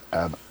and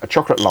a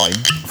chocolate lime.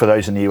 For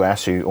those in the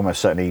US who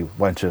almost certainly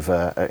won't have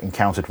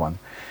encountered one,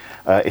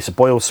 it's a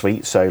boiled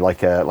sweet, so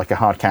like a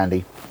hard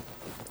candy.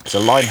 It's a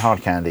lime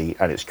hard candy,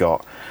 and it's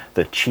got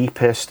the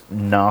cheapest,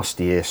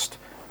 nastiest,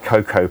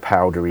 cocoa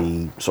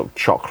powdery sort of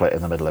chocolate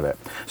in the middle of it.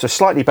 So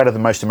slightly better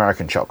than most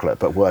American chocolate,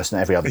 but worse than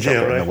every other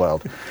chocolate in the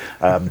world.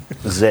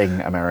 Zing,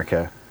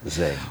 America,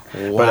 zing.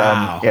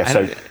 Wow. But, I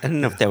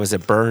don't know if that was a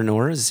burn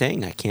or a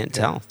zing. I can't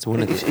tell.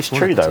 It's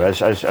true, though,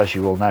 as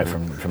you all know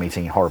from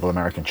eating horrible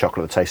American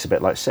chocolate that tastes a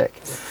bit like sick.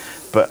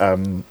 But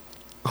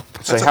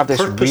so they have this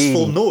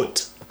purposeful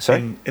note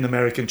in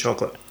American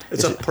chocolate.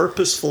 It's a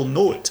purposeful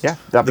note. Yeah,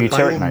 that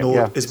butyric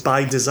note is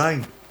by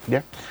design.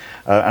 Yeah,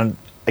 and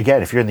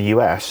again, if you're in the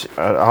US,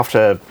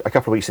 after a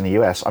couple of weeks in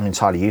the US, I'm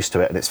entirely used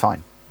to it and it's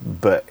fine.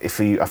 But if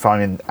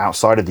I'm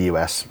outside of the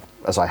US,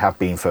 as I have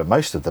been for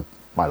most of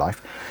my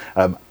life,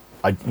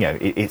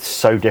 it's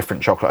so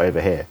different chocolate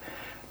over here.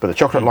 But the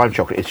chocolate lime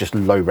chocolate is just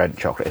low rent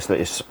chocolate.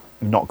 It's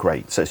not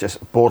great. So it's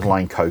just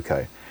borderline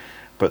cocoa.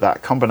 But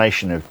that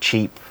combination of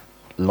cheap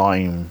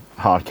lime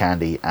hard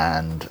candy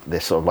and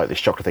this sort of like this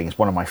chocolate thing is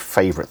one of my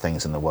favourite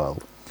things in the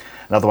world.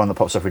 Another one that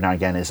pops up every now and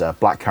again is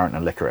blackcurrant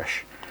and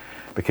licorice,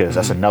 because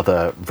that's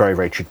another very,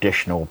 very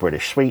traditional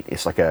British sweet.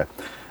 It's like a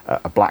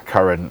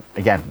blackcurrant,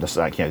 again, just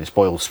like this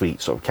boiled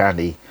sweet sort of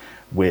candy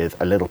with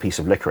a little piece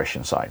of licorice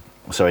inside.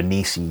 So a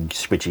Nisi,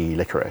 squidgy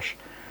licorice.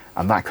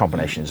 And that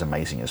combination is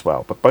amazing as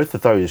well. But both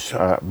of those,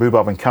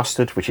 rhubarb and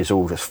custard, which is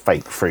all just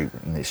fake fruit,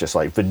 and it's just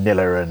like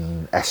vanilla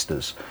and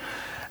esters.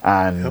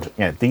 And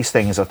these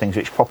things are things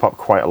which pop up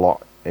quite a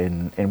lot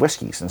in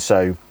whiskies. And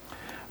so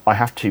I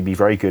have to be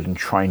very good and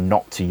try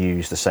not to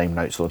use the same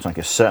notes all the time,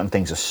 because certain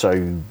things are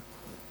so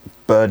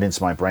burned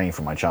into my brain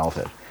from my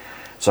childhood.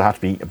 So I have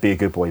to be a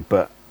good boy.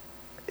 But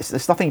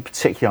there's nothing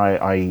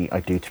particular I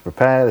do to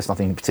prepare. There's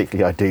nothing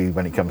particularly I do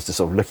when it comes to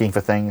sort of looking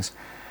for things.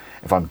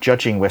 If I'm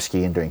judging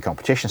whiskey and doing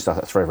competition stuff,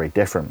 that's very, very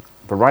different.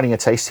 But writing a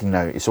tasting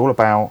note, it's all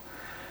about,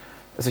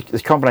 there's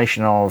a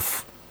combination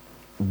of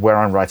where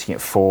I'm writing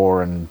it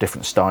for and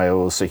different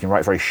styles. So you can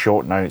write very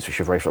short notes,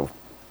 which are very sort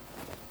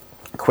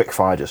of quick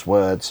fire, just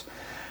words.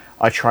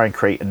 I try and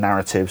create a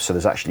narrative, so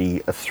there's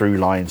actually a through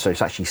line, so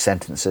it's actually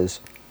sentences.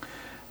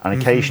 And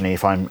occasionally,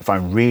 if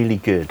I'm really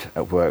good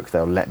at work,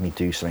 they'll let me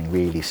do something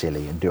really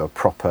silly and do a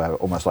proper,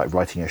 almost like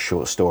writing a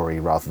short story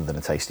rather than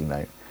a tasting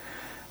note.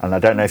 And I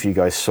don't know if you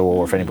guys saw,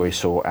 or if anybody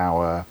saw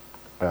our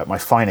my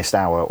finest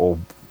hour or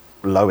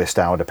lowest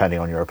hour, depending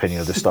on your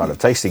opinion of this style of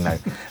tasting note.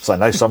 So I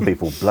know some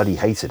people bloody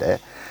hated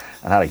it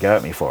and had a go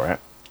at me for it.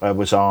 It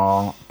was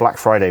our Black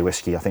Friday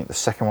whiskey, I think the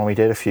second one we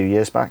did a few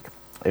years back.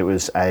 It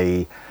was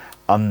a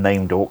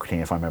unnamed Orkney,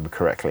 if I remember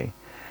correctly.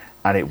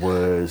 And it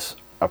was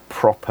a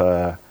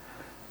proper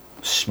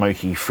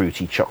smoky,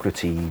 fruity,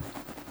 chocolatey,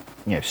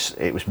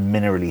 it was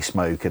minerally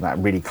smoke and that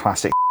really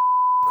classic.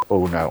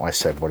 Oh no, I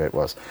said what it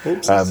was.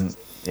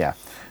 Yeah,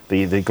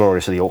 the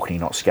glorious of the Orkney,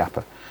 not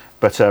Scapa.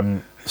 But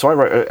so I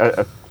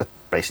wrote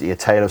basically a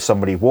tale of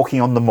somebody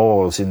walking on the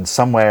moors in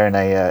somewhere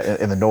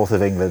in the north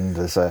of England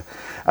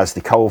as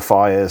the coal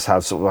fires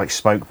have sort of like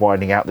smoke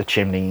winding out the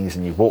chimneys,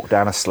 and you walk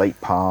down a slate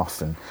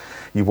path and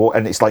you walk,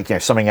 and it's like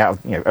something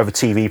out of a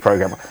TV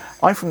program.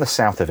 I'm from the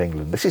south of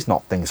England. This is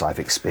not things I've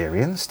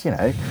experienced,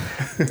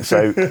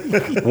 So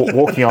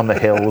walking on the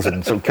hills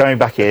and sort of going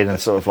back in and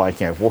sort of like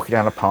walking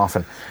down a path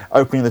and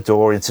opening the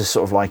door into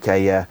sort of like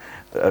a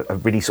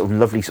really sort of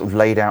lovely sort of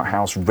laid out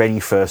house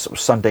ready for sort of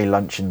Sunday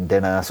lunch and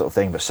dinner sort of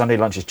thing. But Sunday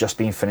lunch has just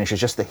been finished.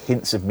 There's just the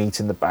hints of meat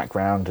in the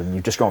background, and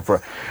you've just gone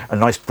for a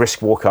nice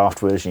brisk walk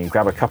afterwards, and you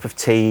grab a cup of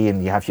tea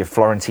and you have your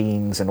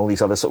Florentines and all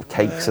these other sort of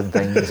cakes and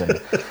things,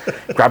 and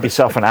grab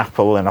yourself an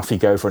apple and off you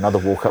go for another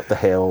walk up the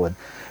hill. And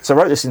so I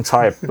wrote this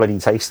entire bloody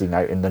tasting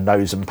note in the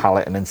nose and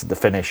palate and into the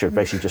finish of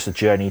basically just a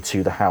journey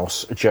to the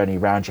house, a journey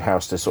around your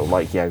house to sort of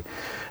like,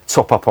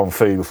 top up on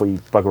food before you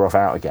bugger off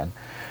out again.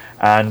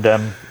 And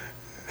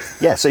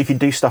so you can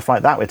do stuff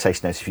like that with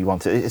tasting notes if you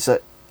want to. It's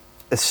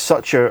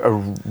such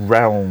a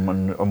realm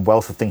and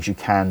wealth of things you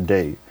can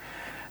do.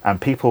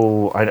 And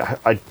people,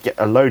 I get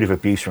a load of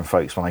abuse from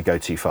folks when I go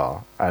too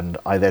far. And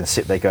I then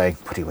sit there going,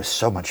 but it was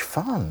so much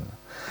fun.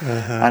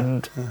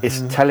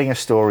 It's telling a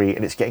story,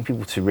 and it's getting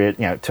people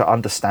to to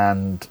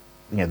understand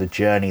the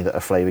journey that a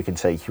flavour can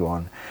take you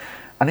on,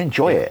 and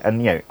enjoy it.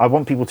 And I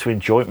want people to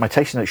enjoy it. My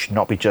tasting notes should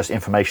not be just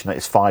information that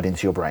is fired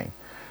into your brain.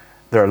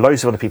 There are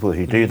loads of other people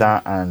who do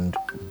that, and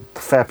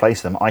fair play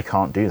to them. I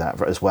can't do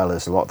that as well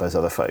as a lot of those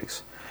other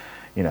folks.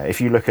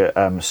 If you look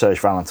at Serge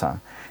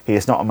Valentin, he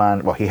is not a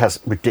man. Well, he has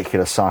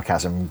ridiculous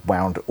sarcasm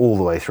wound all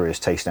the way through his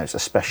taste notes,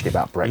 especially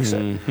about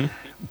Brexit. Mm-hmm.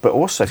 But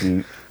also,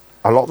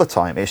 a lot of the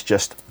time, it's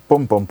just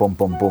boom, boom, boom,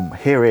 boom, boom.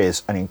 Here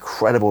is an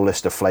incredible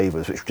list of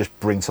flavours which just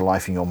bring to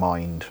life in your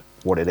mind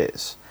what it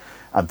is,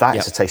 and that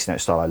is a tasting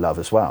note style I love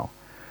as well.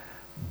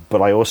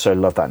 But I also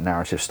love that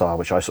narrative style,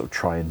 which I sort of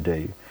try and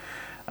do,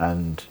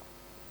 and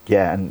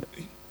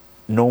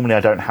normally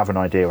I don't have an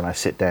idea when I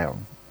sit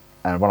down.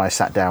 And when I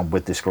sat down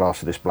with this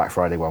glass of this Black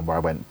Friday one where I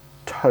went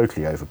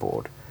totally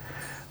overboard,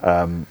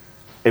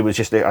 it was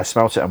just, I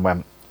smelt it and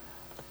went,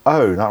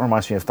 oh, that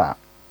reminds me of that.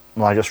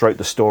 And I just wrote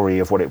the story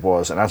of what it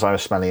was, and as I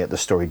was smelling it, the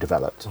story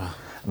developed. Wow.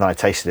 And then I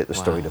tasted it, the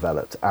story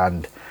developed.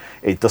 And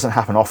it doesn't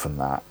happen often,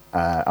 that.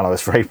 And I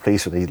was very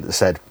pleased with it that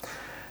said,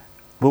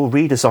 we'll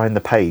redesign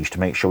the page to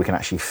make sure we can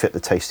actually fit the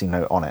tasting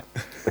note on it,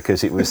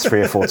 because it was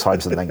 3 or 4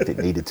 times the length it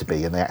needed to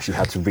be, and they actually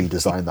had to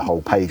redesign the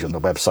whole page on the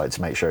website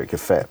to make sure it could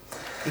fit.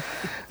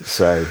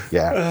 So,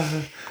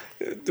 yeah.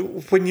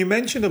 When you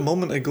mentioned a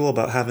moment ago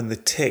about having the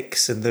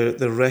ticks and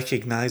the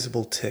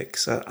recognisable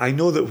ticks, I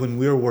know that when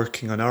we're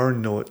working on our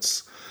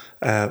notes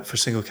for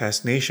Single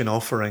Cask Nation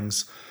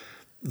offerings,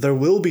 there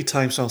will be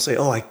times when I'll say,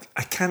 oh,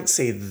 I can't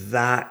say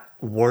that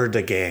word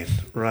again,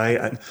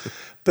 right?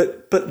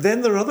 But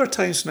then there are other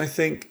times when I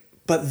think,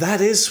 but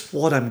that is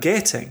what I'm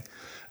getting.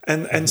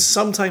 And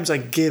sometimes I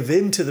give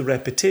in to the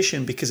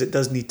repetition because it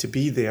does need to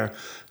be there.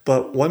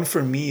 But one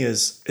for me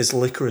is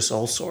licorice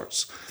all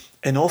sorts.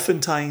 And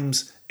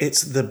oftentimes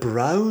it's the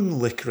brown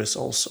licorice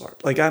all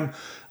sort. Like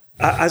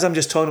as I'm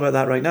just talking about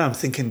that right now, I'm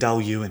thinking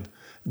Dal Ewan.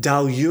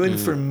 Dal Ewan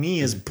for me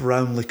is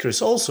brown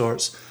licorice all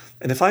sorts.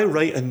 And if I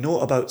write a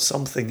note about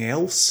something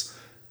else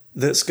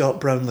that's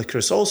got brown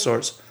licorice all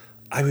sorts,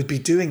 I would be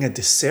doing a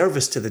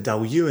disservice to the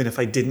Dal Ewan if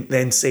I didn't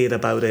then say it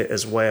about it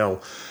as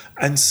well.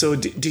 And so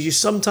do you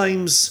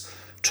sometimes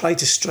try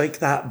to strike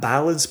that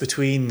balance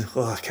between,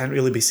 I can't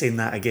really be saying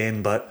that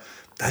again, but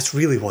that's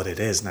really what it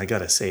is, and I got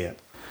to say it.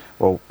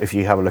 Well, if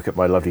you have a look at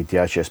my lovely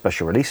Diageo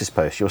special releases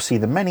post, you'll see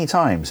the many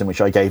times in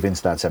which I gave in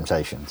to that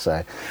temptation.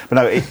 So, but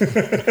no,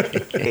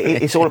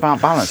 it's all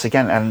about balance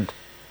again, and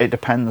it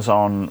depends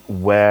on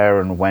where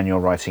and when you're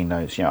writing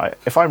notes.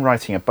 If I'm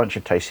writing a bunch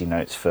of tasting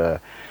notes for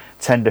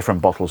 10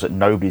 different bottles that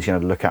nobody's going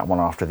to look at one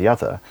after the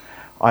other,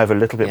 I have a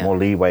little bit more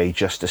leeway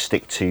just to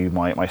stick to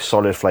my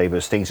solid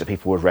flavours, things that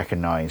people would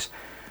recognise.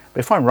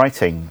 But if I'm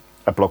writing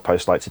a blog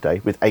post like today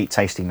with 8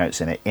 tasting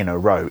notes in it in a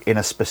row, in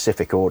a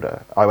specific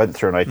order, I went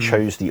through and I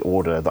chose the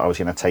order that I was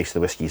going to taste the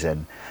whiskies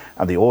in,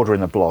 and the order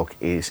in the blog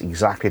is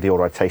exactly the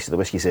order I tasted the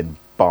whiskies in,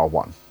 bar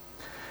one.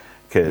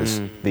 Because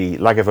the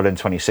Lagavulin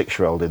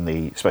 26-year-old in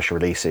the special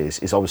releases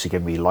is obviously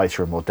going to be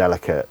lighter and more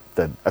delicate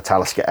than a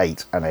Talisker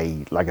 8 and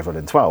a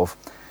Lagavulin 12.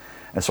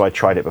 And so I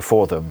tried it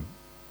before them,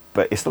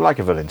 but it's the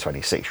Lagavulin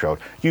 26-year-old.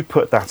 You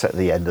put that at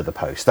the end of the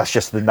post. That's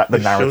just the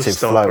narrative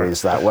flow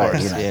is that way.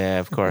 Yeah,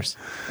 of course.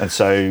 And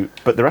so,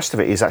 but the rest of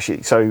it is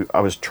actually, so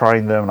I was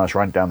trying them and I was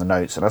writing down the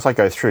notes, and as I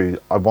go through,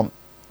 I want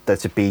there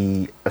to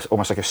be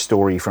almost like a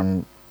story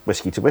from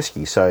whiskey to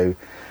whiskey. So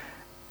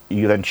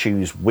you then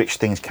choose which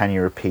things can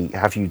you repeat.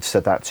 Have you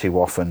said that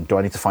too often? Do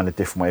I need to find a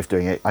different way of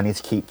doing it? You need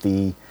to keep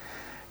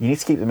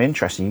them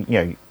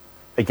interesting.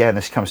 Again,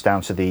 this comes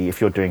down to if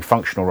you're doing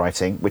functional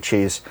writing, which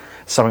is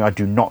something I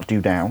do not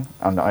do down,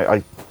 and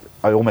I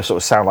almost sort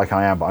of sound like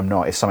I am, but I'm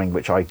not. It's something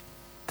which I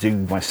do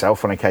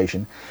myself on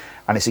occasion,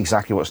 and it's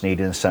exactly what's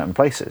needed in certain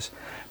places.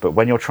 But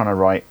when you're trying to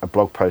write a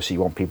blog post that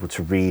you want people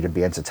to read and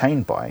be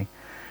entertained by,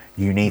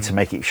 you need to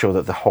make it sure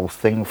that the whole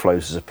thing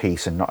flows as a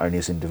piece and not only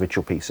as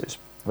individual pieces.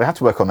 They have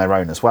to work on their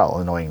own as well,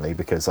 annoyingly,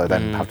 because I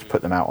then have to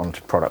put them out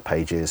onto product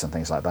pages and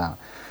things like that.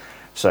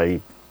 So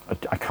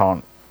I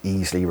can't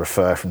easily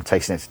refer from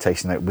tasting note to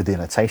tasting note within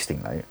a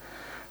tasting note,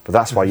 but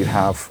that's why you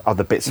have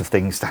other bits of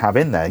things to have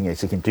in there,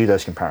 so you can do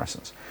those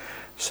comparisons.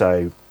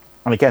 So,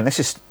 and again,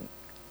 it's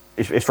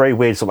very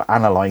weird sort of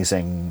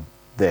analysing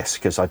this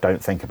because I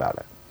don't think about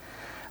it,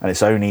 and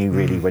it's only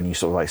really when you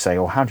sort of like say,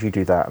 oh, how do you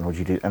do that, and what do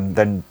you do, and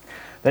then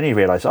you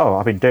realise, oh,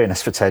 I've been doing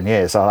this for 10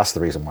 years. Oh, that's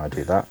the reason why I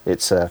do that.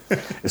 It's the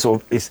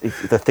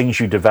things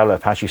you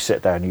develop as you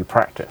sit there and you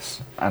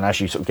practice, and as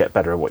you sort of get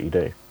better at what you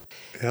do.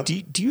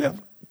 Yep.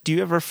 Do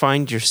you ever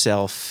find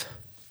yourself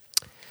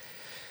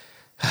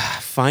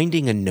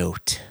finding a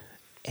note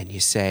and you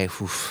say,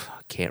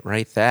 I can't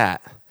write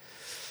that?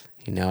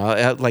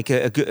 Like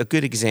a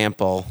good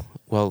example,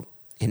 well,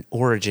 an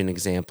origin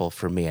example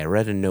for me. I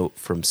read a note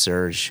from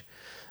Serge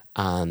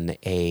on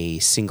a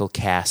single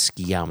cask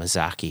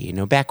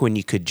Yamazaki. Back when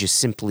you could just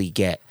simply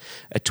get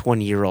a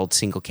 20-year-old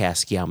single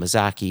cask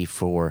Yamazaki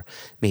for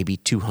maybe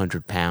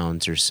 200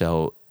 pounds or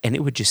so, and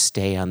it would just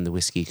stay on the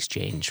Whiskey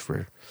Exchange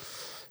for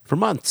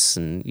months,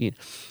 and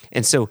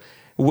so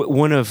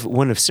one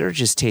of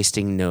Serge's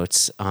tasting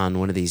notes on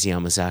one of these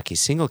Yamazaki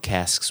single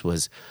casks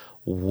was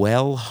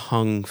well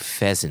hung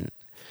pheasant,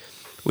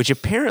 which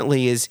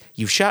apparently is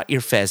you've shot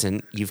your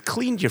pheasant, you've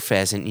cleaned your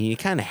pheasant, and you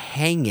kind of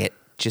hang it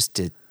just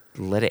to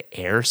let it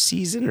air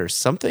season or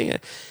something,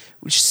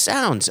 which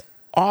sounds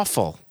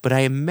awful. But I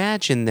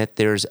imagine that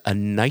there's a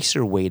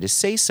nicer way to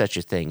say such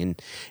a thing.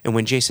 And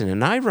when Jason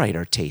and I write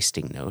our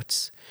tasting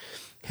notes,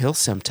 he'll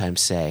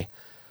sometimes say,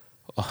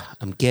 "Oh,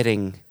 I'm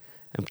getting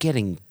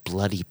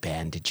bloody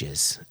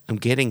bandages. I'm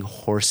getting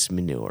horse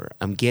manure.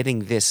 I'm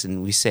getting this."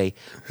 And we say,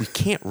 we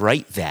can't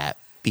write that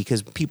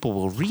because people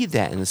will read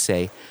that and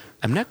say,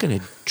 I'm not going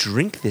to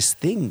drink this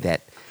thing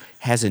that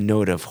has a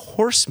note of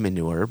horse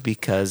manure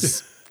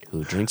because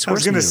who drinks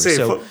horse manure? I was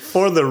going to say,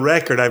 for the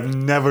record, I've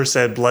never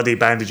said bloody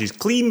bandages.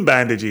 Clean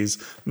bandages,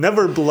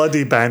 never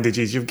bloody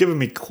bandages. You've given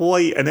me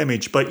quite an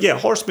image. But yeah,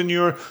 horse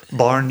manure,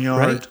 barnyard,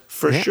 right?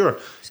 For sure.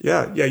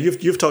 Yeah.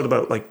 You've talked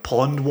about like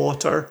pond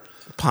water.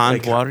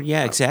 Pond water,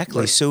 yeah,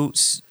 exactly. So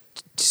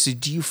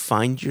do you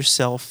find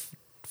yourself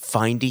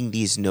finding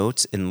these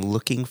notes and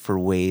looking for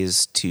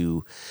ways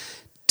to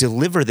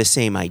deliver the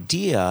same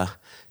idea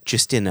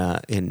just in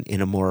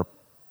a more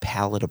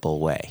palatable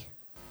way?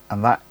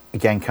 And that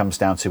again comes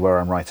down to where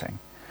I'm writing.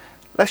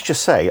 Let's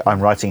just say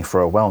I'm writing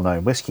for a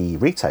well-known whiskey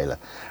retailer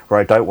where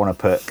I don't want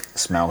to put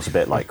 "smells a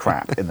bit like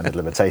crap" in the middle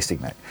of a tasting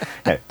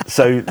note.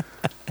 So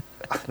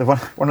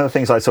one of the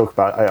things I talk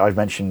about, I've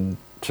mentioned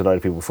to a load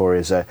of people before,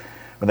 is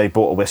when they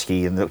bought a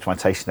whiskey and looked at my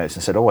tasting notes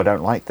and said, "Oh, I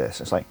don't like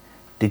this." It's like,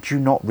 did you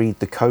not read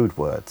the code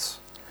words?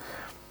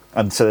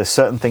 And so there's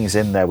certain things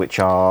in there which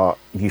are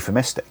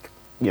euphemistic,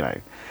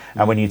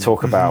 And when you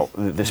talk about,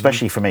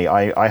 especially for me,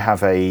 I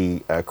have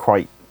a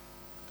quite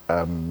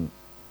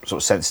sort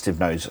of sensitive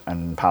nose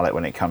and palate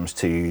when it comes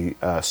to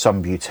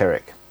some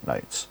butyric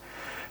notes.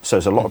 So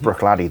there's a lot of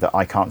Bruichladdich that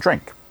I can't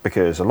drink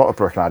because a lot of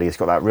Bruichladdich has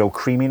got that real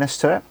creaminess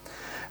to it.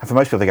 And for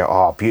most people, they go,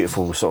 "Oh,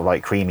 beautiful, sort of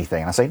like creamy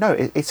thing." And I say, no,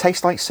 it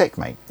tastes like sick,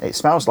 mate. It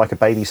smells like a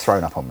baby's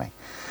thrown up on me.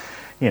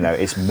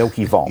 It's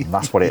milky vom.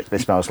 That's what it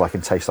smells like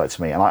and tastes like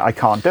to me. And I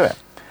can't do it.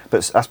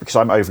 But that's because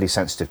I'm overly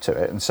sensitive to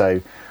it. And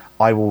so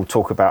I will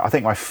talk about, I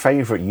think my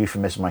favourite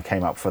euphemism I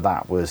came up for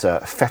that was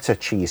feta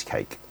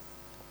cheesecake.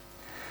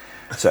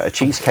 So a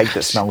cheesecake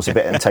that smells a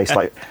bit and tastes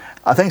like...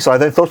 I think so. I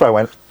then thought about it, I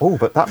went, "Oh,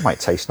 but that might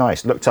taste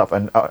nice." Looked up,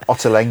 and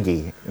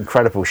Ottolenghi,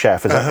 incredible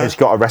chef, has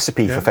got a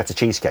recipe for feta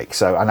cheesecake.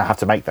 So, and I have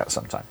to make that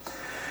sometime.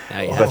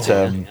 But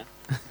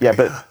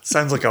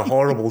sounds like a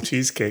horrible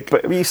cheesecake.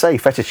 But when you say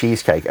feta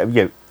cheesecake,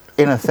 in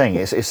a thing,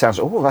 it sounds,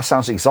 "Oh, that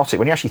sounds exotic."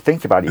 When you actually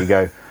think about it, you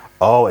go,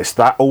 "Oh, it's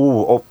that."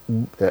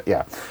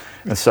 Yeah.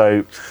 And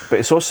so, but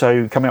it's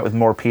also coming up with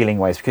more appealing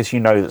ways because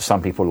you know that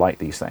some people like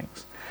these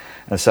things.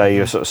 And so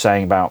you're sort of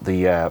saying about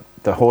the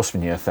horse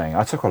manure thing.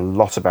 I talk a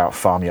lot about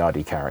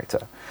farmyardy character,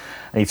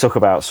 and you talk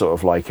about sort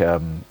of like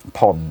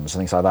ponds and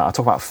things like that. I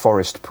talk about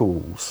forest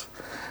pools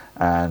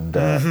and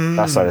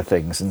that side of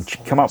things, and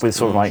come up with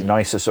sort of like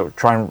nicer, sort of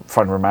try and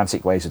find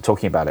romantic ways of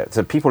talking about it.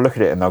 So people look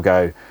at it and they'll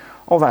go,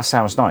 "Oh, that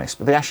sounds nice,"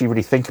 but they actually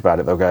really think about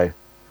it. They'll go,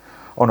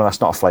 "Oh no, that's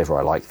not a flavour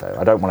I like though.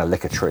 I don't want to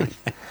lick a tree,"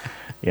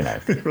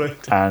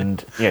 Right.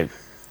 And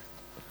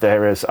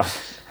there is.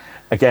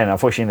 Again,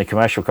 unfortunately, in the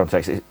commercial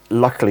context,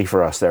 luckily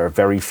for us, there are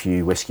very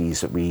few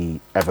whiskies that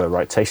we ever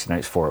write tasting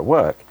notes for at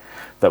work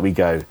that we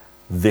go,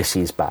 "This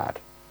is bad."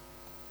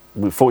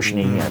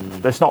 Fortunately,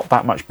 there's not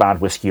that much bad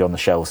whiskey on the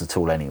shelves at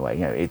all anyway.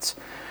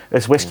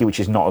 There's whiskey which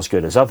is not as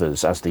good as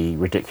others, as the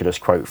ridiculous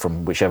quote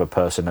from whichever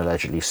person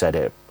allegedly said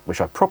it, which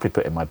I probably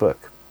put in my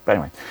book. But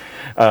anyway,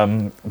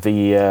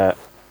 the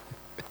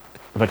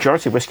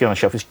majority of whiskey on the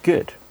shelf is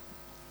good.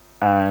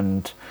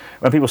 And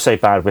when people say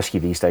bad whiskey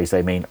these days,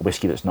 they mean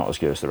whiskey that's not as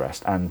good as the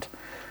rest. And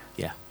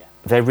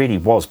there really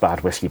was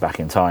bad whiskey back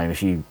in time.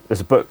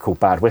 There's a book called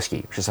Bad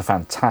Whiskey, which is a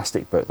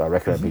fantastic book that I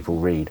recommend people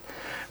read,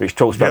 which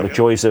talks about the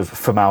joys of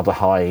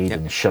formaldehyde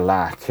and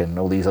shellac and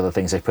all these other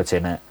things they put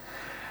in it.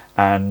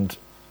 And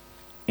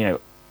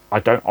I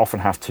don't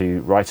often have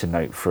to write a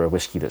note for a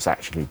whiskey that's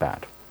actually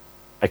bad.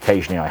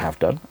 Occasionally, I have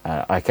done.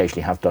 I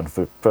occasionally have done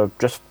for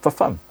just for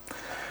fun.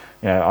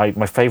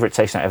 My favourite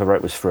taste note I ever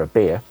wrote was for a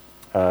beer.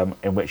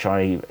 In which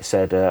I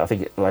said, I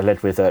think I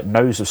led with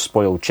 "nose of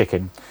spoiled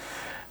chicken,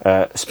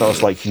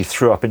 smells like you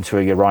threw up into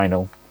a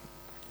urinal,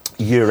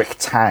 uric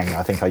tang."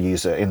 I think I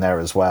used it in there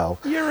as well.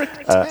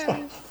 Uric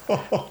tang.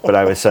 But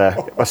I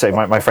say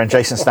my friend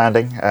Jason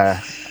Standing,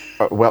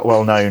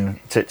 well known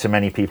to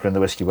many people in the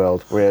whiskey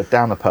world. We're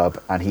down the pub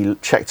and he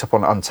checked up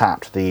on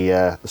Untapped,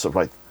 the sort of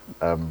like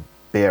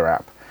beer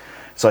app.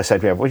 So I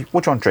said, what do you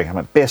want to drink? I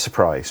went, "Beer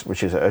Surprise,"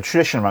 which is a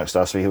tradition amongst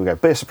us. So we go,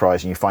 "Beer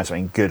Surprise," and you find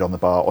something good on the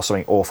bar or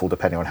something awful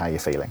depending on how you're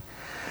feeling.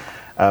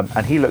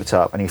 And he looked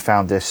up and he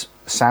found this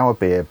sour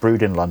beer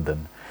brewed in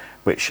London,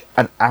 which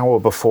an hour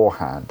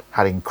beforehand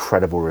had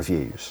incredible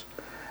reviews.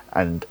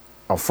 And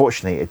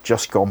unfortunately, it had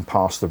just gone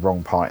past the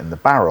wrong part in the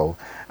barrel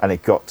and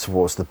it got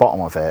towards the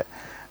bottom of it.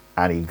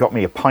 And he got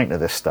me a pint of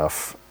this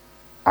stuff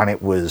and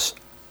it was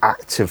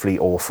actively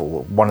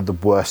awful, one of the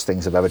worst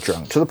things I've ever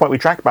drunk, to the point we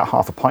drank about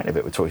half a pint of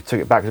it before we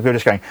took it back because we were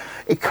just going,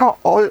 "It can't."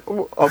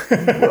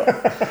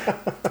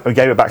 We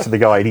gave it back to the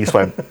guy and he just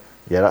went,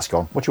 "Yeah, that's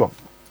gone. What do you want?"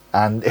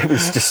 And it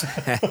was just,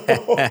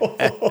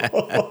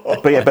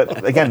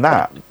 but again,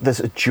 there's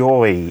a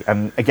joy,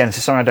 and again,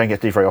 it's something I don't get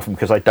to do very often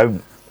because I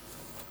don't.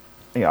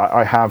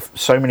 I have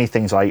so many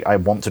things I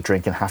want to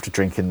drink and have to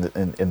drink in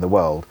the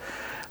world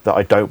that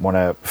I don't want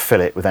to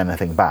fill it with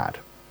anything bad.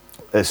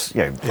 There's,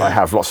 I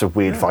have lots of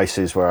weird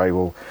vices where I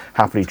will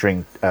happily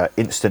drink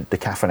instant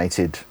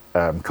decaffeinated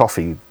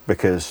coffee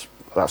because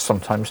that's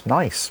sometimes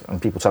nice, and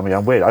people tell me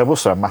I'm weird. I'm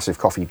also a massive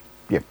coffee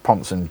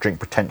ponce and drink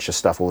pretentious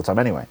stuff all the time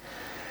anyway.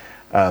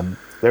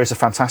 There is a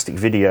fantastic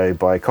video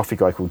by a coffee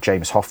guy called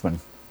James Hoffman,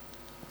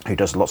 who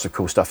does lots of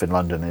cool stuff in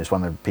London, and is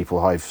one of the people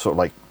I've sort of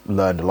like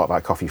learned a lot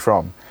about coffee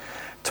from,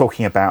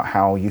 talking about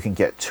how you can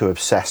get too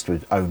obsessed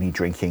with only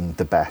drinking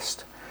the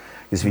best.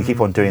 Because if you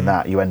keep on doing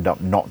that, you end up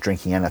not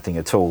drinking anything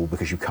at all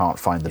because you can't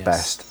find the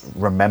best.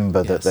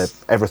 Remember that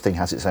everything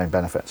has its own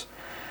benefits.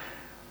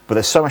 But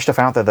there's so much stuff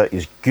out there that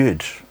is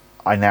good.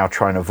 I now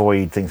try and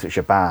avoid things which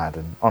are bad.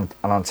 And on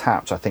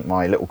Untappd, I think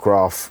my little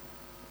graph,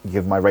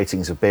 given my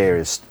ratings of beer,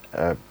 is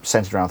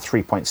centered around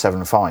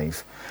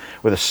 3.75,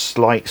 with a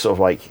slight sort of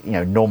like,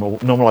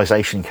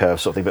 normalization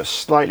curve sort of thing, but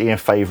slightly in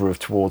favor of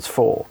towards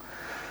 4.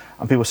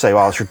 And people say,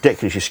 well, it's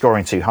ridiculous, you're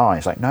scoring too high.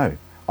 It's like, no,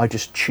 I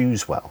just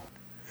choose well.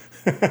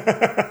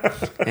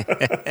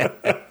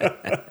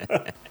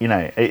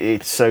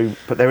 It's so,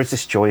 but there is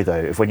this joy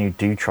though of when you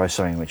do try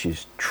something which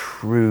is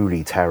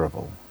truly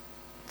terrible,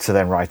 to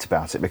then write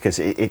about it, because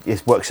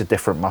it works a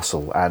different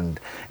muscle, and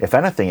if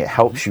anything it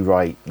helps you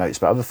write notes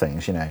about other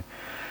things.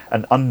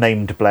 An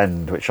unnamed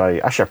blend, which I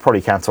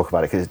probably can talk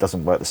about it because it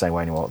doesn't work the same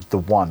way anymore, the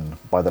One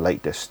by the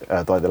Lakes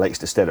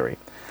Distillery.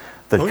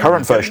 The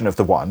current version of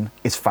the One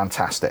is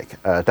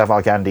fantastic.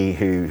 Daval Gandhi,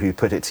 who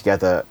put it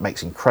together,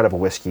 makes incredible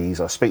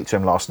whiskies. I spoke to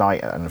him last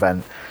night at an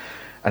event,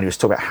 and he was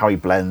talking about how he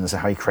blends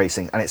and how he creates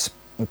things, and it's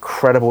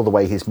incredible the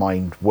way his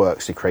mind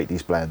works to create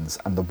these blends.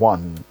 And the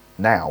One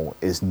now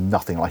is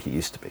nothing like it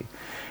used to be.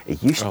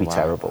 It used to be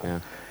terrible.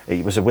 Yeah.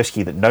 It was a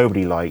whiskey that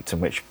nobody liked,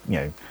 and which,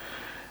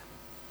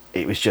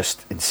 it was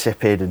just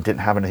insipid and didn't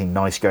have anything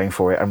nice going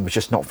for it, and was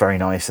just not very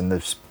nice, and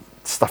there's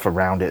stuff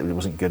around it that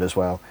wasn't good as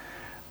well.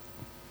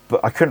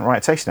 But I couldn't write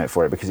a tasting note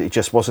for it because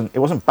it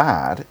wasn't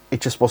bad,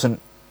 it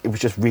was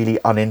just really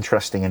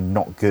uninteresting and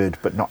not good,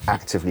 but not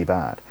actively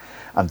bad.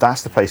 And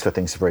that's the place where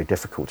things are very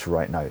difficult to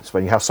write notes.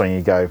 When you have something,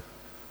 you go,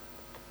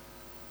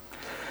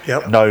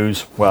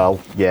 nose, well,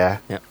 yeah.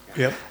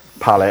 Yep.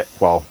 Palate,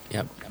 well,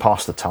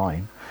 pass the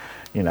time.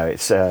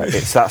 It's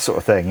that sort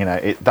of thing.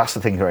 That's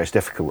the thing where it's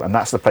difficult, and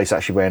that's the place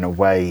actually where, in a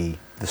way,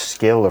 the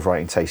skill of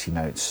writing tasting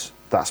notes.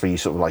 That's where you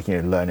sort of like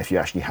learn if you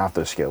actually have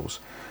those skills.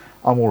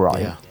 I'm all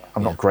right. Yeah.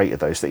 I'm not great at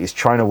those things.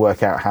 Trying to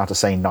work out how to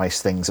say nice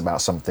things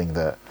about something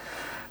that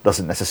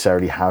doesn't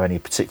necessarily have any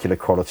particular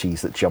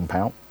qualities that jump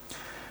out.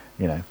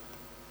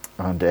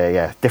 And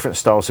different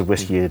styles of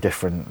whiskey are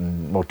different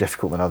and more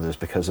difficult than others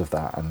because of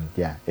that. And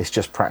it's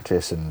just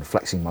practice and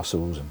flexing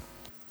muscles. And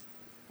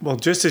well,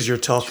 just as you're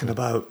talking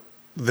about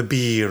the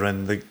beer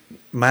and the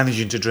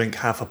managing to drink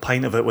half a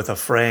pint of it with a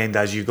friend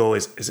as you go,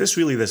 is this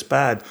really this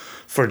bad?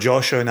 For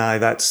Joshua and I,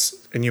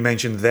 and you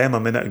mentioned them a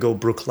minute ago,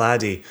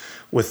 Bruichladdich,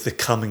 with the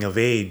coming of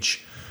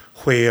age,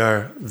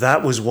 where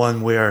that was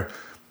one where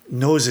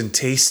nose and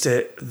taste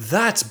it,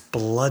 that's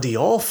bloody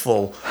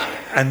awful.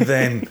 And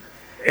then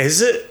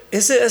is it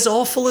as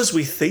awful as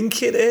we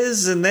think it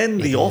is? And then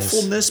the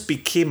awfulness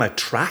became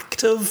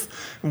attractive,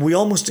 and we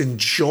almost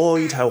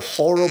enjoyed how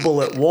horrible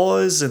it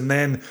was, and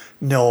then,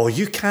 no,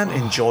 you can't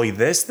enjoy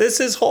this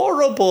is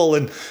horrible,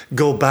 and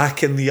go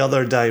back in the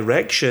other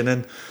direction.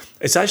 And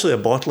it's actually a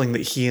bottling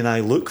that he and I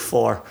look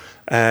for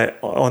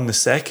on the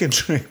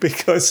secondary,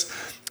 because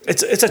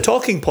it's a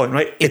talking point,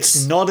 right?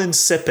 It's not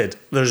insipid.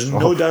 There's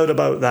no doubt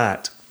about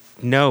that.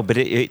 No, but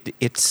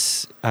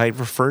it's. I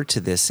refer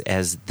to this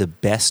as the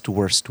best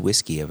worst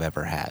whiskey I've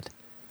ever had.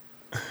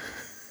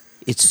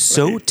 It's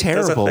so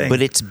terrible,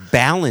 but it's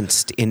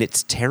balanced in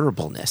its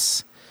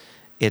terribleness.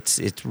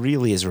 It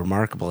really is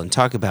remarkable. And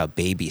talk about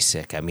baby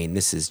sick. I mean,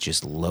 this is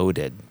just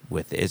loaded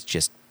with. It's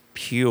just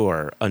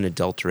pure,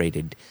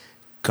 unadulterated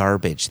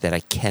garbage that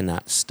I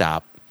cannot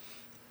stop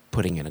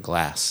putting in a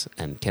glass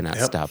and cannot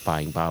stop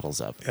buying bottles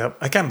of. Yep.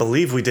 I can't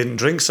believe we didn't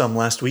drink some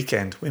last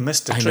weekend. We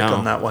missed a trick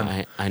on that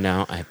one. I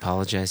know. I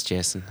apologize,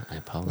 Jason. I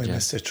apologize. We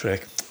missed a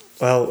trick.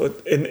 Well,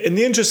 in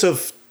the interest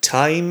of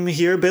time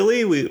here,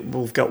 Billy,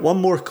 we've got one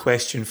more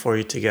question for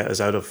you to get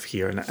us out of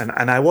here.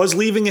 And I was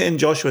leaving it in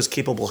Joshua's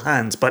capable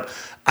hands, but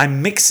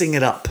I'm mixing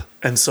it up.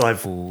 And so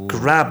I've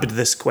grabbed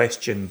this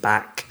question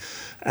back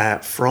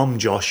from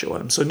Joshua.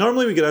 And so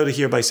normally we get out of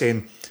here by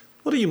saying,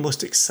 what are you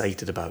most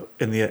excited about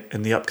in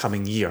the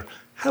upcoming year?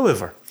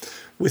 However,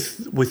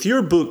 with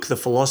your book, The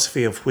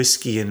Philosophy of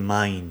Whiskey, in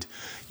mind,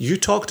 you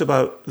talked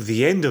about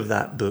the end of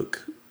that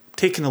book,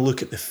 taking a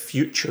look at the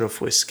future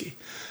of whiskey.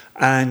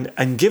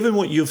 And given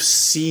what you've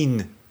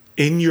seen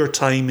in your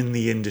time in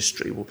the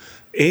industry,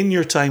 in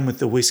your time with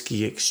the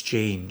Whiskey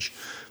Exchange,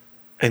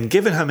 and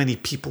given how many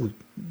people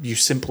you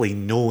simply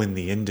know in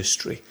the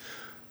industry,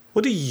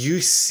 what do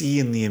you see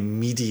in the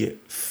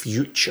immediate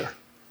future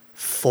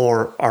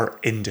for our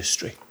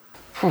industry?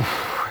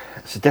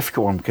 It's a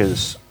difficult one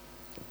because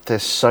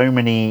there's so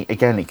many.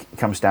 Again, it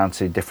comes down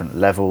to different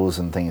levels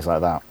and things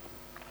like that.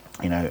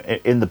 You know,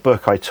 in the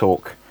book, I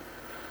talk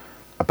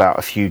about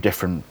a few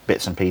different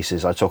bits and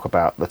pieces. I talk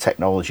about the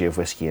technology of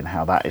whiskey and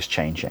how that is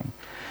changing,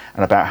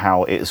 and about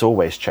how it's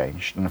always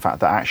changed, and the fact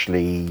that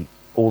actually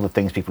all the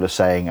things people are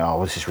saying,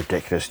 oh, this is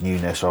ridiculous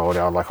newness, or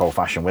I like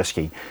old-fashioned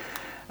whiskey.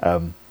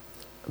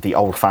 The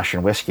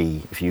old-fashioned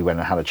whiskey, if you went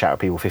and had a chat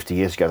with people 50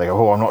 years ago, they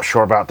go, oh, I'm not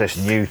sure about this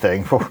new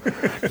thing.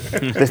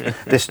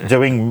 this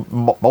doing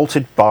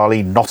malted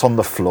barley not on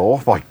the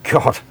floor, my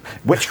God,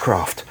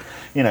 witchcraft.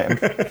 You know,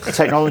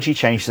 technology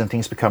changes and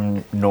things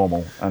become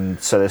normal,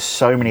 and so there's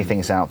so many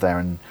things out there,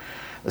 and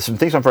there's some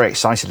things I'm very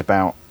excited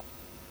about,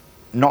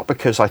 not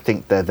because I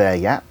think they're there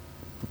yet,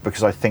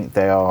 because I think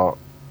they are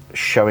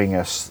showing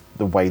us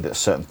the way that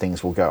certain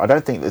things will go. I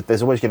don't think that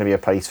there's always going to be a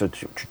place for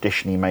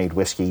traditionally made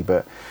whiskey,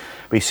 but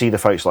we see the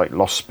folks like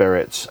Lost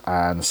Spirits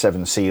and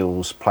Seven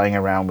Seals playing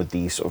around with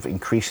these sort of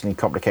increasingly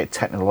complicated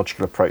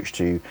technological approach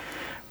to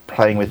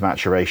playing with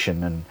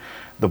maturation, and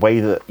the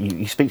way that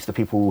you speak to the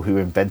people who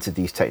invented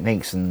these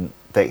techniques and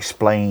they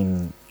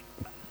explain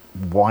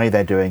why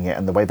they're doing it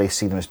and the way they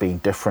see them as being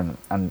different,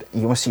 and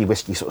you want to see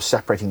whiskey sort of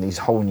separating these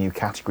whole new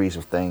categories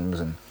of things.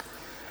 And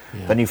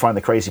then you find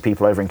the crazy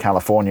people over in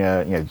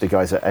California, you know, the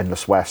guys at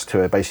Endless West, who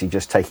are basically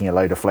just taking a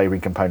load of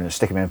flavouring components,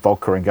 sticking them in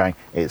vodka and going,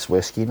 it's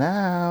whiskey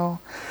now.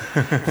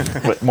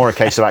 But more a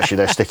case of actually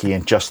they're sticking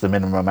in just the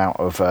minimum amount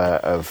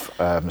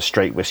of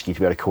straight whiskey to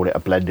be able to call it a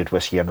blended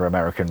whiskey under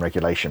American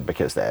regulation,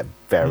 because they're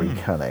very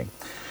cunning.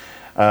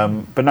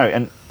 But no,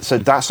 and so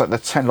that's like the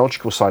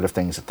technological side of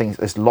things.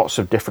 There's lots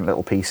of different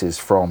little pieces,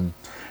 from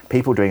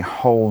people doing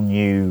whole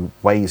new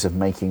ways of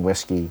making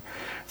whiskey,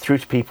 through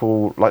to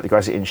people like the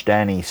guys at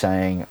Inchdenny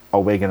saying,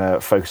 oh, we're going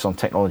to focus on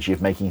technology of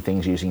making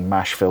things using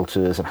mash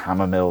filters and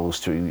hammer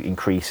mills to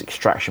increase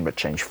extraction but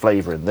change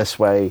flavour in this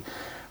way.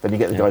 Then you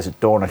get the guys at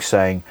Dornoch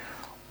saying,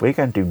 we're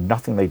going to do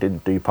nothing they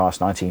didn't do past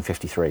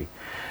 1953.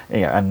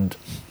 You know, and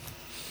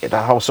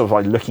that whole sort of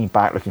like looking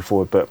back, looking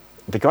forward. But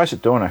the guys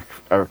at Dornoch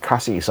are a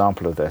classic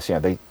example of this. You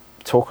know, they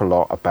talk a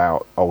lot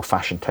about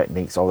old-fashioned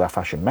techniques,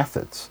 old-fashioned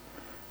methods,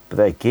 but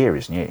their gear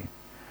is new.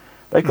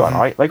 They've got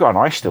an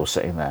ice still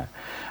sitting there,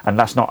 and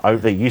that's not.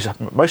 They use,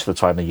 most of the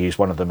time they use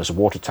one of them as a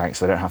water tank,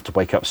 so they don't have to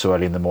wake up so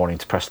early in the morning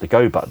to press the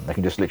go button. They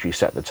can just literally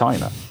set the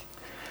timer.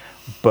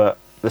 But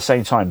at the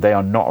same time, they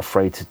are not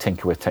afraid to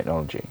tinker with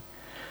technology,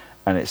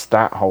 and it's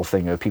that whole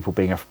thing of people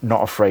being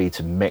not afraid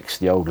to mix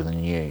the old and the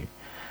new.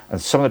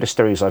 And some of the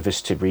distilleries I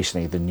visited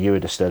recently, the newer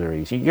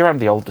distilleries, you're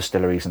around the old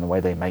distilleries and the way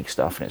they make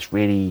stuff, and it's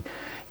really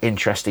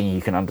interesting.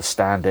 You can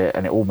understand it,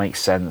 and it all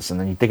makes sense. And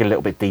then you dig a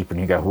little bit deeper,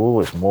 and you go,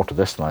 "Oh, there's more to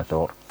this than I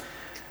thought."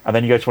 And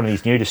then you go to one of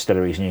these new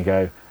distilleries, and you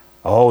go,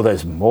 "Oh,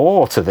 there's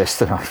more to this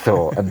than I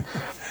thought." And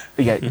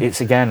yeah, it's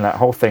again that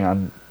whole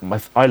thing.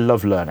 I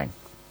love learning.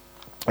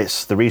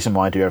 It's the reason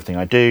why I do everything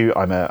I do.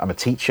 I'm a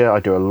teacher. I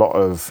do a lot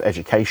of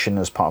education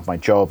as part of my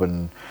job,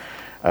 and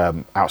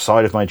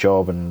outside of my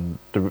job. And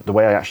the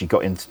way I actually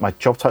got into my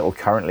job title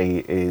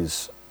currently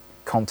is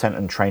Content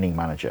and Training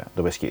Manager at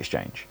the Whiskey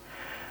Exchange.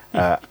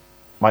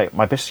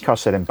 My business card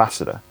said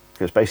ambassador,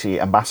 because basically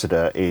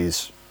ambassador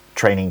is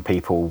training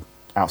people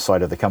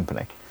outside of the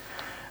company,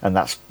 and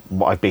that's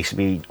what I've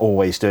basically been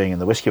always doing in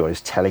the whiskey world,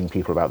 is telling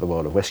people about the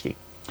world of whiskey.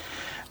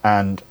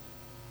 And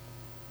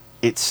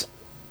it's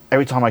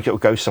every time I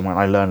go somewhere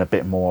and I learn a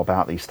bit more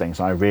about these things,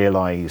 and I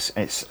realise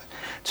it's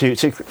to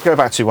go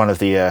back to one of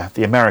the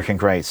American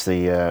greats,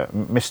 the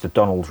Mr.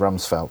 Donald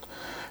Rumsfeld,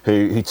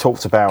 who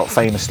talked about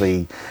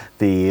famously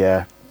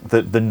the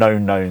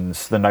known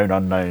knowns, the known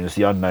unknowns,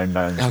 the unknown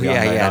knowns,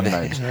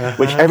 unknowns,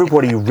 which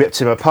everybody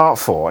ripped him apart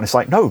for. And it's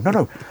like, no,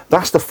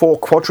 that's the 4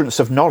 quadrants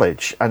of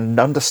knowledge, and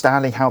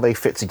understanding how they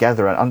fit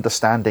together, and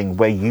understanding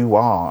where you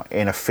are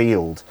in a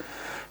field.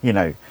 You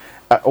know,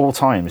 at all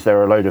times there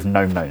are a load of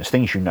known knowns,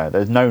 things you know.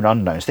 There's known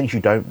unknowns, things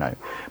you don't know.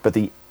 But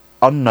the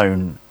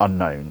unknown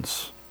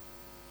unknowns,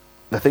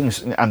 the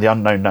things, and the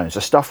unknown knowns,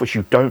 the stuff which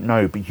you don't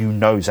know but you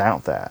know's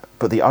out there.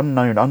 But the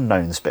unknown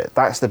unknowns bit,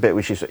 that's the bit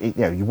which is, you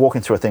know, you walk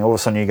into a thing, all of a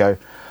sudden you go,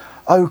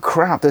 oh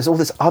crap, there's all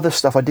this other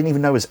stuff I didn't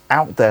even know was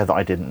out there that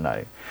I didn't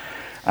know.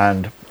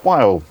 And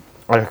while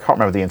I can't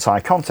remember the entire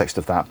context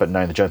of that, but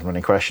knowing the gentleman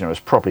in question, it was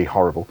probably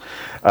horrible.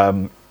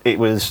 It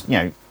was, you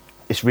know,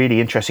 it's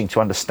really interesting to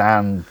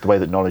understand the way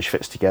that knowledge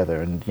fits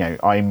together. And, you know,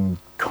 I'm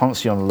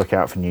constantly on the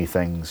lookout for new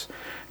things,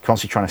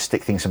 constantly trying to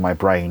stick things in my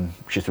brain,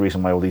 which is the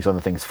reason why all these other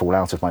things fall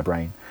out of my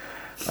brain.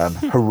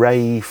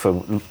 Hooray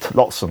for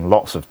lots and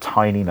lots of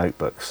tiny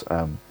notebooks.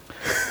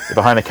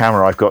 Behind the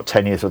camera, I've got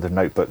 10 years worth of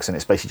notebooks, and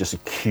it's basically just a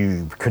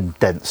cube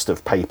condensed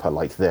of paper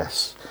like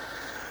this.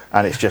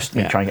 And it's just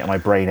me trying to get my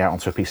brain out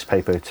onto a piece of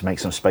paper to make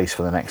some space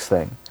for the next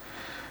thing.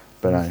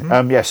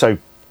 But so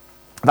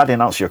that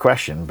didn't answer your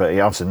question, but it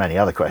answered many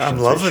other questions. I'm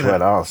loving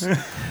it.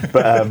 Asked.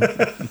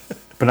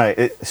 But no,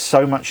 it's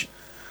so much.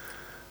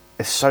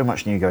 There's so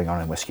much new going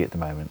on in whiskey at the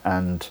moment,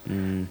 and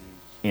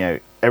you know,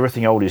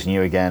 everything old is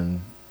new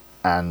again,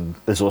 and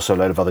there's also a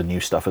load of other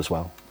new stuff as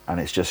well. And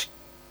it's just,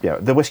 you know,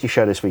 the whiskey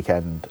show this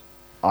weekend,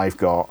 I've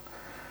got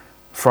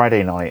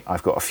Friday night,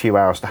 I've got a few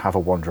hours to have a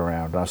wander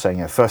around. And I was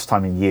saying, first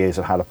time in years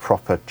I've had a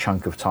proper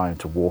chunk of time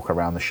to walk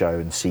around the show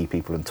and see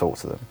people and talk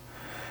to them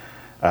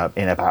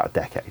in about a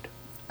decade.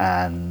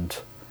 And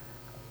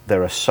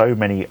there are so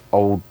many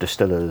old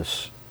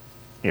distillers,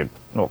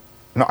 not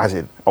as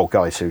in old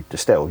guys who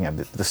distill,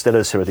 the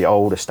distillers who are the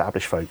old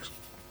established folks,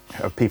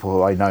 people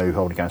who I know who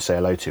I want to go and say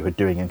hello to, who are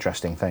doing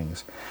interesting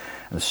things.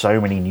 And so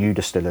many new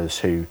distillers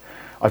who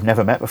I've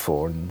never met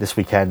before. And this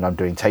weekend I'm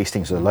doing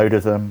tastings with a load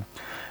of them.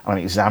 I'm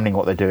examining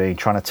what they're doing,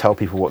 trying to tell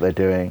people what they're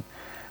doing,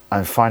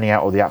 and finding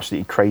out all the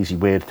absolutely crazy,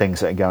 weird things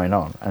that are going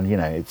on. And,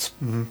 it's,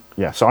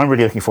 so I'm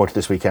really looking forward to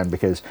this weekend,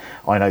 because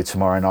I know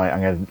tomorrow night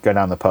I'm going to go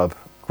down the pub,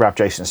 grab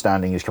Jason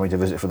Standing, who's coming to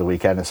visit for the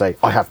weekend, and say,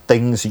 I have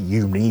things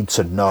you need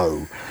to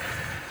know.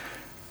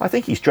 I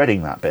think he's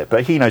dreading that bit,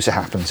 but he knows it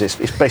happens.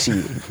 It's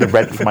basically the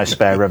rent for my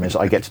spare room is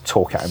I get to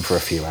talk at him for a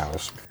few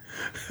hours.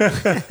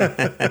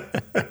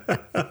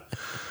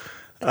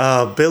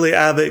 Billy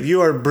Abbott, you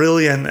are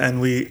brilliant,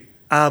 and we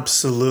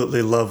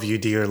absolutely love you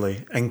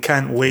dearly, and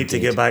can't wait to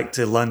get back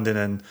to London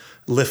and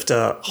lift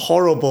a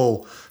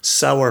horrible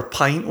sour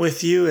pint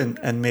with you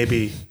and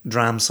maybe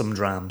dram some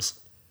drams.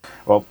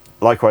 Well,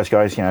 likewise,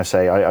 guys,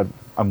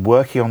 I'm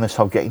working on this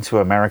whole getting to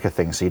America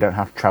thing, so you don't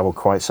have to travel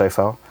quite so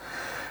far.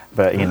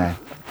 But,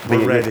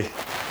 we're ready.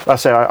 I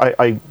say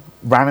I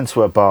ran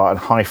into a bar and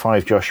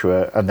high-fived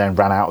Joshua and then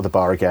ran out of the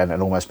bar again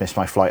and almost missed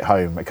my flight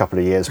home a couple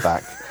of years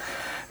back.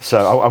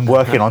 So I'm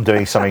working on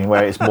doing something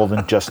where it's more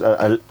than just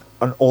an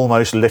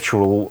almost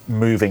literal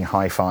moving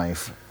high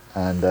five,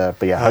 and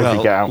hopefully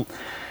get out.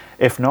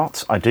 If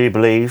not, I do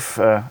believe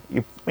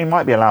we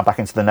might be allowed back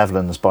into the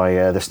Netherlands by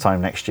this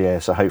time next year.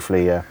 So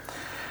hopefully, a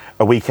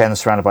weekend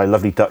surrounded by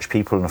lovely Dutch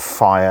people and a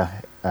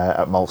fire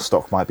at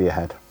Maltstock might be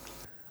ahead.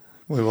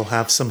 We will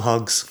have some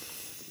hugs.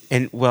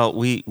 And well,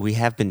 we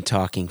have been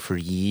talking for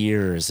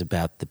years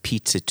about the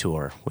pizza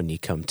tour when you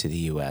come to the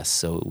U.S.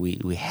 So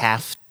we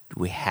have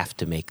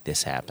to make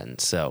this happen.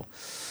 So.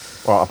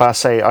 Well, I'm about to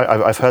say,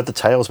 I've heard the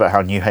tales about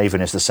how New Haven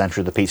is the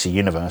centre of the pizza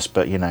universe,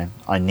 but,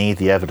 I need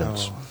the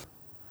evidence. Oh.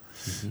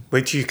 Mm-hmm.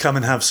 Wait till you come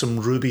and have some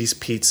Ruby's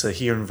Pizza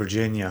here in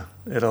Virginia.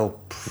 It'll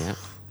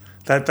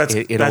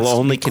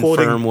only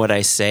confirm what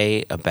I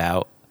say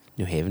about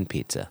New Haven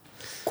pizza.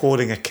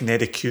 Quoting a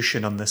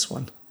Connecticut on this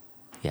one.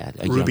 Yeah,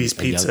 Ruby's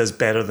Pizza is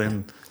better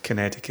than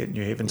Connecticut,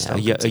 New Haven style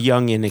pizza. A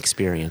young,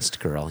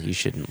 inexperienced girl. You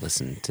shouldn't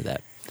listen to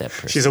that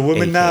person. She's a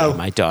woman now.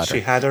 My daughter.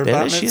 She had her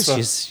bat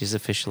mitzvah. She's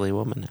officially a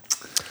woman now.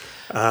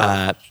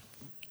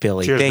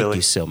 Billy, cheers, thank Billy.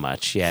 you so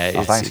much. Yeah,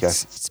 thanks,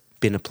 guys. It's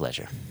been a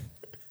pleasure.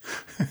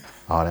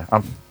 Thank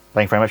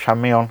you very much for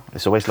having me on.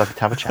 It's always lovely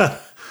to have a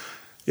chat.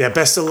 Yeah,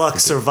 best of luck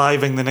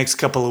surviving the next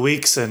couple of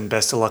weeks, and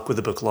best of luck with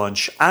the book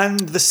launch and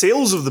the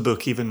sales of the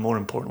book, even more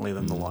importantly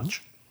than the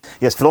launch.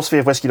 Yes,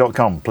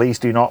 philosophyofwhiskey.com. Please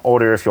do not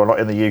order if you're not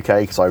in the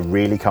UK, because I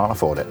really can't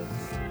afford it.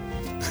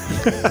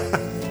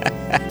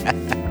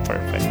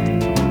 Perfect.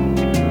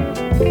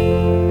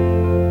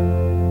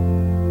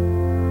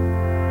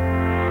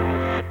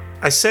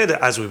 I said it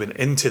as we went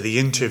into the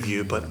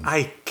interview, but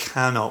I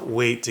cannot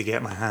wait to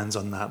get my hands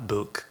on that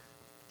book.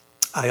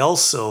 I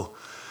also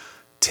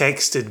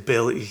texted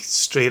Billy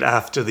straight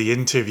after the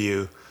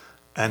interview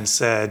and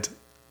said,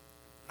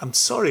 I'm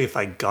sorry if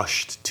I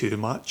gushed too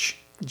much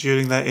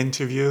during that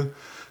interview,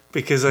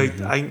 because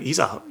he's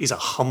a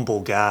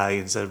humble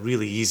guy. He's a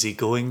really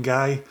easygoing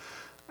guy,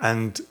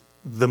 and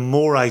the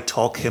more I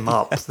talk him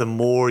up, the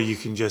more you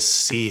can just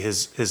see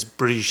his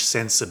British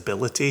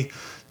sensibility.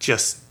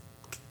 Just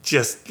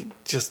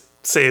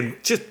saying,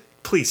 just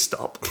please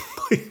stop,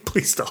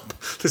 please stop.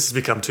 This has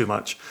become too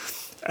much,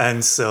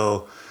 and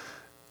so.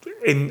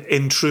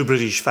 In true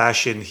British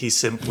fashion, he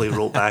simply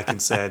wrote back and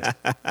said,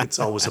 it's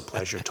always a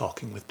pleasure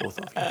talking with both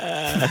of you.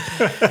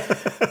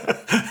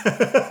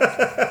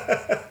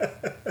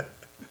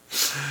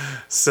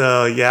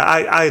 So, yeah,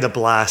 I had a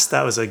blast.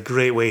 That was a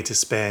great way to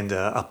spend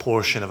a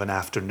portion of an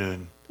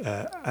afternoon.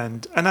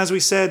 And as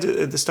we said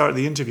at the start of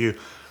the interview,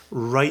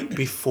 right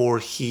before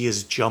he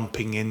is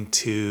jumping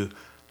into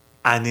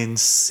an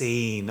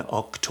insane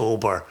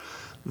October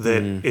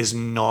that is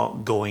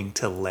not going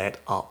to let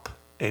up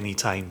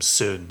anytime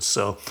soon.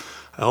 So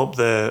I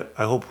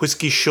hope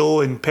Whiskey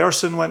Show in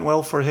person went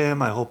well for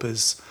him. I hope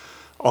his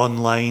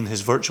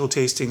virtual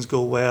tastings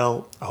go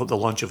well. I hope the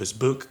launch of his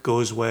book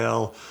goes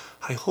well.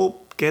 I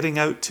hope getting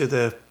out to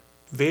the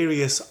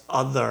various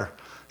other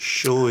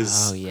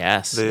shows. Oh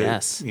yes,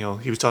 yes. He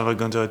was talking about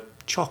going to a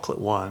chocolate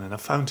one and a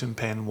fountain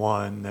pen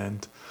one,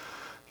 and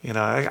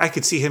I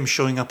could see him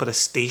showing up at a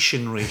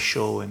stationery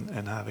show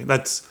and having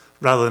that's.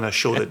 Rather than a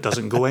show that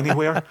doesn't go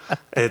anywhere,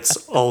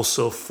 it's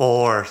also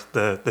for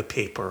the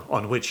paper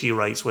on which he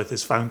writes with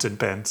his fountain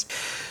pens.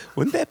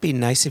 Wouldn't that be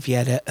nice if you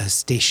had a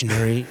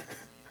stationary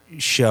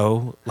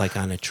show, like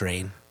on a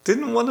train?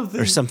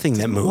 Or something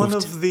that moved?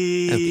 That'd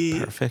be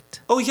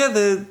perfect. Oh yeah,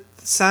 the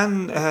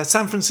San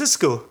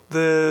Francisco,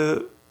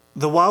 the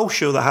WoW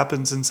show that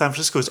happens in San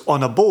Francisco is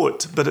on a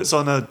boat, but it's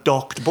on a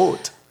docked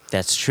boat.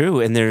 That's true.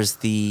 And there's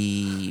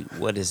the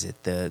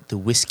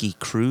whiskey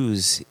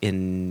cruise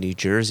in New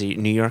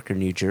York or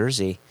New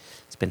Jersey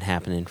It's been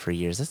happening for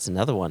years. That's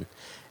another one.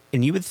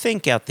 And you would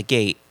think out the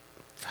gate,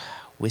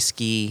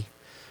 whiskey,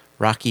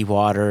 Rocky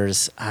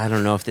Waters, I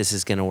don't know if this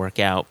is going to work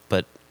out,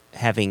 but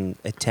having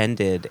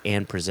attended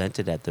and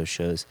presented at those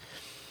shows,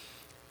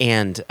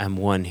 and I'm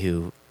one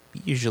who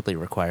usually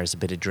requires a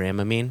bit of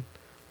Dramamine,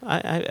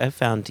 I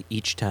found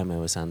each time I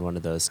was on one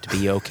of those to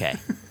be okay.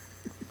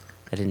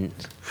 I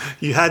didn't...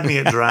 You had me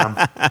at Dram.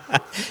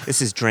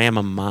 This is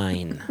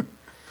Dramamine.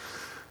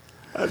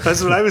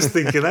 That's what I was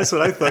thinking. That's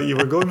what I thought you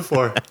were going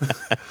for.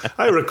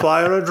 I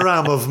require a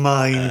dram of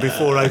mine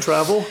before I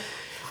travel.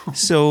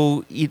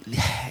 So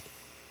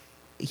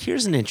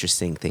here's an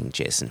interesting thing,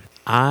 Jason.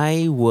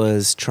 I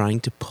was trying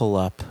to pull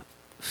up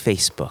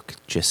Facebook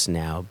just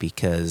now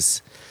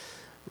because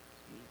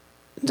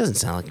it doesn't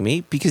sound like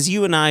me. Because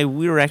you and I,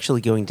 we were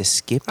actually going to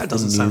skip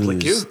the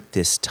news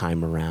this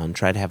time around.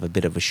 Try to have a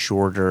bit of a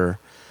shorter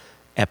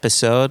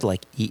episode,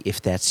 like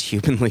if that's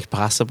humanly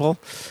possible.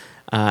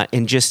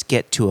 And just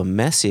get to a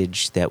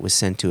message that was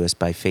sent to us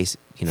by through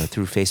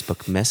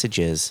Facebook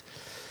messages.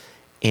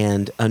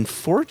 And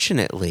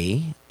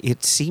unfortunately,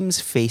 it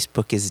seems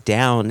Facebook is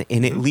down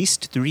in at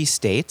least 3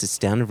 states. It's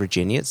down in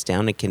Virginia. It's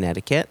down in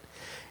Connecticut.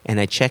 And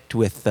I checked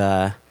with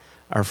our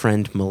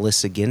friend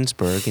Melissa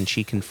Ginsburg, and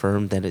she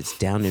confirmed that it's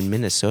down in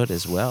Minnesota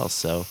as well.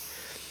 So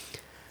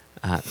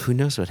who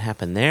knows what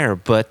happened there.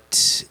 But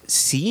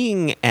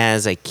seeing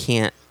as I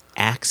can't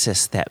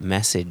access that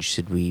message,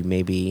 should we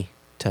maybe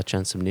touch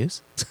on some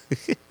news?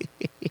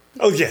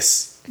 Oh,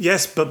 yes.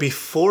 Yes, but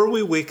before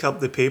we wake up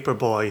the paper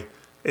boy,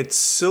 it's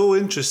so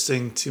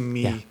interesting to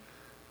me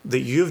that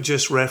you've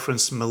just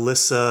referenced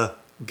Melissa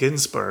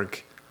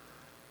Ginsburg,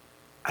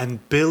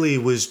 and Billy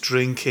was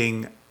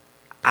drinking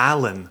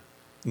Allen,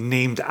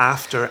 named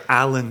after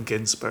Allen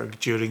Ginsberg,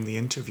 during the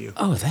interview.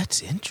 Oh,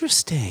 that's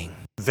interesting.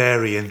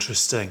 Very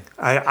interesting.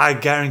 I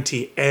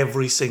guarantee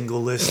every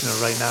single listener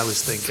right now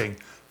is thinking,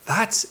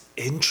 that's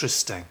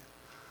interesting.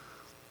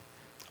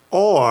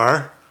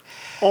 Or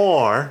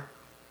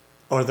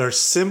they're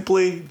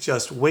simply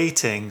just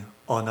waiting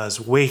on us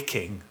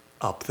waking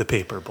up the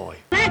paper boy.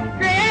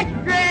 Extra,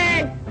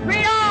 extra!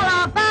 Read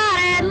all about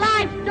it.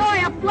 Life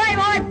story of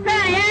Playboy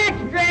Penny.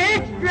 Extra,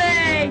 extra!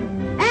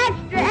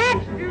 Extra,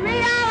 extra!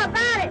 Read all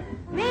about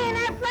it. Me and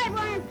that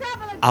Playboy in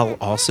trouble again. I'll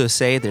also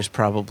say there's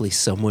probably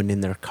someone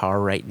in their car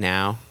right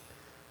now,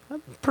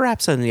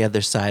 perhaps on the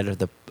other side of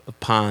the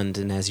pond,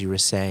 and as you were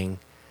saying,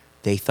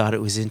 they thought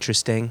it was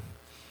interesting.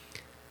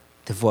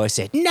 The voice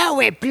said, "No,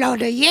 it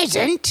bloody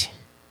isn't."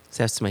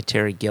 So that's my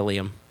Terry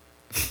Gilliam.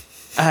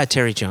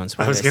 Terry Jones.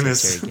 I was going to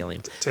say Terry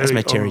Gilliam. That's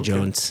my Terry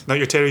Jones. Not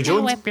your Terry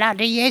Jones? No, it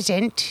bloody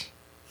isn't.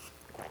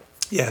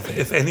 Yeah,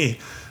 if any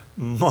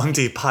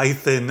Monty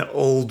Python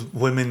old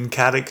women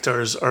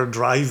characters are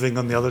driving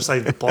on the other side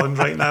of the pond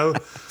right now.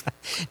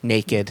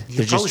 Naked.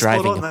 They're just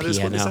driving a that is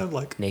what they piano. sound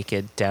like.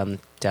 Naked down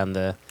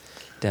the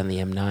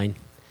M9.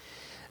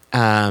 The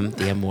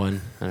M1.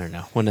 I don't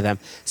know. One of them.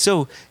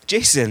 So,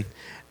 Jason...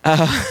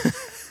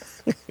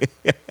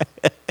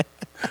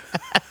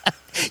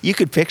 you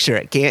could picture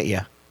it, can't you?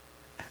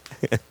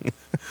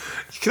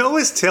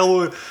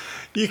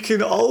 You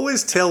can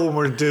always tell when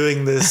we're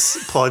doing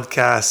this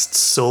podcast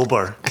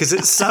sober, because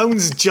it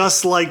sounds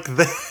just like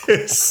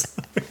this.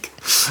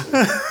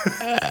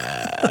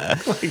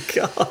 Oh my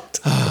God.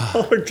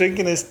 All we're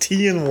drinking is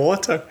tea and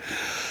water.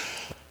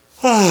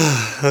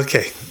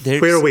 Okay.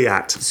 Where are we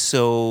at?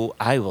 So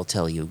I will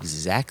tell you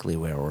exactly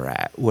where we're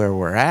at. Where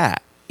we're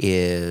at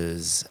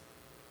is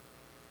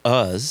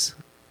us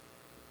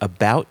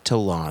about to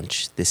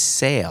launch the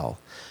sale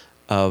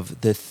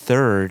of the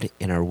third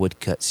in our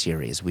Woodcut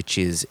series, which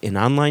is an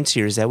online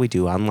series that we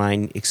do,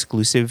 online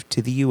exclusive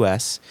to the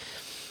U.S.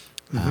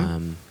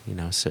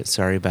 So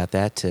sorry about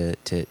that to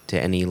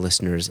any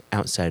listeners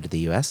outside of the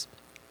U.S.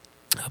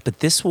 But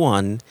this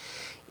one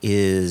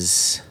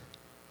is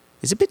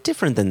a bit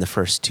different than the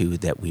first 2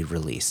 that we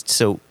released.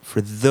 So for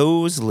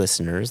those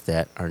listeners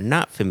that are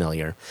not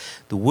familiar,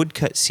 the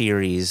Woodcut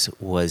series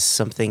was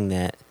something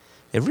that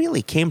it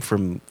really came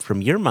from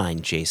your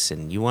mind,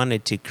 Jason. You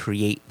wanted to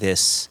create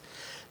this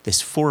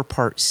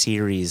 4-part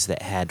series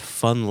that had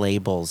fun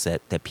labels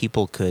that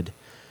people could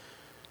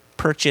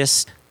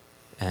purchase,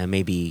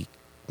 maybe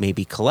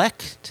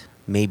collect,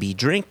 maybe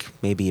drink,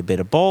 maybe a bit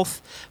of both.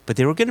 But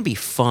they were going to be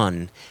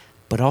fun,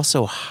 but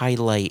also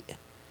highlight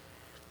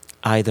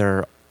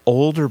either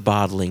older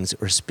bottlings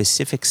or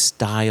specific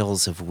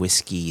styles of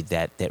whiskey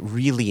that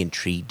really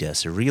intrigued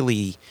us or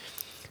really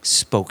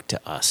spoke to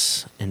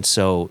us. And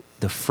so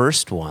the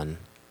first one,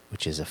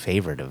 which is a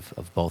favorite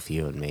of both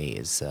you and me,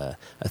 is a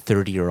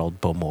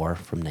 30-year-old Bowmore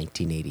from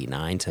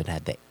 1989. So it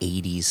had the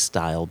 80s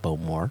style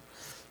Bowmore.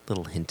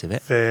 Little hint of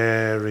it.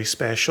 Very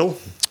special.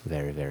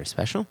 Very, very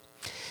special.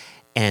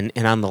 And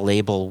on the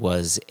label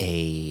was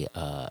a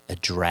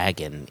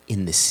dragon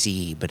in the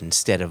sea, but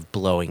instead of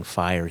blowing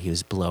fire, he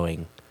was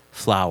blowing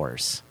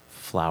flowers.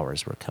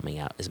 Flowers were coming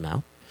out his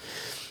mouth.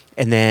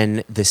 And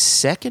then the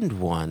second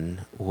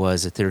one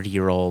was a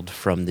 30-year-old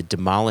from the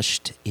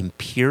demolished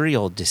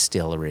Imperial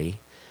Distillery,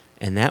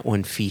 and that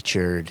one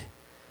featured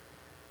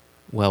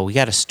Well, we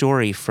got a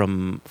story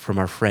from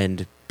our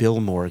friend Bill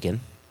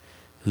Morgan,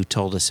 who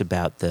told us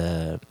about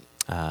the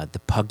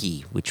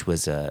Puggy, which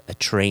was a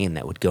train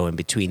that would go in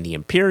between the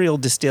Imperial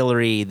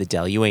Distillery, the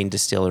Deluane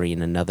Distillery,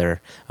 and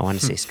another, I want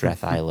to say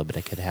Strathisla, but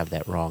I could have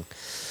that wrong.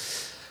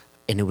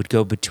 And it would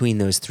go between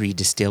those three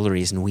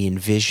distilleries, and we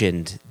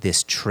envisioned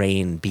this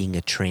train being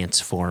a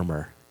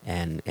transformer,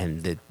 and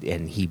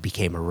he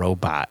became a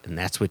robot, and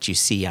that's what you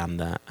see on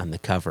the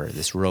cover,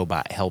 this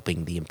robot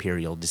helping the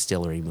Imperial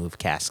Distillery move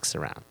casks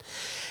around.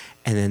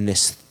 And then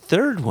this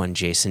third one,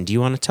 Jason, do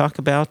you want to talk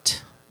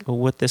about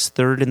what this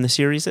third in the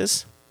series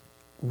is?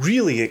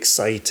 Really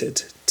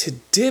excited to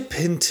dip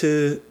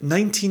into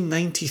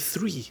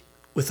 1993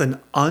 with an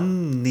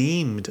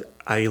unnamed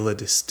Islay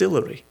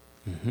distillery,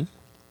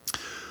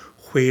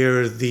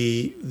 where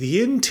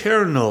the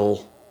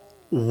internal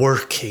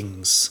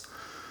workings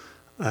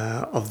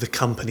of the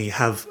company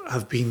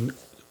have been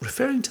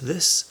referring to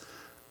this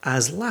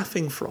as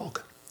Laughing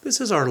Frog.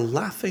 This is our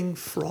Laughing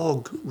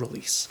Frog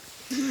release.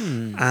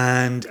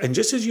 And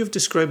just as you've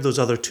described those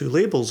other two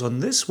labels, on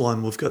this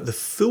one we've got the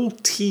full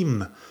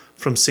team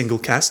from Single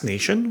Cask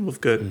Nation.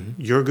 We've got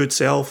your good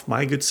self,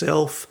 my good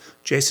self,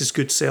 Jess's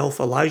good self,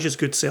 Elijah's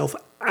good self,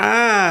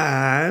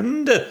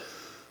 and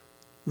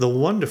the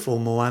wonderful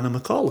Moana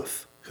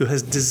McAuliffe, who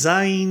has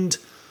designed,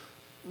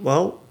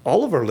 well,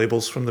 all of our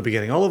labels from the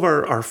beginning, all of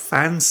our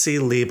fancy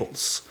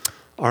labels,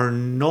 our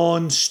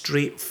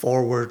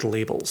non-straightforward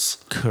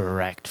labels.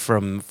 Correct.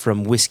 From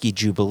Whiskey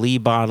Jubilee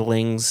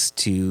bottlings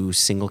to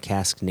Single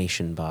Cask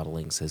Nation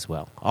bottlings as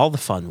well. All the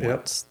fun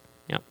ones.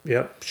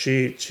 Yep.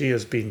 She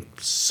has been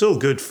so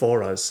good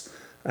for us.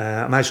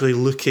 I'm actually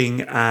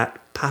looking at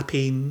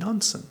Pappy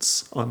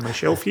Nonsense on my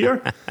shelf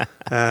here,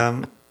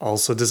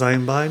 also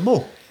designed by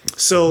Mo.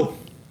 So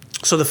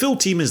the full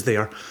team is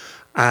there,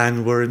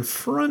 and we're in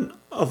front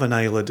of an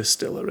Islay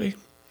distillery,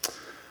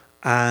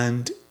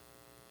 and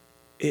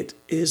it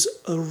is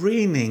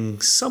raining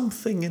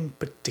something in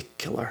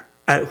particular,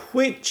 at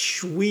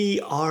which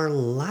we are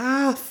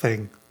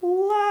laughing.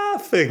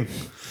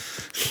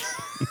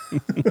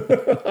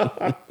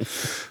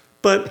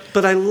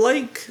 But I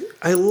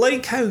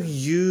like how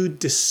you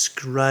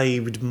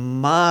described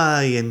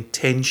my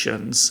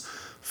intentions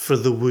for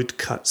the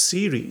Woodcut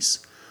series,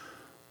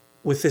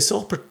 with this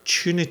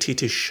opportunity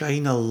to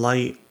shine a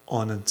light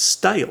on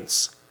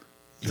styles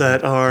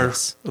that are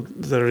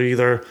they're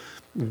either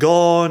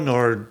gone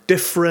or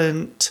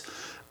different.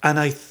 And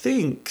I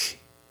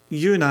think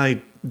you and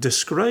I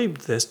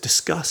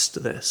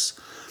discussed this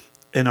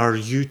in our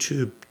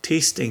YouTube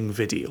tasting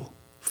video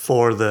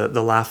for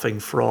the Laughing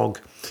Frog,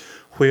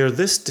 where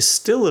this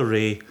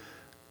distillery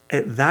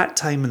at that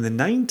time in the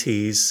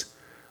 90s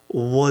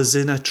was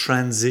in a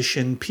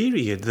transition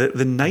period. The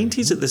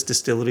 90s at this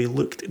distillery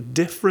looked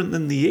different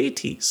than the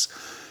 80s.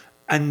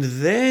 And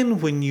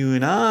then when you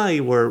and I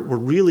were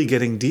really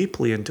getting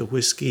deeply into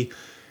whiskey,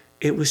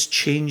 it was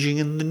changing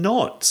in the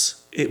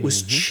noughts. It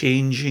was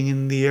changing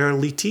in the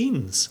early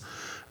teens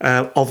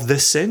of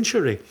this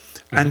century.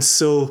 And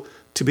so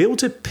to be able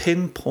to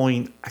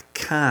pinpoint a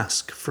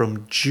cask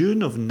from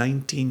June of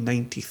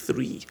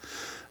 1993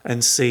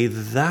 and say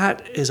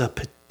that is a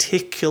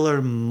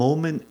particular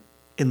moment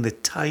in the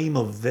time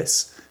of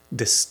this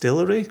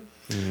distillery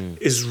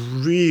is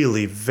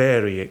really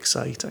very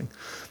exciting.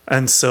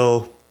 And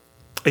so,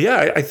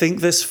 yeah, I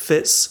think this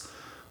fits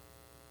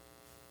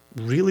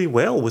really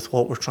well with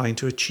what we're trying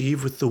to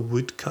achieve with the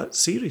Woodcut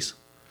series.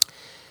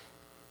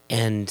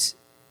 And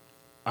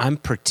I'm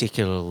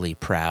particularly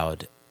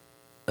proud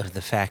of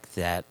the fact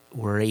that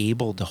we're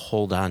able to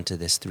hold on to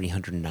this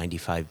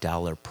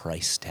 $395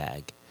 price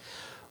tag,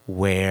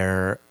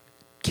 where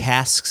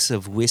casks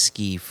of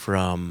whiskey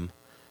from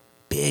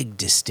big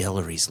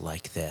distilleries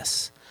like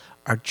this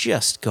are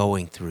just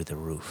going through the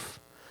roof.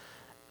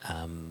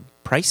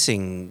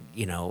 Pricing,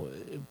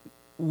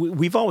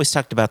 we've always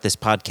talked about this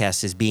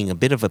podcast as being a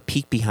bit of a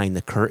peek behind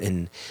the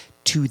curtain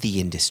to the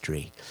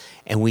industry.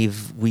 And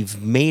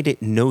we've made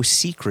it no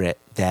secret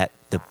that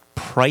the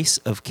price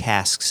of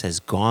casks has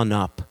gone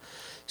up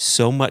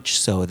so much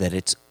so that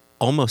it's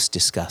almost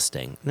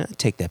disgusting. No,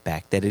 take that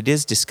back, that it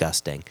is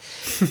disgusting.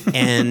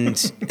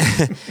 And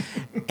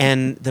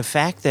and the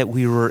fact that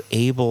we were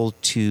able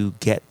to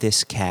get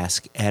this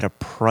cask at a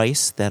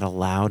price that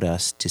allowed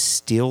us to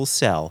still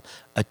sell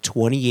a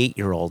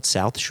 28-year-old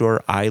South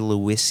Shore Islay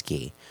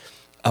whiskey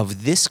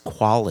of this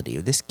quality,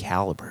 of this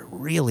caliber,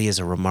 really is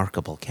a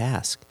remarkable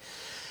cask.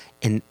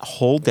 And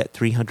hold that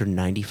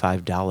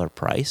 $395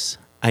 price.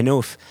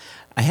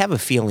 I have a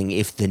feeling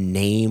if the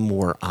name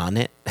were on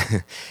it,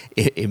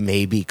 it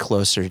may be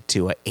closer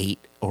to a $800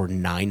 or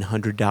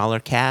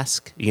 $900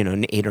 cask,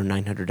 an $800 or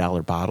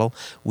 $900 bottle,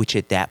 which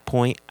at that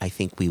point, I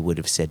think we would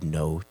have said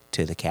no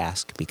to the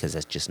cask because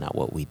that's just not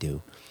what we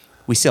do.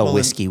 We sell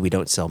whiskey, we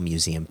don't sell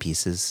museum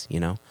pieces,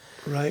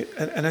 Right.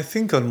 And I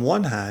think on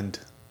one hand,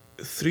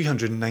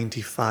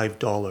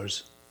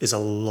 $395 is a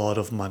lot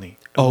of money.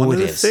 And one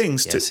of the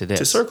things,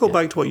 to circle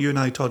back to what you and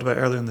I talked about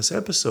earlier in this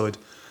episode,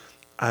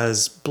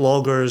 as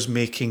bloggers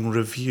making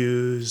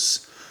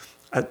reviews,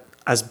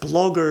 as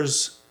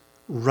bloggers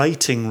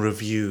writing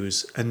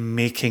reviews and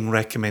making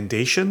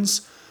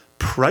recommendations,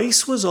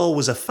 price was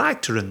always a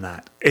factor in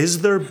that.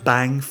 Is there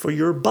bang for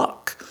your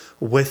buck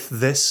with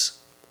this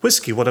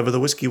whiskey, whatever the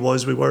whiskey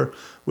was we were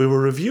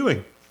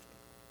reviewing?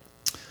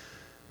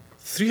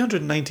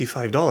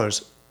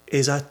 $395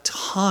 is a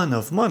ton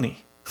of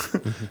money.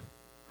 Mm-hmm.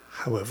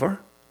 However,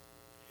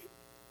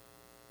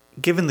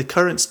 given the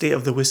current state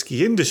of the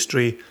whiskey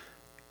industry,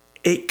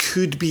 it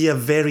could be a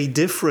very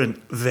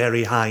different,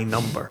 very high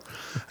number.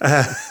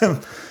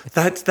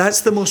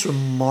 That's the most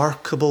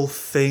remarkable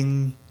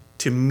thing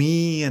to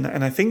me, and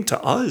I think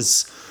to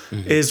us,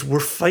 is we're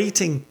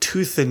fighting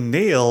tooth and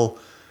nail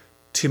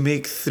to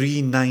make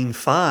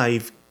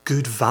 $395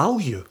 good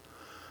value.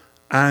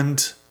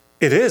 And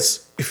it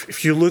is.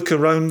 If you look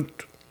around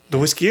the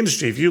whiskey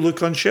industry, if you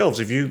look on shelves,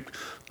 if you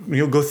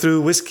go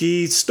through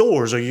whiskey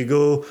stores or you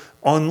go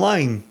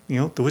online,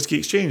 the Whiskey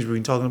Exchange we've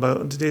been talking about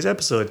in today's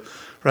episode,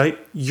 right?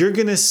 You're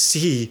going to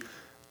see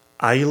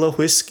Islay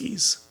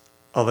whiskies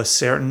of a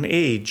certain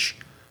age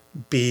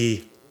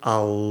be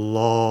a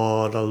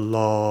lot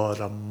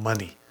of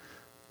money.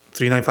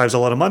 $395 is a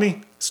lot of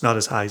money. It's not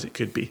as high as it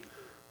could be.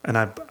 And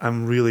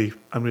I'm really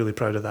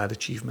proud of that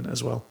achievement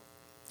as well.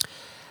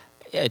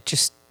 Yeah,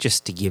 just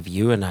to give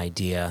you an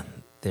idea,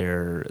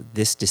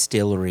 this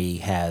distillery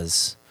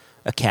has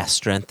a cask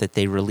strength that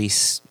they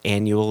release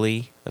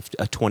annually, a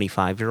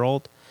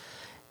 25-year-old,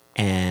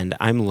 and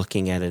I'm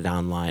looking at it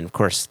online. Of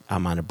course,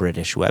 I'm on a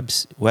British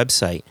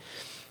website,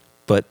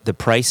 but the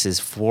price is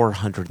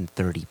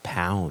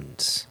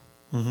 £430,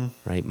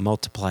 right?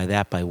 Multiply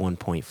that by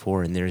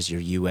 1.4, and there's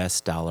your U.S.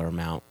 dollar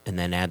amount, and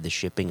then add the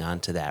shipping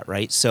onto that,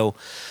 right? So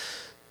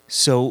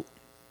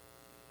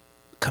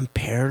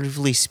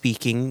comparatively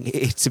speaking,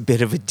 it's a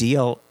bit of a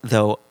deal,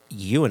 though.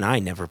 You and I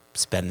never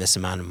spend this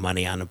amount of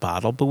money on a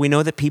bottle, but we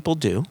know that people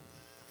do.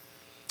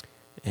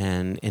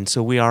 And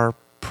so we are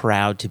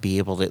proud to be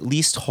able to at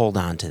least hold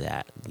on to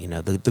that.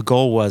 The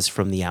goal was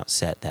from the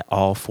outset that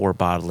all 4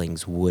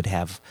 bottlings would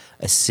have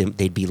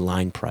they'd be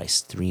line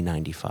priced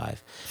 $395.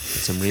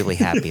 So I'm really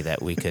happy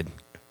that we could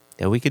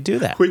do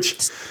that.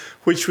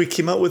 Which we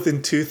came up with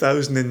in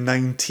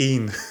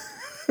 2019.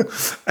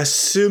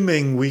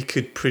 Assuming we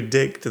could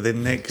predict the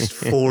next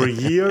 4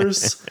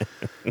 years,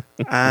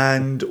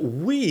 and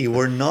we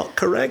were not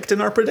correct in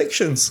our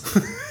predictions.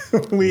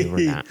 we were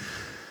not.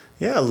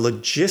 Yeah,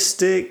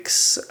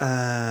 logistics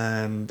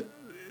and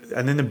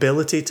an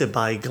inability to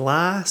buy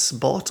glass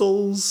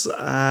bottles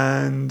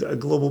and a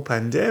global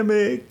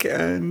pandemic,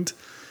 and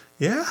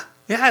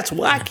it's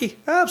wacky,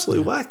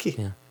 absolutely wacky.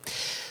 Yeah.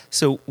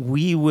 So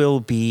we will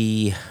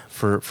be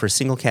for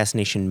Single Cask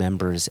Nation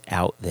members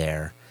out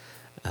there.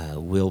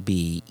 We'll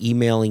be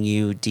emailing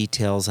you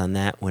details on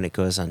that when it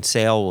goes on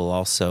sale. We'll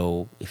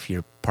also, if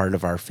you're part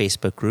of our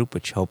Facebook group,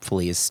 which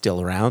hopefully is still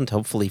around,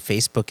 hopefully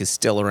Facebook is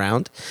still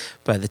around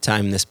by the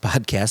time this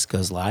podcast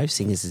goes live,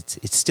 seeing as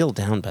it's still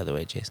down, by the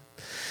way, Jason.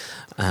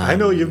 I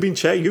know you've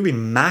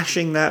been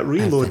mashing that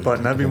reload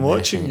button. I've been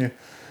watching you.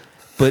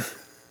 But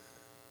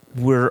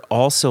we're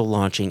also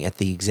launching at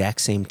the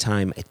exact same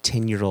time a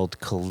 10-year-old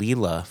Caol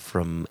Ila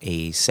from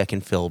a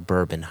second fill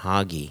bourbon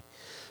Hoggy.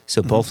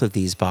 So both of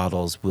these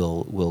bottles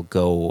will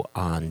go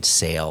on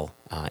sale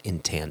in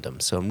tandem.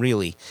 So I'm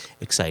really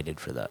excited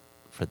for the.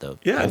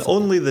 Yeah, and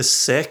only the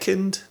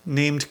second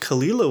named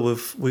Caol Ila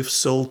we've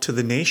sold to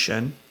the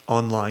nation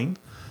online.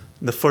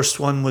 The first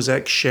one was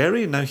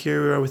ex-sherry, and now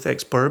here we are with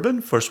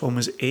ex-bourbon. First one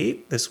was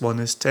 $8, this one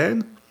is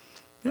 $10.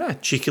 Yeah,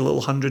 cheeky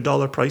little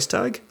 $100 price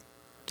tag.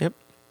 Yep.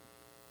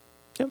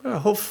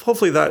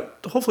 Hopefully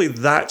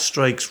that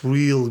strikes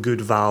real good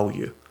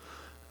value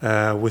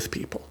with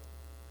people.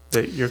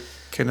 That you're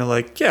kind of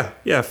like,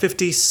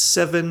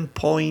 57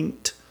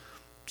 point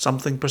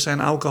something %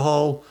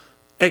 alcohol,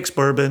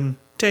 ex-bourbon,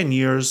 10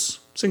 years,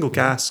 single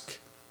cask,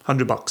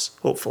 $100,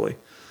 hopefully.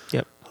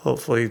 Yep.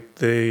 Hopefully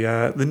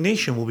the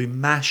nation will be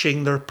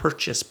mashing their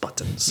purchase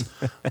buttons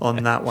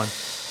on that one.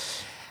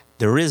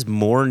 There is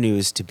more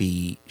news to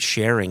be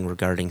sharing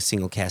regarding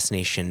Single Cask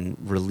Nation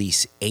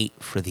Release 8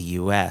 for the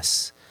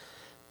U.S.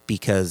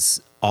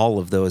 because all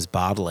of those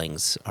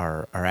bottlings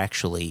are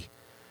actually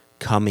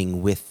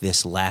coming with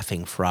this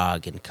Laughing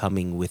Frog and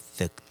coming with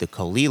the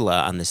Caol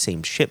Ila on the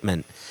same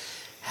shipment.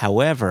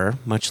 However,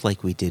 much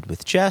like we did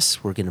with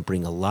Jess, we're going to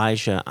bring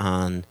Elijah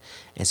on,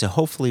 and so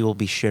hopefully we'll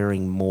be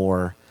sharing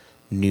more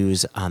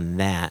news on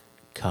that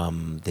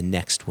come the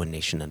next One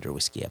Nation Under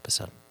Whiskey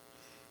episode.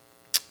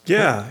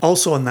 Yeah.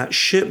 Also on that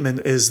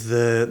shipment is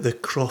the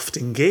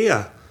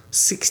Croftingea,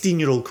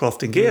 16-year-old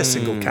Croftingea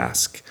single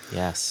cask.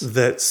 Yes.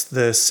 That's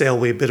the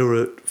Selway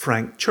Bitterroot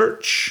Frank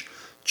Church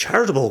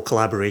charitable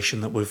collaboration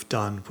that we've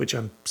done, which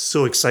I'm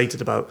so excited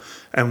about.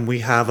 And we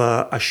have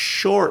a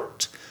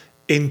short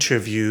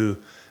interview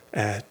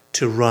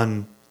to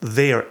run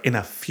there in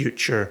a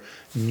future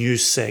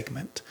news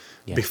segment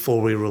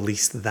before we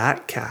release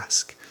that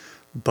cask.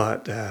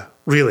 But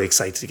really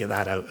excited to get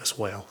that out as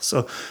well.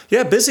 So,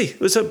 yeah, busy. It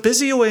was a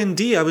busy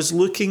OND. I was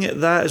looking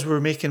at that as we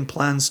were making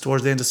plans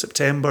towards the end of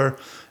September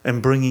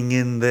and bringing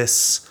in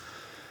this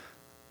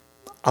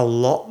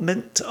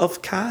allotment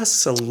of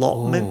casts,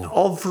 allotment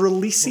of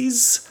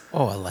releases.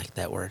 Oh, I like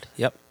that word.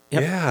 Yep.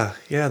 Yeah.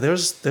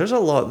 There's a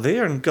lot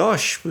there, and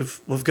gosh,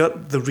 we've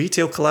got the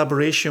retail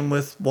collaboration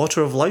with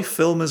Water of Life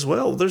film as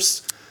well.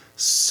 There's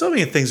so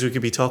many things we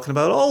could be talking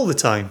about all the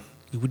time.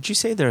 Would you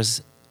say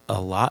there's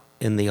a lot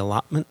in the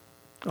allotment?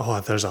 Oh,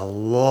 there's a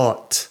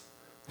lot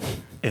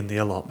in the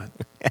allotment.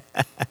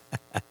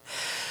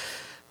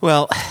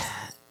 Well,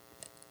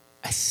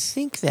 I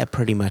think that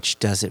pretty much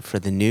does it for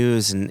the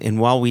news. And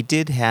while we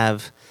did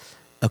have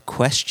a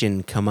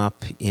question come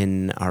up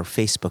in our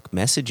Facebook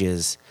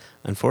messages,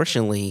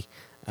 unfortunately,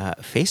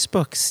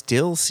 Facebook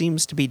still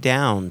seems to be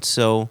down.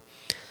 So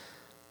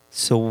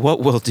what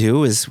we'll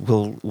do is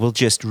we'll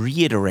just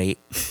reiterate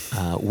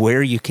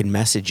where you can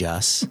message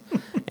us,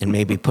 and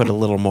maybe put a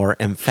little more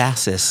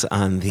emphasis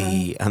on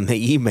the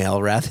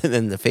email rather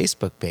than the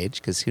Facebook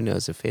page, because who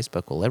knows if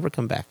Facebook will ever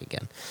come back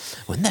again.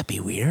 Wouldn't that be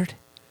weird?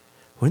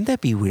 Wouldn't that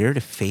be weird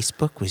if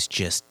Facebook was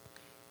just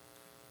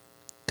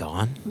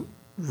gone?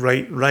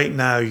 Right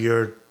now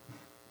you're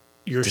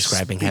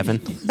describing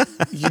heaven.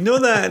 You know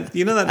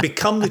that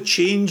become the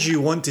change you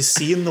want to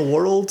see in the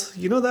world.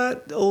 You know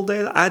that old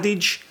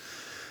adage.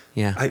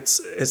 Yeah,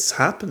 it's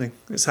happening.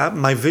 It's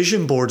happening. My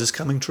vision board is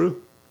coming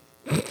true.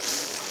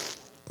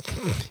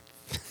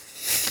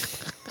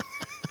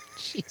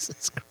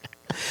 Jesus Christ.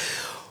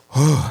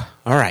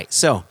 All right.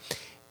 So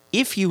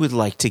if you would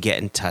like to get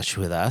in touch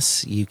with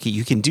us, you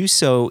can do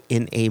so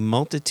in a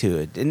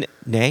multitude,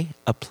 nay,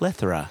 a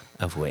plethora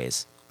of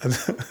ways.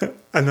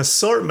 An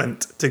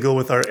assortment to go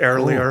with our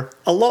earlier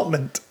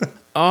allotment.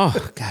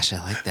 Oh, gosh,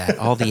 I like that.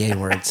 All the A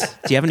words.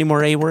 Do you have any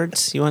more A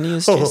words you want to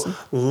use, Jason?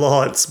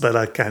 Lots, but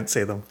I can't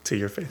say them to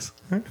your face.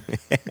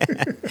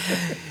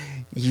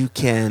 You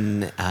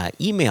can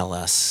email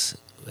us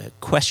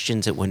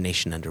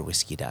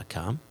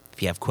questions@onenationunderwhiskey.com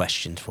if you have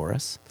questions for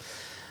us.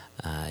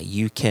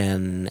 You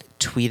can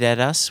tweet at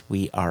us.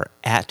 We are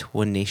at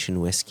One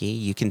Nation Whiskey.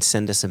 You can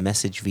send us a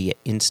message via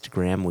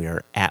Instagram. We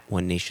are at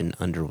One Nation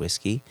Under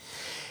Whiskey.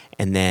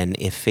 And then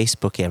if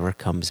Facebook ever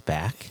comes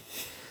back,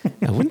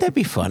 wouldn't that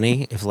be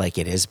funny if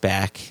it is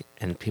back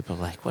and people are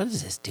like, what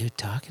is this dude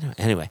talking about?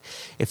 Anyway,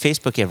 if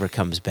Facebook ever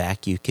comes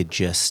back, you could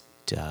just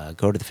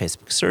go to the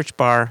Facebook search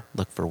bar,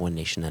 look for One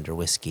Nation Under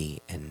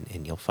Whiskey,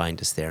 and you'll find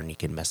us there, and you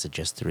can message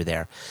us through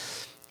there.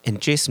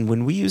 And Jason,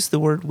 when we use the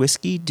word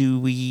whiskey,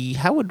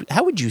 how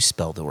would you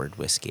spell the word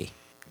whiskey?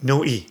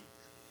 No E.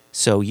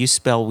 So you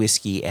spell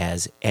whiskey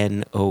as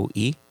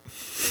N-O-E?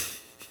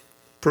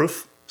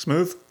 Proof?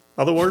 Smooth?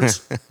 Other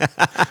words?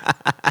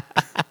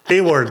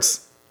 A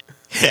words.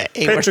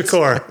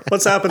 Petrichor.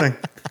 What's happening?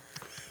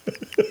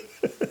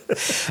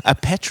 A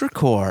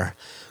petrichor.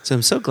 So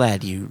I'm so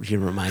glad you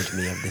reminded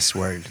me of this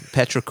word.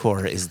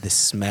 Petrichor is the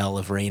smell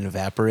of rain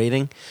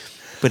evaporating.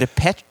 But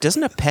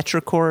doesn't a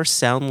petrichor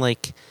sound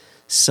like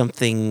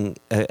something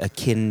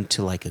akin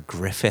to like a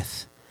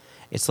Griffith?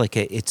 It's like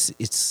it's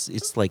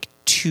like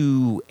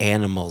two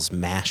animals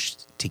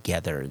mashed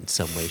together in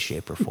some way,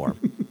 shape, or form.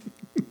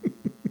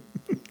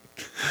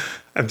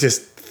 I'm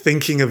just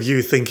thinking of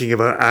you thinking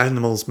about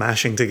animals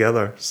mashing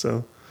together.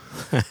 So,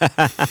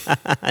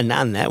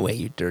 not in that way,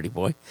 you dirty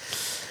boy.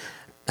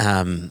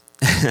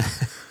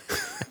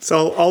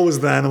 So always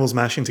the animals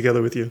mashing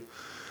together with you.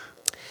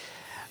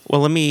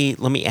 Well, let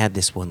me add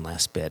this one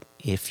last bit.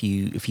 If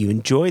you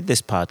enjoyed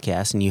this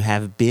podcast, and you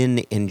have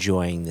been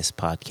enjoying this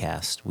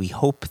podcast, we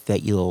hope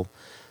that you'll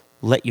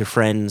let your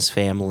friends,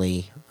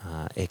 family,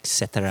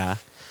 etc.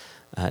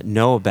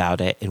 Know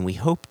about it, and we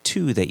hope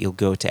too that you'll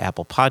go to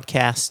Apple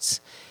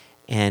Podcasts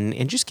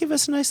and just give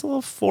us a nice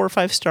little 4 or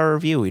 5 star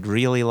review. We'd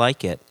really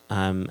like it.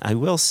 I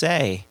will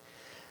say,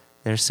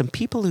 there's some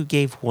people who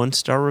gave 1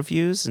 star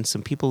reviews and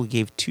some people who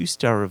gave 2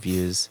 star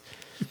reviews.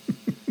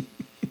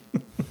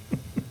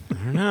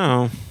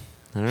 I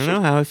don't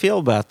know how I feel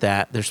about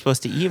that. They're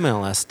supposed to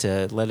email us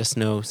to let us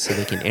know so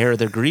they can air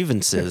their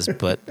grievances,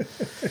 but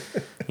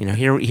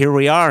here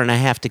we are, and I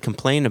have to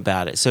complain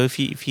about it. So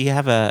if you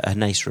have a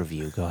nice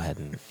review, go ahead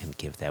and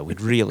give that.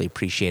 We'd really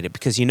appreciate it,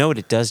 because you know what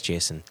it does,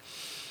 Jason,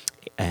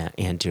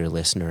 and dear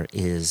listener,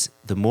 is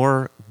the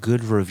more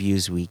good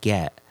reviews we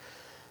get,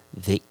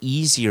 the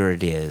easier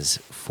it is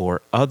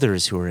for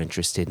others who are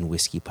interested in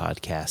whiskey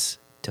podcasts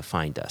to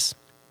find us.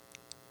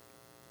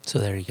 So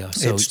there you go.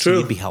 So, it's true. So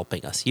you'd be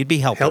helping us. You'd be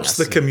helping Helps us.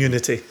 the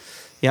community.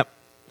 Yep.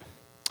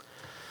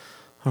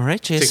 All right,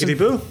 Jason.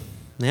 Tickety-boo.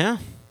 Yeah.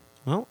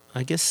 Well,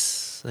 I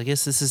guess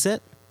this is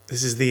it.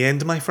 This is the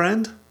end, my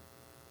friend.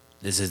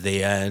 This is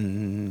the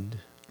end.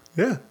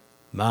 Yeah.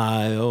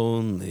 My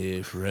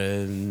only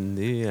friend,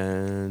 the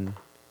end.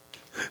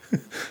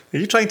 Are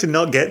you trying to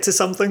not get to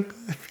something?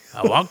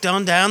 I walked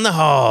on down the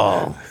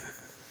hall.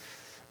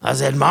 I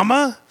said,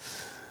 Mama?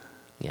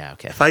 Yeah,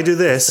 okay. If I do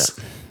this,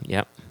 So,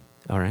 yep.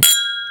 All right.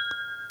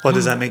 what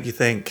does that make you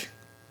think?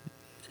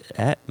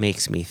 That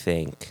makes me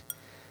think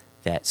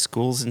that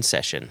school's in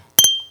session.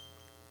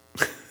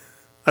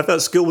 I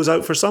thought school was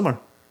out for summer.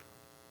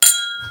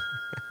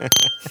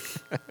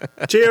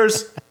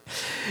 Cheers.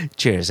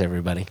 Cheers,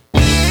 everybody.